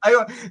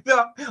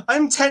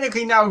 I'm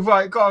technically now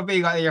got to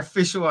be like the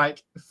official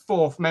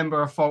 4th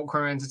member of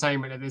Fulcrum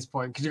Entertainment at this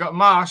point, because you got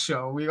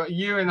Marshall, we got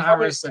you and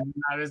Harrison.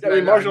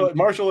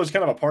 Marshall is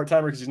kind of a part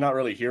timer because he's not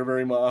really here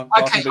very much.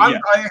 Okay,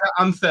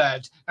 I'm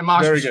 3rd, and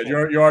Marshall's very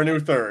good. You're our new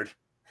 3rd.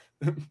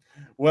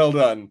 Well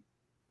done.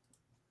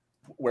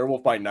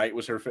 Werewolf by Night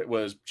was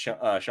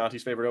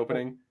Shanti's favorite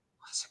opening.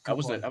 That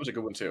was a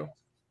good one too.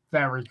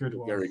 Very good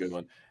one. Very good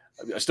one.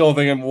 I still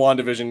think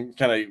WandaVision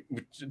kind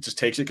of just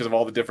takes it because of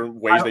all the different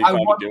ways they found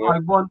to do it. I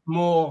want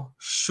more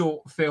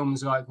short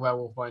films like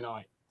Werewolf by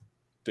Night.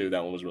 Dude,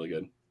 that one was really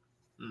good.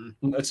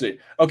 Let's see.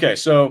 Okay,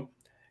 so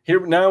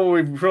here now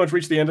we've pretty much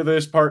reached the end of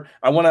this part.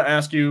 I want to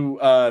ask you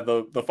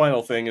the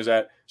final thing is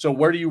that, so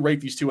where do you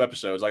rate these 2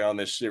 episodes like on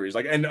this series?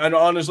 Like, and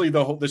honestly,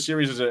 the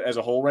series as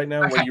a whole right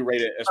now, where do you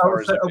rate it as far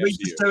as are we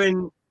just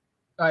doing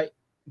like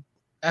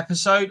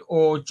episode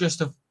or just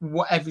of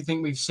what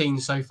everything we've seen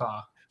so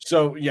far?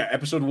 So yeah,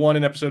 episode 1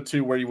 and episode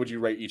 2, where would you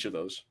rate each of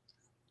those?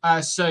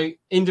 So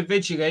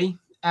individually,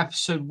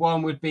 episode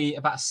 1 would be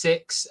about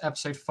 6.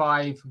 Episode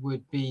 5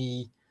 would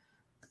be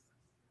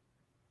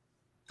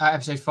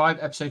episode 5.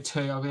 Episode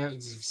 2, I mean,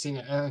 you've seen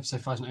it.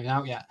 Episode 5's not even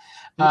out yet.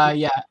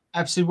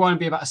 Episode 1 would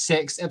be about a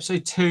 6.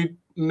 Episode 2,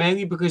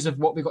 mainly because of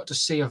what we got to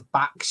see of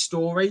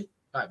backstory.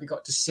 Like we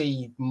got to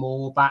see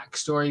more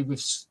backstory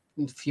with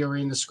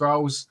Fury and the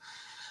Skrulls.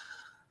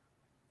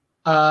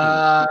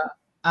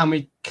 And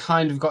we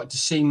kind of got to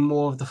see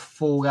more of the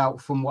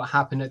fallout from what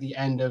happened at the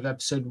end of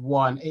episode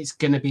 1. It's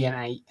going to be an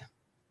 8.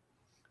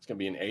 It's going to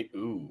be an 8.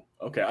 Ooh,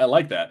 okay. I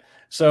like that.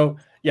 So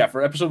yeah,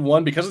 for episode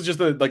 1, because it's just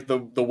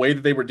the way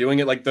that they were doing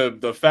it, like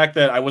the fact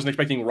that I wasn't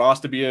expecting Ross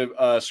to be a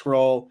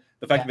Skrull,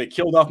 the fact that they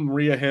killed off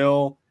Maria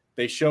Hill,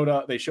 they showed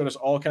us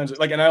all kinds of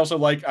like, and I also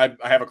like, I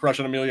have a crush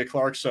on Emilia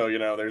Clarke. So,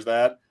 there's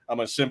that. I'm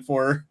a simp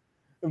for her.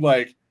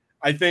 Like,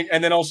 I think,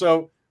 and then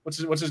also what's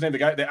his name?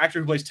 The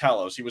actor who plays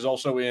Talos. He was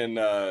also in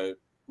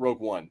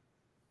Rogue One.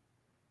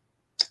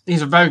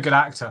 He's a very good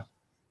actor.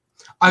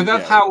 I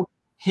love how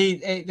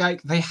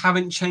they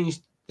haven't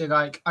changed.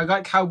 Like I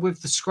like how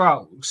with the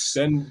Skrulls,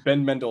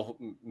 Ben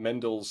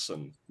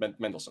Mendelsohn.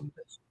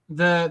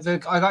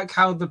 I like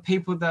how the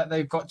people that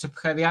they've got to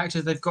play, the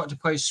actors they've got to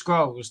play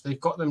Skrulls, they've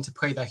got them to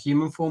play their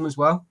human form as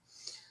well.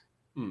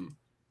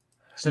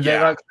 So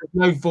they're like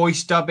no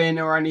voice dubbing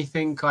or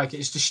anything. Like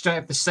it's just straight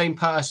up the same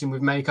person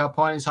with makeup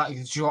on. It's like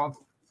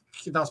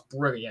that's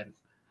brilliant.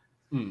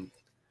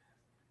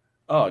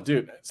 Oh,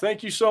 dude!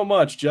 Thank you so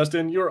much,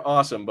 Justin. You're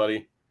awesome,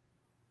 buddy.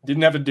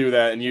 Didn't have to do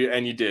that, and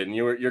you did, and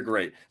you're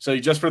great. So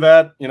just for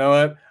that, you know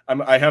what?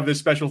 I have this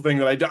special thing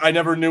that I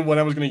never knew when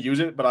I was going to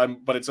use it,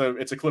 but it's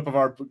a clip of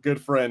our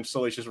good friend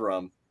Salacious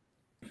Rum.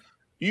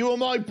 You are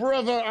my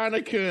brother,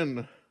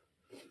 Anakin,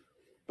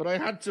 but I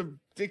had to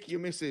dick your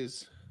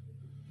missus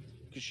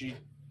because she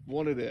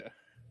wanted it,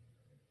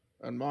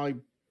 and my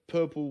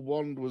purple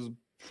wand was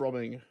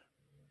throbbing.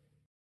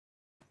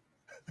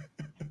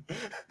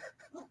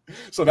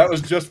 So that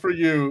was just for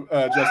you,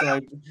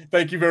 Justin.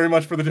 Thank you very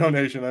much for the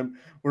donation.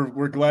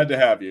 We're glad to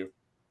have you.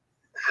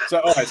 So,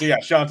 all right. So yeah,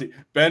 Shanti,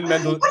 Ben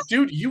Mendel,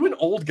 dude, you and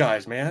old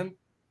guys, man.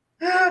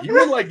 You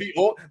were like the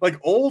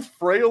old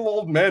frail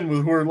old men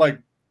who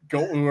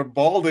are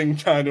balding,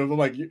 kind of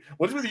like.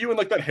 What's with you and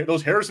like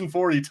those Harrison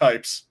Ford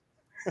types?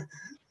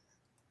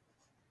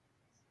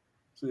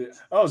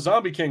 Oh,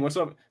 Zombie King, what's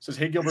up? Says,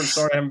 hey Gilbert,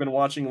 sorry I haven't been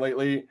watching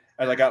lately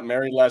as I got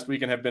married last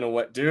week and have been a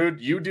wet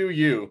dude. You do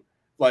you.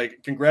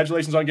 Like,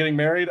 congratulations on getting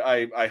married.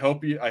 I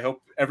hope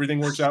everything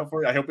works out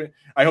for you. I hope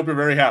you're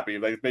very happy.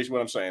 Like, basically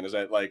what I'm saying is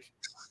that, like,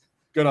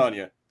 good on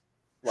you.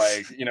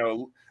 Like,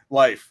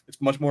 life,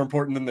 it's much more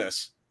important than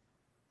this.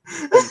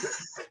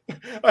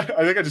 I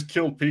think I just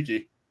killed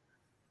Peaky.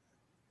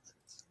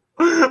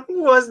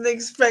 Wasn't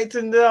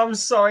expecting that. I'm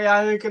sorry,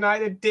 Anakin. I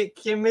had to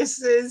dick your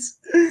missus.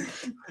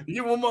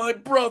 You were my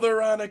brother,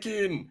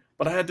 Anakin.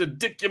 But I had to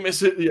dick your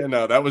missus. Yeah,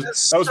 no, that was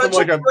from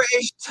like a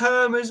British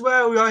term as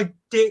well. I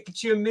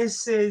dicked your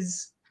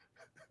missus.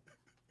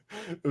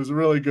 It was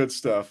really good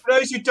stuff. For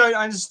those who don't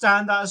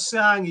understand that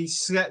slang, he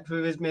slept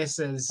with his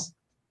missus.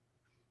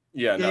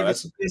 Yeah, no,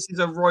 this is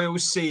a royal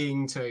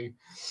seeing too.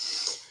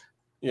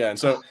 Yeah, and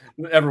so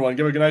everyone,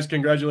 give a nice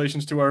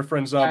congratulations to our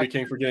friend Zombie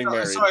King for getting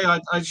married. Sorry,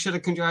 I should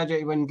have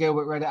congratulated when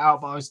Gilbert read it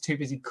out, but I was too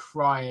busy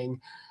crying.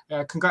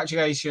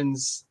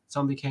 Congratulations,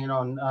 Zombie King,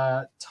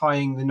 on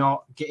tying the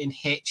knot, getting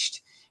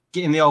hitched,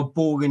 getting the old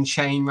ball and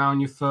chain around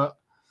your foot.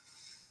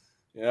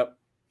 Yep.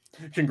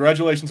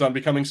 Congratulations on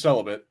becoming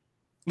celibate.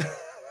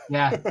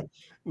 Yeah.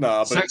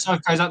 But sex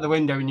life goes out the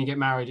window when you get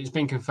married. It's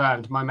been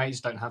confirmed. My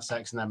mates don't have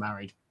sex and they're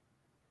married.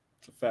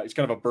 It's a fact. It's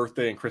kind of a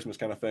birthday and Christmas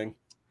kind of thing.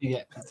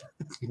 Yeah,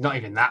 not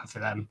even that for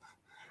them.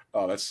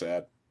 Oh, that's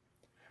sad.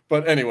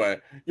 But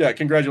anyway, yeah,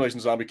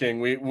 congratulations, Zombie King.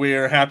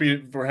 We're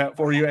happy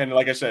for you. And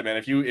like I said, man,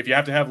 if you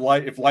have to have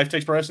life, if life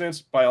takes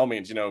precedence, by all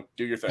means, do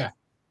your thing. Yeah.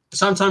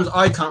 Sometimes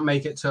I can't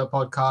make it to a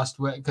podcast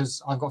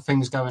because I've got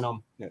things going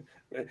on. Yeah,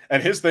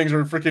 and his things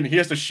are freaking. He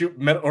has to shoot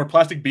metal or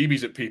plastic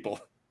BBs at people.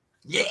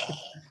 Yeah,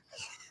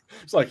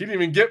 it's like he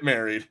didn't even get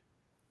married.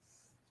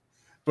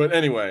 But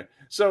anyway,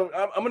 so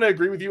I'm going to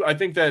agree with you. I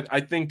think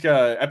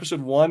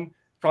episode 1.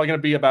 Probably going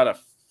to be about a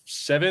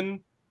 7,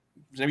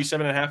 maybe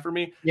 7.5 for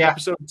me. Yeah.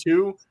 Episode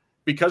 2,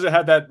 because it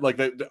had that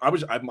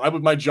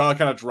my jaw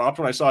kind of dropped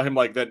when I saw him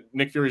like that.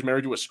 Nick Fury's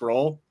married to a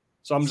Skrull,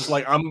 so I'm just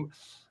like I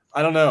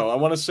don't know. I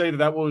want to say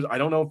that was I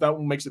don't know if that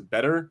one makes it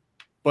better,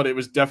 but it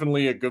was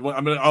definitely a good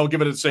one. I'll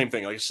give it the same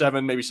thing, like a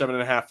 7, maybe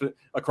 7.5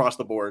 across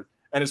the board.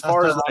 And as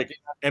far as like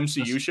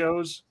MCU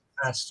shows,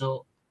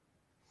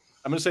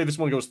 I'm gonna say this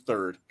one goes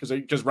third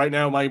because right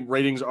now my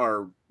ratings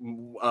are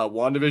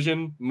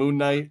WandaVision, Moon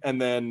Knight,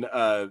 and then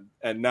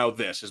and now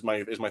this is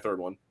my third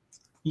one.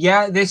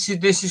 Yeah, this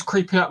is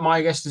creeping up my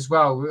list as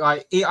well.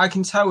 Like I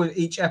can tell with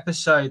each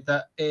episode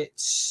that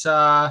it's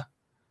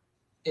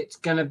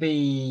gonna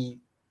be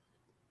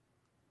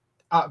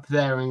up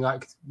there, and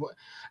like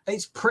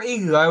it's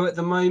pretty low at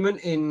the moment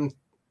in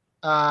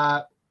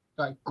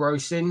like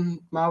grossing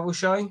Marvel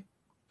show.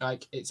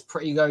 Like it's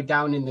pretty low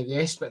down in the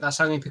list, but that's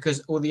only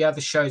because all the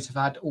other shows have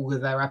had all of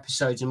their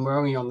episodes, and we're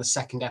only on the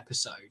second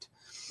episode.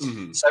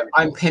 Mm-hmm. So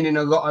I'm pinning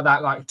a lot of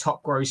that like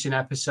top grossing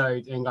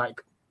episode and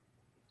like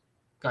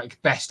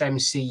best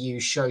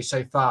MCU show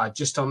so far.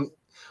 Just on,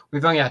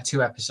 we've only had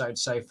 2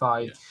 episodes so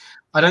far. Yeah.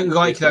 I don't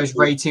like those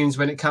ratings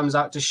when it comes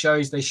out to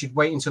shows. They should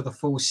wait until the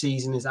full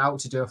season is out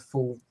to do a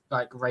full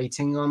like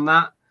rating on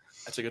that.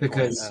 That's a good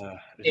because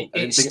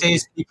it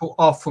steers people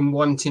off from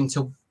wanting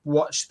to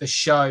watch the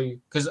show,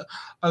 because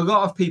a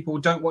lot of people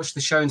don't watch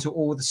the show until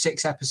all the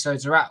 6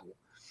 episodes are out.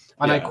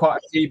 I know quite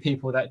a few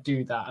people that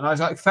do that, and I was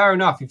like, fair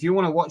enough. If you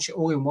want to watch it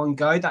all in one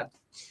go, that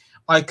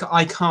I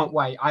can't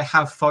wait. I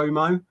have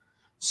FOMO,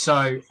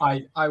 so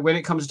I when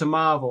it comes to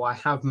Marvel, I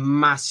have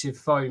massive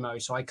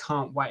FOMO, so I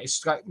can't wait.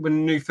 It's like when a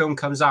new film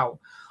comes out,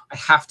 I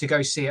have to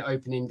go see it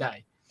opening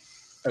day.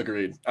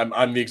 Agreed.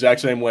 I'm the exact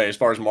same way as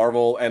far as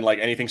Marvel and like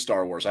anything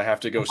Star Wars. I have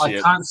to go see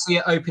it. I can't see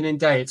it opening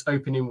day. It's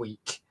opening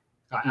week.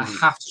 Like, I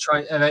have to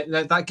try.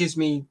 That gives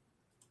me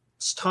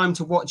time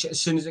to watch it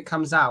as soon as it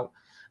comes out,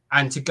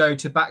 and to go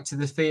back to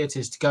the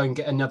theaters to go and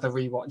get another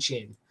rewatch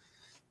in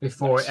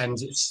before it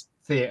ends its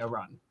theater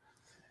run.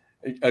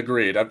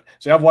 Agreed.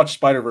 I've watched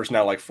Spider-Verse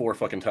now like 4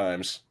 fucking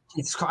times.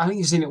 I think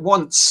you've seen it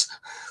once.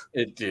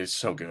 It is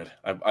so good.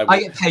 I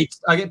get paid.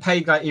 I get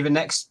paid like either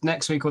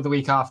next week or the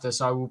week after,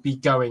 so I will be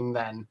going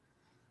then.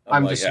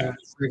 I'm like,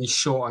 just really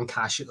short on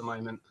cash at the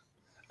moment.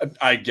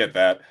 I get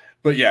that.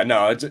 But yeah,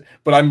 no,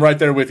 but I'm right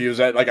there with you. Is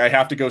that like I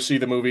have to go see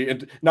the movie,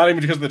 and not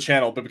even because of the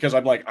channel, but because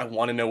I'm like I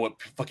want to know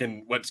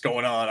what's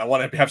going on. I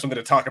want to have something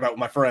to talk about with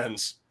my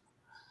friends.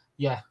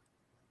 Yeah,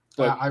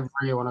 but I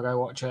really want to go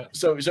watch it.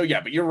 So yeah,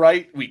 but you're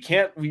right. We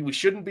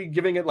shouldn't be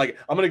giving it like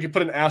I'm gonna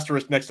put an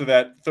asterisk next to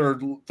that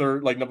third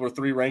like number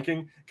 3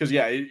 ranking, because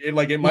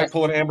it might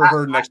pull an Amber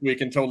Heard next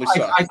week and totally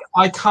suck.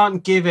 I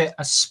can't give it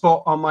a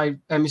spot on my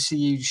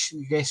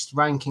MCU list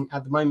ranking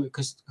at the moment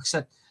because, like I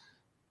said,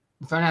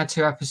 we've only had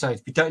 2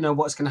 episodes. We don't know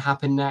what's going to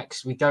happen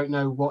next. We don't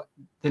know what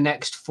the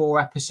next 4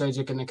 episodes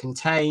are going to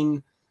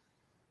contain.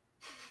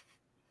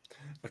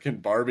 Fucking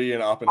Barbie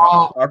and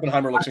Oppenheimer.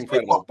 Oppenheimer looks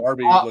incredible.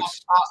 Barbie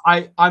looks...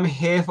 I'm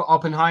here for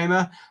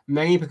Oppenheimer,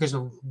 mainly because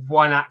of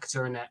one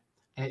actor in it,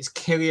 and it's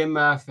Cillian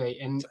Murphy.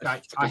 And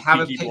like, I have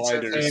a picture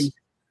of him.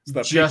 It's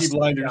the Peaky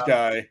Blinders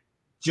guy.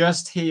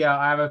 Just here,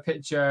 I have a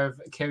picture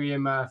of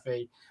Cillian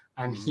Murphy,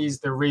 and he's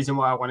the reason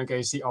why I want to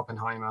go see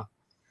Oppenheimer.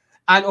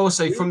 And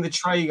also from the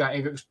trailer,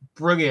 it looks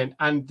brilliant.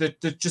 And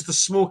just the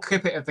small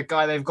clip of the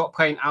guy they've got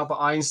playing Albert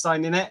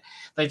Einstein in it,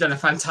 they've done a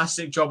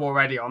fantastic job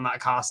already on that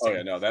casting. Oh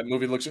yeah, no, that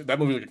movie looks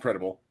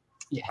incredible.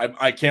 Yeah,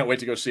 I can't wait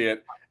to go see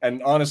it.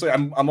 And honestly,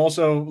 I'm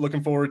also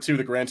looking forward to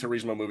the Gran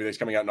Turismo movie that's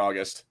coming out in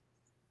August.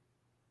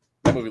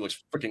 That movie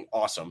looks freaking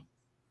awesome.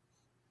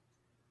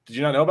 Did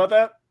you not know about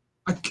that?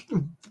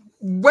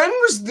 When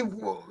was the?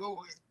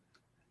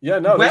 Yeah,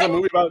 no, there's a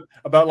movie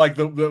about like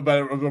the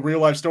real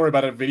life story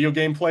about a video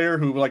game player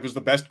who like was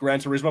the best Gran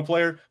Turismo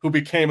player who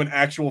became an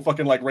actual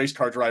fucking like race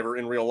car driver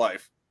in real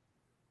life.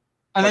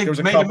 And like,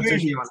 they made a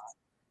movie on it.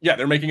 Yeah,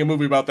 they're making a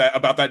movie about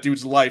that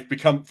dude's life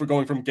for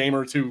going from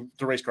gamer to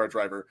race car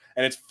driver,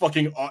 and it's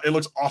it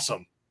looks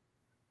awesome.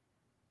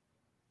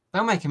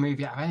 They'll make a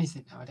movie out of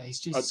anything nowadays.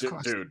 Jesus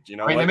Christ. Dude, you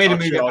know, I mean, they made a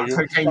movie about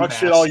cocaine. Talk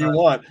shit all you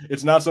want.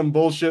 It's not some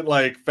bullshit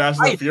like Fast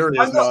and the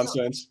Furious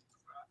nonsense.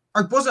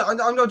 I'm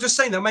not just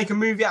saying they'll make a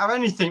movie out of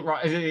anything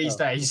right these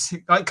days,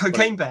 like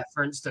Cocaine Bear,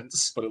 for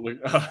instance. But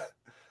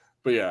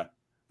yeah,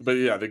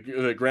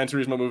 the Gran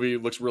Turismo movie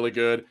looks really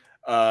good.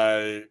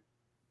 I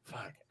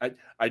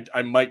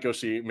might go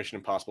see Mission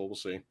Impossible. We'll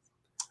see.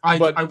 I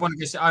want to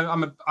go see.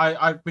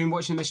 I've been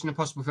watching Mission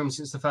Impossible film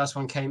since the first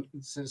one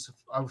since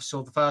I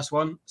saw the first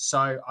one.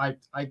 So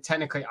I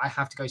technically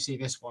have to go see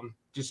this one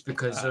just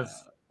because of.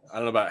 I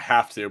don't know about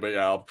have to, but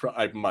yeah,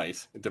 I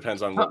might. It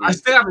depends on what. I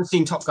still haven't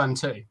seen Top Gun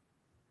 2.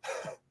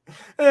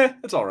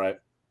 It's all right.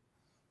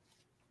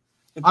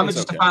 I'm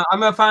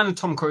a fan of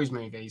Tom Cruise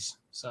movies.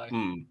 So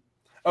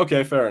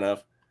okay, fair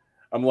enough.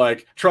 I'm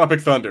like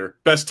Tropic Thunder,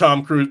 best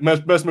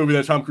movie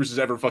that Tom Cruise has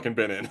ever fucking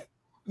been in. Have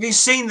you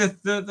seen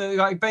the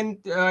like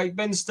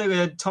Ben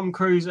Stiller, Tom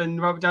Cruise,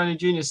 and Robert Downey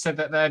Jr. said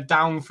that they're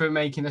down for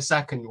making a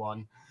second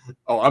one?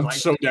 Oh, I'm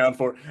so down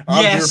for it.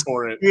 I'm here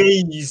for it.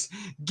 Please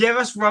give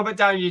us Robert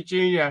Downey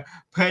Jr.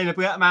 playing a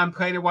black man,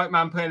 playing a white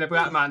man, playing a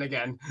black man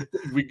again.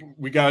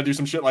 We gotta do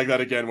some shit like that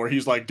again, where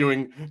he's like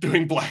doing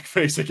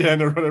blackface again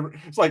or whatever.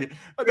 It's like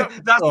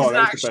that's his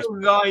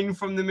actual line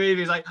from the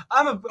movie. It's like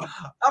I'm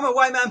a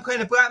white man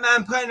playing a black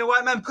man, playing a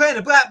white man, playing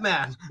a black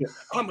man. Yeah.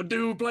 I'm a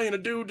dude playing a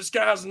dude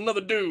disguised as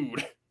another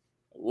dude.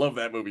 I love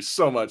that movie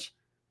so much.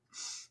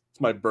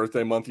 It's my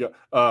birthday month. Yeah.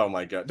 Oh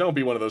my god! Don't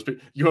be one of those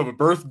people. You have a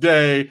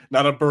birthday,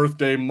 not a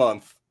birthday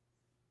month.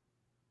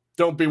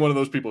 Don't be one of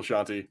those people,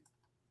 Shanti.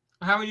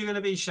 How are you going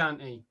to be,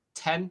 Shanti?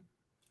 10?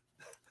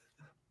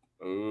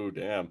 Oh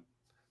damn!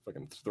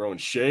 Fucking throwing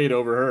shade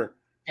over her.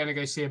 Gonna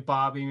go see a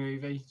Barbie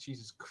movie?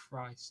 Jesus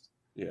Christ!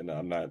 Yeah, no,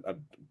 I'm not.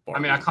 I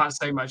mean, I can't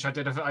say much. I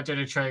did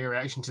a trailer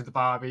reaction to the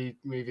Barbie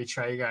movie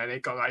trailer, and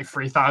it got like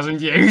 3,000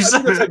 views. I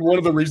think that's like one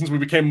of the reasons we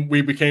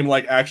became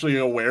like actually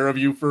aware of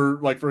you for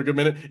a good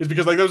minute is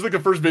because like that was like the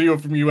first video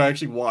from you I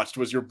actually watched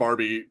was your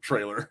Barbie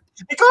trailer.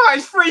 It got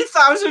like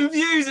 3,000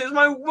 views. It's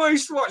my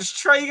most watched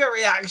trailer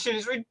reaction.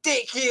 It's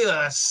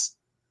ridiculous.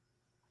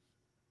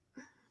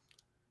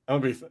 I'm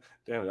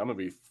gonna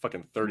be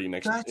fucking 30 in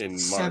March.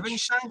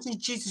 Shanti,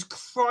 Jesus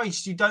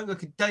Christ! You don't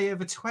look a day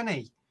over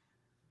 20.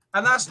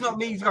 And that's not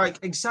me like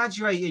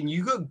exaggerating.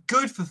 You look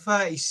good for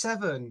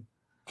 37.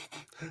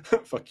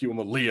 Fuck you, I'm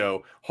a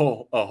Leo.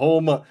 A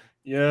whole month.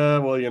 Yeah,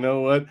 well, you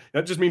know what?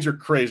 That just means you're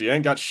crazy. It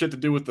ain't got shit to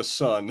do with the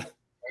sun.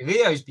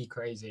 Leos be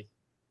crazy.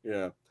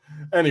 Yeah.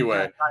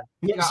 Anyway,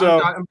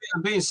 so I'm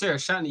being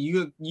serious, Shanti.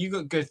 You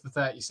look good for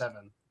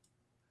 37.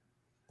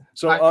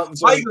 So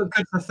I look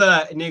good for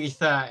 30, nearly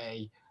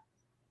 30.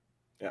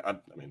 Yeah, I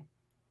mean,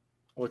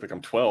 I look like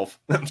I'm 12.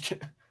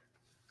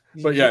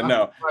 But yeah,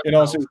 no. In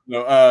all seriousness,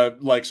 no.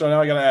 Like, so now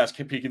I gotta ask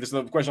Peaky. This is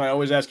the question I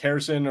always ask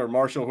Harrison or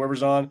Marshall,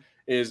 whoever's on,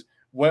 is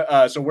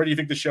what? So where do you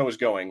think the show is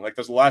going? Like,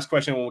 that's the last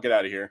question, and we'll get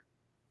out of here.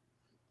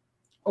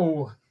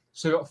 Oh,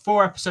 so we've got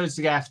 4 episodes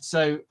left.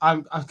 So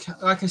I'm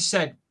like I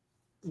said,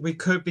 we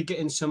could be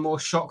getting some more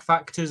shock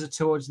factors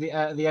towards the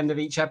end of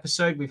each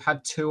episode. We've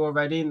had 2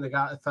 already in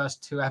the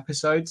first 2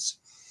 episodes.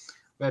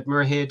 We had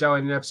Maria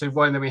dying in episode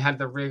 1, and then we had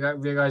the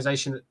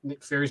realization that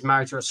Nick Fury's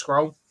married to a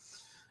Skrull.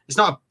 It's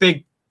not a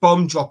big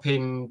bomb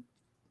dropping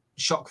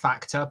shock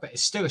factor, but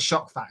it's still a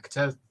shock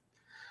factor.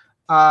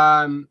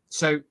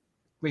 So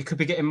we could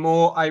be getting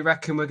more. I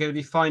reckon we're going to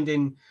be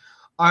finding.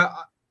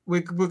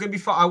 We're going to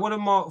be. I want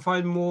to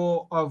find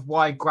more of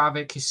why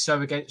Gravik is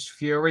so against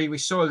Fury. We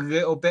saw a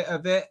little bit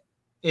of it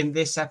in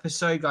this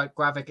episode. Like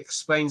Gravik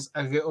explains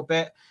a little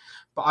bit,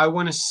 but I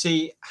want to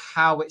see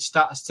how it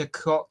starts to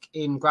clock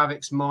in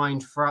Gravik's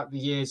mind throughout the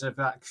years of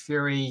that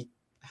Fury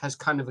has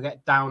kind of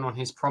let down on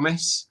his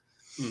promise.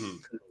 Mm-hmm.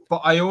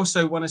 But I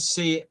also want to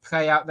see it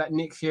play out that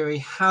Nick Fury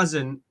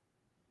hasn't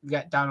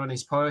let down on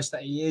his promise,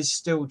 that he is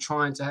still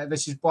trying to.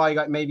 This is why,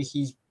 like, maybe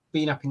he's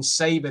been up in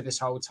Saber this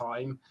whole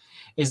time,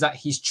 is that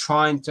he's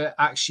trying to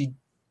actually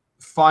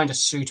find a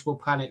suitable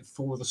planet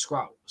for the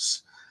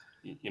Skrulls.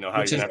 You know how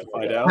you're going to have to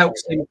find out?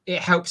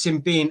 It helps him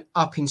being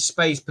up in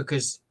space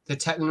because the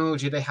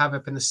technology they have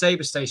up in the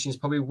Saber station is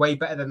probably way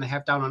better than they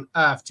have down on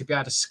Earth to be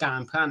able to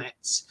scan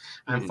planets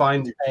and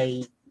find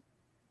a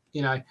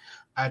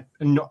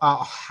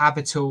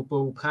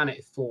habitable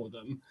planet for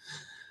them.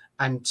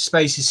 And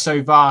space is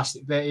so vast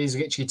that it is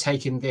literally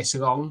taking this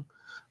long.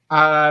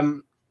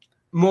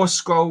 More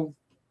Skrull,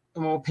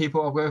 more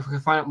people. We can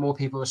find out more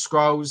people are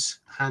Skrulls,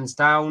 hands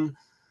down.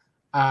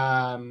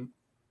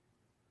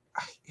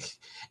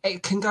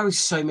 It can go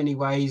so many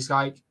ways.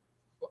 Like,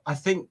 I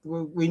think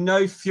we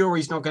know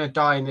Fury's not going to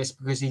die in this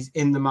because he's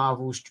in the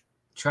Marvels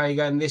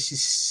trailer, and this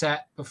is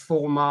set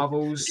before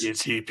Marvels.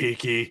 Is he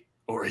Peaky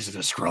or is it a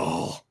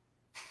Skrull?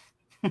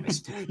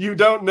 You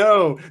don't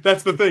know.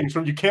 That's the thing.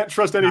 So you can't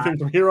trust anything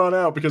from here on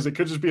out because it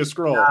could just be a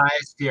Skrull.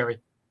 It's Fury.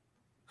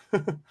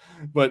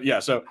 But yeah,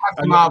 so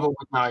Captain Marvel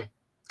would know.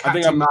 I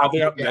think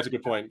that's a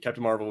good point.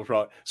 Captain Marvel would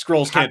probably.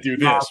 Skrulls can't do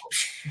this.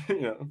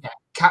 You know? Yeah.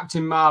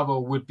 Captain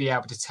Marvel would be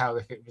able to tell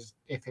if it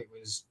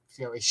was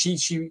Fury.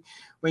 She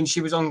when she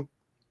was on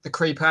the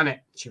Kree planet,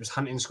 she was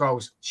hunting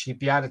Skrulls. She'd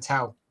be able to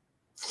tell.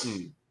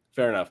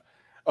 Fair enough.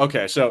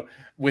 Okay, so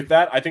with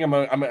that, I think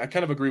I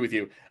kind of agree with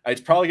you.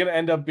 It's probably going to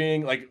end up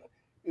being like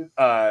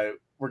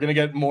we're going to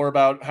get more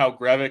about how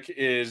Gravik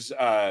is,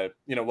 like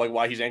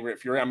why he's angry at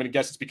Fury. I'm going to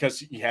guess it's because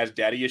he has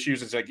daddy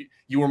issues. It's like,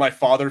 you were my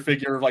father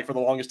figure, like for the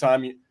longest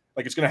time.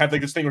 Like it's going to have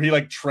like this thing where he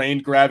like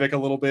trained Gravik a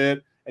little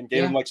bit and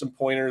gave him like some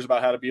pointers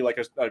about how to be like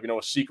a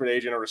secret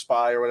agent or a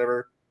spy or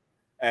whatever.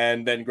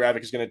 And then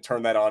Gravik is going to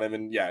turn that on him.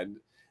 And yeah,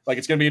 like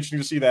it's going to be interesting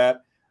to see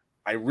that.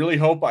 I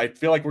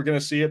feel like we're going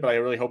to see it, but I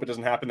really hope it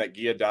doesn't happen that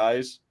Gia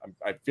dies.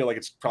 I feel like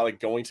it's probably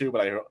going to,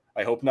 but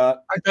I hope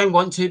not. I don't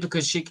want to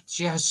because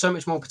she has so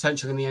much more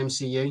potential in the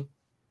MCU.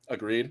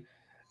 Agreed.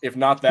 If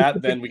not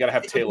that, then we got to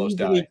have Talos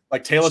die.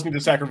 Like Talos needs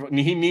to sacrifice.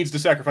 He needs to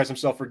sacrifice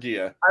himself for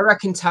Gia. I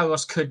reckon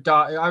Talos could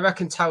die. I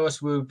reckon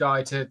Talos will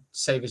die to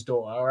save his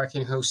daughter. I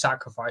reckon he'll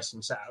sacrifice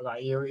himself.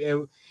 Like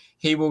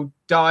he will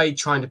die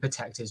trying to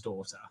protect his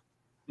daughter.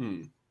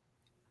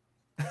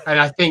 And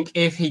I think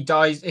if he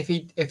dies, if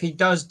he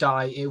does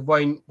die, it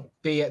won't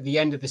be at the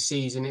end of the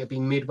season. It'll be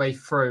midway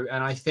through.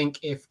 And I think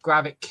if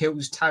Gravik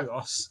kills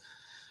Talos,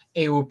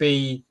 it will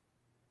be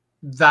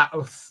that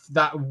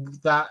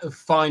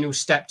final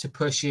step to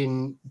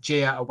pushing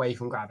Gia away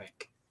from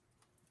Gravik.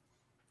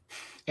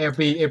 It'll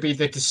be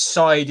the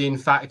deciding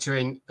factor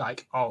in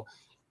like, oh,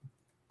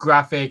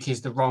 Gravik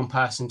is the wrong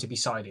person to be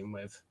siding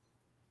with.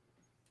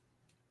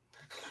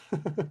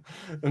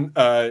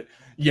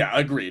 Yeah,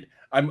 agreed.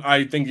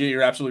 I think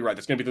you're absolutely right.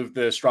 That's going to be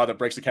the straw that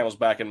breaks the camel's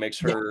back and makes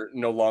her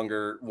no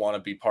longer want to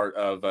be part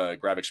of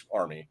Gravik's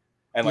army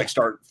and like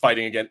start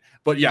fighting again.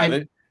 But yeah,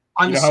 you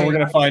know how we're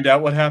going to find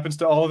out what happens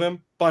to all of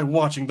them? By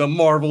watching the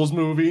Marvels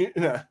movie.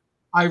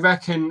 I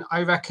reckon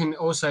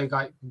also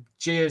like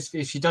Gia,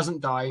 if she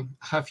doesn't die,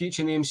 her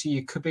future in the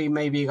MCU could be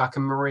maybe like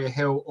a Maria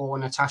Hill or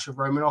Natasha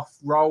Romanoff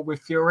role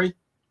with Fury.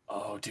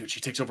 Oh, dude, she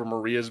takes over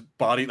Maria's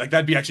body. Like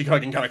that'd be actually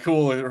kind of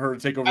cool. Her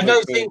to take over. I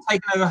don't think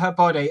taking over her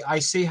body. I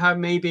see her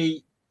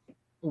maybe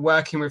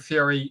working with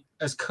Fury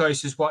as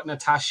close as what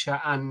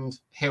Natasha and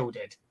Hill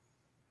did.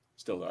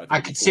 Still, though,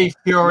 I could see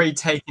Fury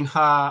taking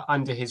her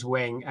under his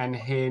wing and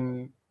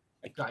him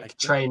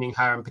training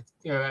her and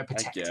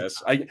protecting her.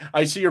 I guess.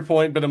 I see your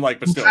point, but I'm like,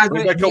 but still,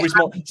 bring back Kobe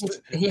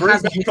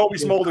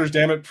Smulders,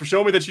 damn it.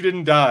 Show me that she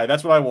didn't die.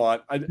 That's what I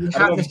want. I don't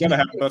know if it's going to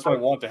happen, but that's what I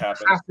want to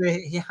happen.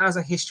 He has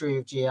a history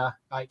of Gia.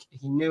 Like,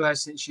 he knew her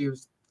since she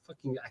was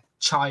fucking a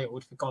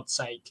child, for God's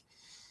sake.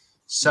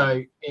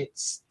 So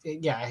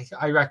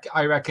I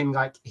reckon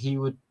like he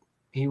would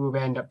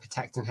end up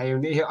protecting her.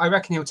 I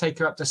reckon he'll take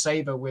her up to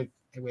Saber with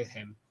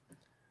him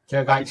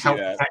to like help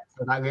protect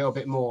her like, a little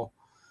bit more.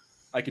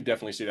 I could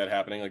definitely see that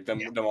happening, like them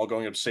all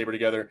going up to Saber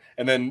together,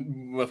 and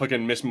then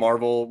fucking Miss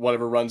Marvel,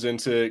 whatever, runs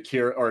into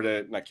Kira or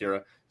to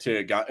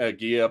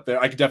Gia up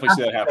there. I could definitely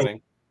see that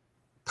happening.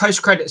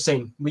 Post-credit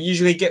scene, we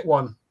usually get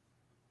one.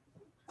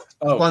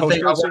 Oh, one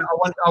thing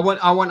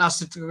I want us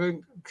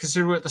to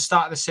consider at the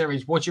start of the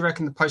series. What do you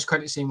reckon the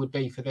post-credit scene would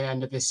be for the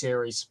end of this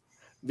series?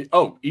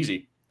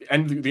 Easy.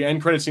 And the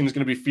end credit scene is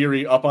going to be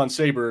Fury up on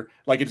Saber,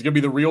 like it's going to be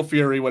the real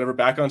Fury, whatever,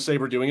 back on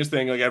Saber doing his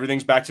thing, like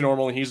everything's back to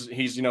normal, and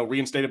he's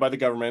reinstated by the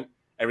government.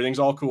 Everything's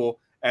all cool.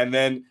 And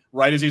then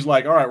right as he's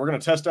like, all right, we're going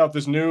to test out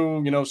this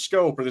new,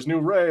 scope or this new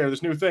ray or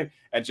this new thing.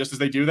 And just as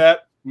they do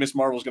that, Miss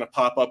Marvel's going to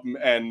pop up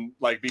and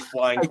like be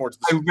flying towards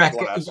the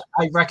glass.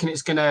 I reckon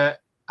it's going to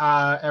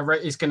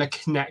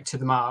connect to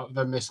the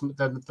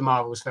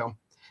Marvels film.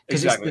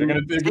 Exactly.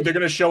 They're going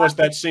to show us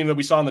that scene that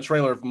we saw in the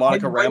trailer of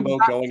Monica Rambeau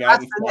going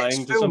out and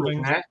flying to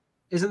something.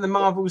 Isn't the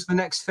Marvels the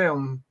next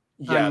film?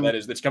 Yeah, that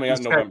is. It's coming out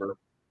in November.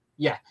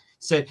 Yeah.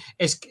 So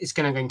it's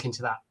going to link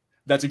into that.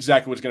 That's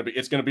exactly what it's going to be.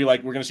 It's going to be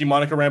like we're going to see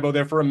Monica Rambeau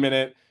there for a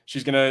minute.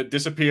 She's going to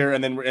disappear,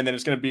 and then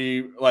it's going to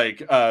be like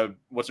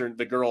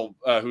the girl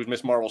who's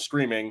Miss Marvel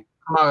screaming?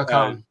 Kamala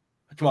Khan.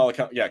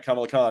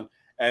 Kamala Khan.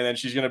 And then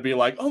she's going to be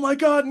like, "Oh my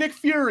God, Nick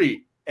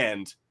Fury!"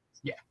 And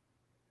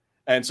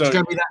so it's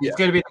going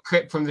to be the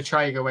clip from the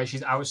trailer where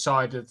she's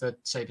outside of the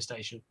Saber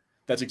station.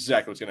 That's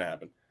exactly what's going to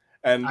happen.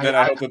 And then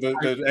I hope that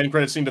the end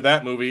credit scene to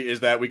that movie is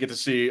that we get to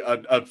see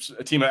a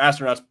team of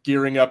astronauts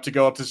gearing up to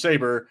go up to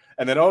Saber,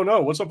 and then, oh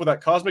no, what's up with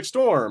that cosmic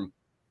storm?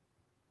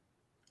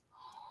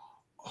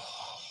 Oh,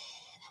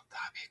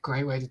 that'd be a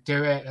great way to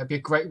do it. That'd be a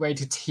great way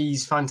to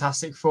tease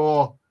Fantastic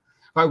Four.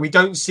 Right, we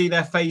don't see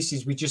their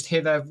faces; we just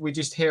hear the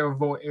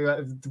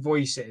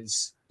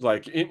voices.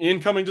 Like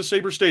incoming to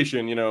Saber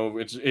Station,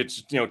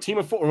 it's team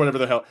of 4 or whatever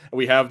the hell. And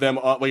we have them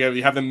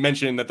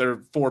mention that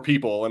they're 4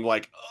 people, and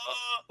like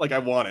I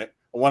want it.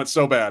 I want it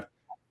so bad.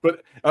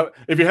 But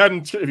if you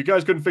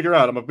guys couldn't figure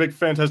out, I'm a big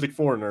Fantastic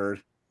Four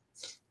nerd.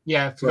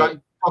 Yeah, like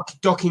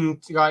docking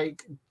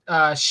like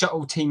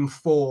Shuttle Team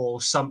 4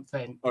 or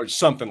something. Or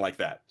something like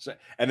that.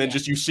 And then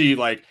just you see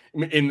like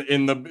in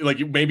the like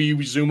maybe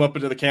you zoom up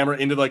into the camera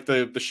into like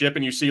the ship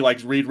and you see like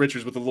Reed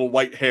Richards with a little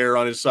white hair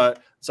on his sides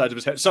of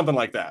his head, something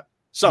like that.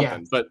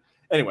 Something. Yeah. But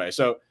anyway,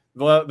 so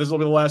this will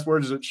be the last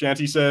words. Is that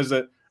Shanty says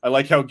that I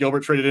like how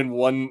Gilbert traded in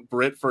one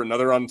Brit for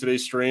another on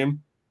today's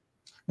stream.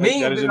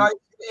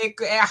 It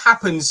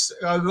happens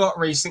a lot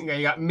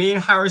recently. Like, me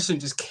and Harrison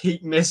just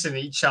keep missing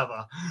each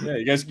other. Yeah,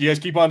 you guys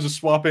keep on just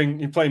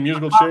swapping. You're playing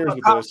musical chairs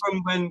with us.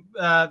 From when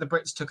the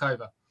Brits took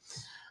over.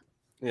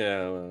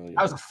 Yeah, that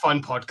was a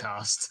fun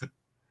podcast.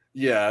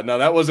 Yeah, no,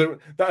 that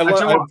wasn't.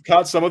 I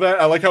caught some of that.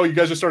 I like how you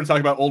guys just started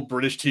talking about old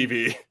British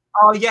TV.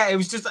 Oh yeah, it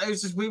was just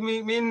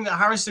me and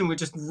Harrison were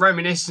just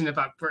reminiscing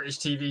about British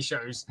TV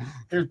shows.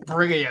 It was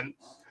brilliant.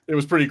 It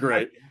was pretty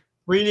great.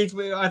 We need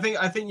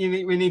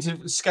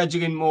to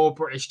schedule in more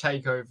British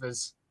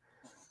takeovers.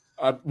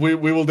 We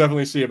will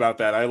definitely see about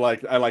that. I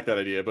like that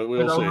idea, but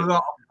we'll see. A lot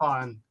of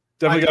fun.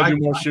 Definitely got to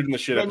do more shooting the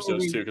shit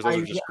episodes too, because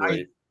those are just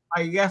great.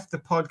 I left the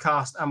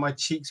podcast and my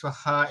cheeks were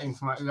hurting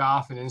from like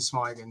laughing and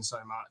smiling so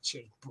much.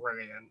 It was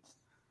brilliant.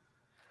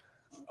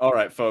 All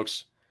right,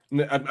 folks.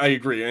 I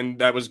agree, and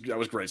that was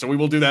great. So we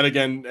will do that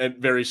again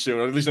very soon,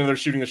 or at least another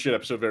shooting the shit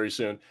episode very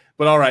soon.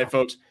 But all right,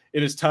 folks,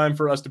 it is time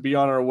for us to be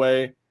on our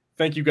way.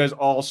 Thank you guys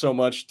all so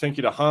much. Thank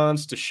you to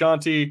Hans, to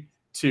Shanti,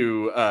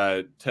 to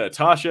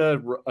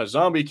Tasha,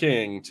 Zombie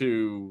King,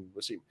 to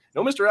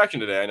no Mr. Action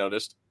today, I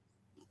noticed,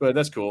 but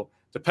that's cool.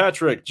 To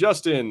Patrick,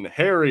 Justin,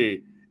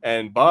 Harry,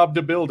 and Bob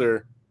the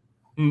Builder,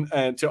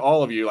 and to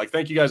all of you. Like,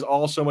 thank you guys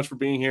all so much for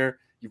being here.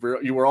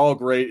 You were all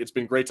great. It's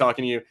been great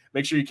talking to you.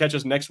 Make sure you catch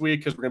us next week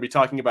because we're going to be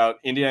talking about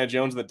Indiana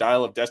Jones and the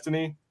Dial of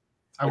Destiny.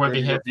 I won't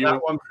be here for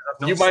that one.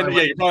 You're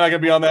probably not going to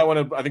be on that one.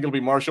 I think it'll be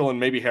Marshall and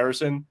maybe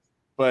Harrison.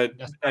 But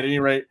at any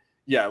rate,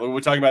 yeah, we're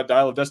talking about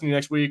Dial of Destiny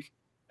next week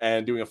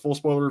and doing a full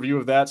spoiler review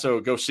of that. So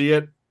go see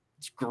it.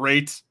 It's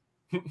great,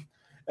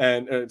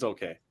 and it's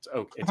okay. It's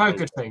okay. I've heard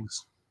good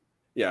things.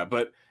 Yeah,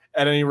 but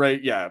at any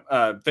rate, yeah.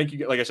 Thank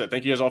you. Like I said,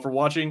 thank you guys all for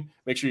watching.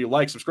 Make sure you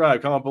like,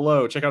 subscribe, comment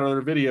below, check out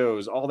other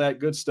videos, all that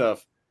good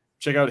stuff.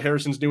 Check out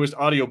Harrison's newest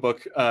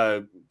audiobook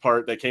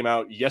part that came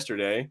out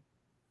yesterday.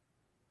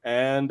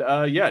 And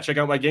yeah, check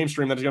out my game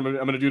stream that I'm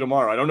going to do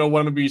tomorrow. I don't know what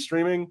I'm going to be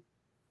streaming,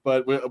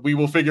 but we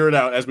will figure it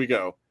out as we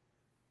go.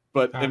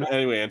 But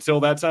anyway,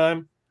 until that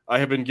time, I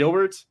have been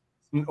Gilbert,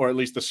 or at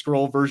least the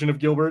scroll version of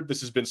Gilbert.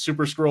 This has been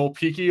Super Scroll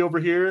Peaky over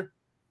here.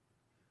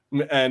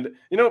 And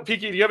you know,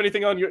 Peaky, do you have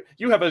anything on you?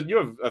 You have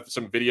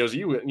some videos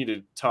you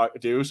need to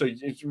do. So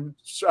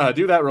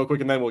do that real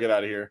quick, and then we'll get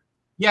out of here.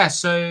 Yeah,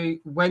 so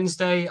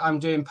Wednesday I'm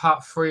doing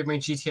part 3 of my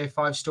GTA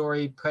 5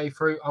 story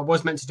playthrough. I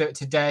was meant to do it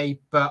today,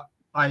 but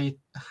I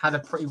had a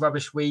pretty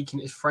rubbish week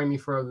and it's thrown me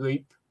for a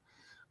loop.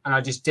 And I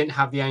just didn't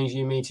have the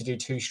energy in me to do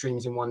 2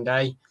 streams in one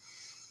day.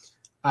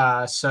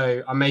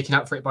 So I'm making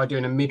up for it by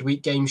doing a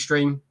midweek game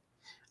stream.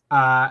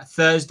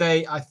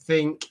 Thursday, I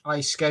think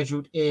I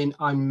scheduled in,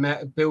 I'm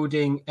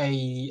building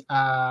a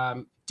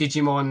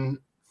Digimon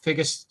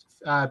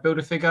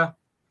builder figure.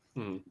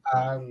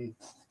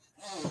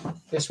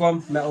 This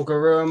one, Metal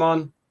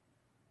Garurumon.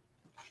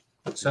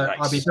 So nice.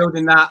 I'll be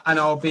building that, and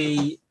I'll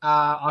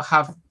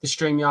have the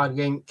StreamYard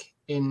link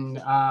in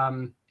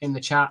the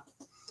chat.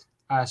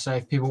 So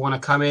if people want to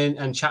come in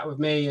and chat with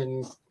me,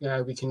 and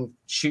we can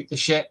shoot the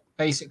shit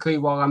basically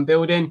while I'm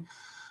building,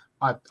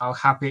 I'll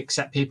happily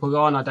accept people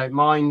on. I don't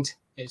mind.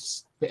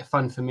 It's a bit of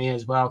fun for me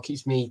as well.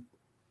 Keeps me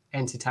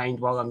entertained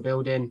while I'm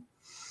building.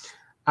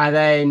 And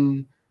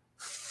then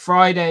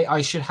Friday,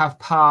 I should have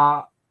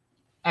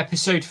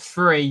episode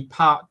 3,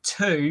 part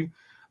 2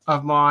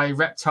 of my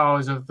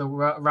Reptiles of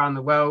Around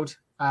the World,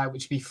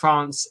 which would be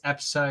France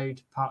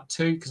episode part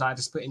 2, because I had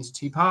to split into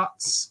 2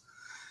 parts.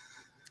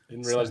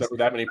 Didn't realize there were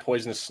that many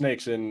poisonous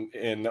snakes in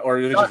or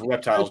are they just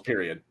reptiles,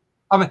 period?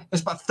 I mean,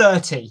 it's about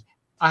 30.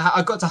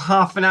 I got to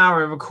half an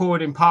hour of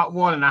recording part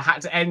 1 and I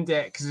had to end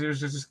it because it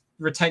was just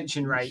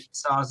retention rate.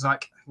 So I was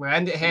like, we'll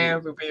end it here.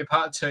 We'll be in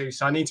part 2.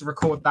 So I need to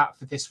record that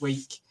for this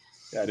week.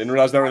 Yeah, I didn't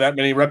realize there were that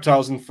many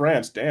reptiles in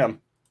France.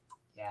 Damn.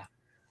 Yeah.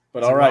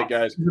 But all right,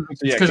 guys. So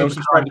yeah, go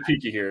subscribe to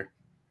Peaky here.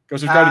 Go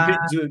subscribe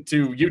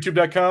to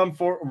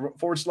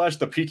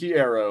youtube.com/the Peaky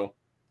Arrow.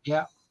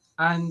 Yeah.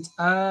 And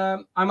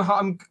I'm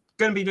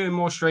going to be doing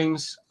more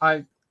streams.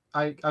 I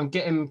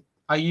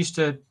used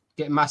to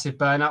get massive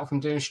burnout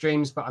from doing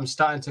streams, but I'm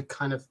starting to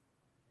kind of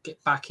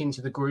get back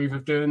into the groove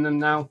of doing them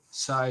now.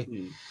 So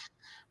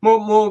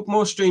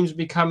more streams will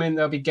be coming.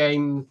 There'll be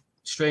game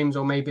streams,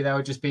 or maybe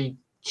they'll just be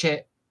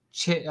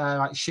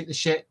like shoot the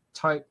shit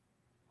type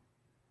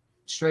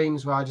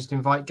streams where I just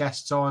invite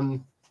guests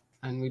on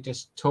and we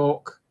just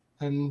talk.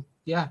 And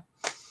yeah.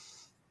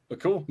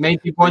 But cool.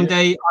 Maybe one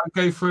day I'll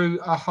go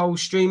through a whole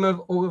stream of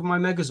all of my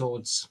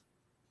Megazords.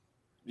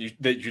 You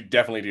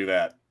definitely do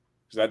that.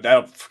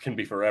 That can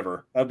be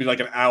forever. That'd be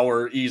like an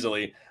hour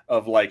easily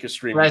of like a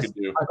stream you could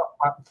do. I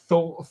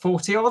got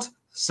 40 odd.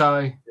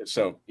 So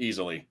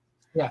easily.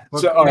 Yeah.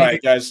 So all right,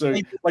 guys. So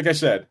like I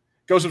said,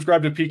 go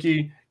subscribe to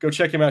Peaky. Go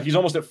check him out. He's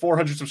almost at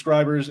 400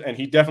 subscribers, and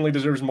he definitely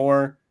deserves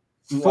more.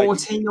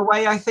 14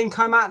 away, I think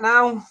I'm at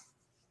now.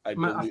 I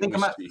think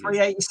I'm at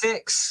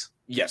 386.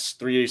 Yes,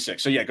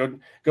 386. So yeah,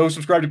 go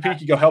subscribe to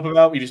Peaky. Go help him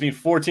out. We just need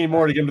 14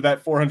 more to get him to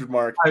that 400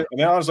 mark. And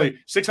then honestly,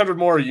 600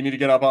 more you need to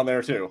get up on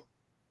there too.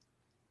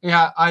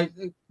 Yeah,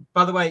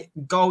 by the way,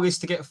 goal is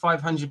to get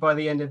 500 by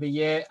the end of the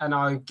year, and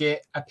I'll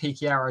get a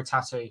Peaky Arrow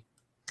tattoo.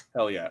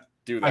 Hell yeah,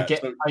 do that.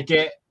 I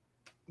get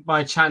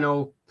my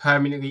channel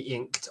permanently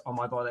inked on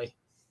my body.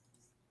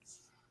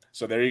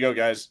 So there you go,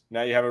 guys.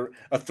 Now you have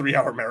a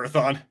 3-hour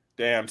marathon.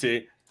 Damn,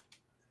 T.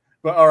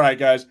 But all right,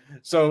 guys.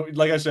 So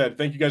like I said,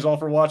 thank you guys all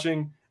for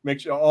watching. Make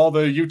sure all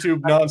the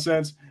YouTube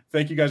nonsense.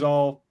 Thank you guys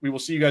all. We will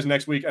see you guys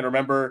next week. And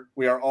remember,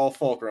 we are all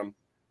Fulcrum.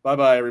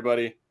 Bye-bye,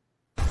 everybody.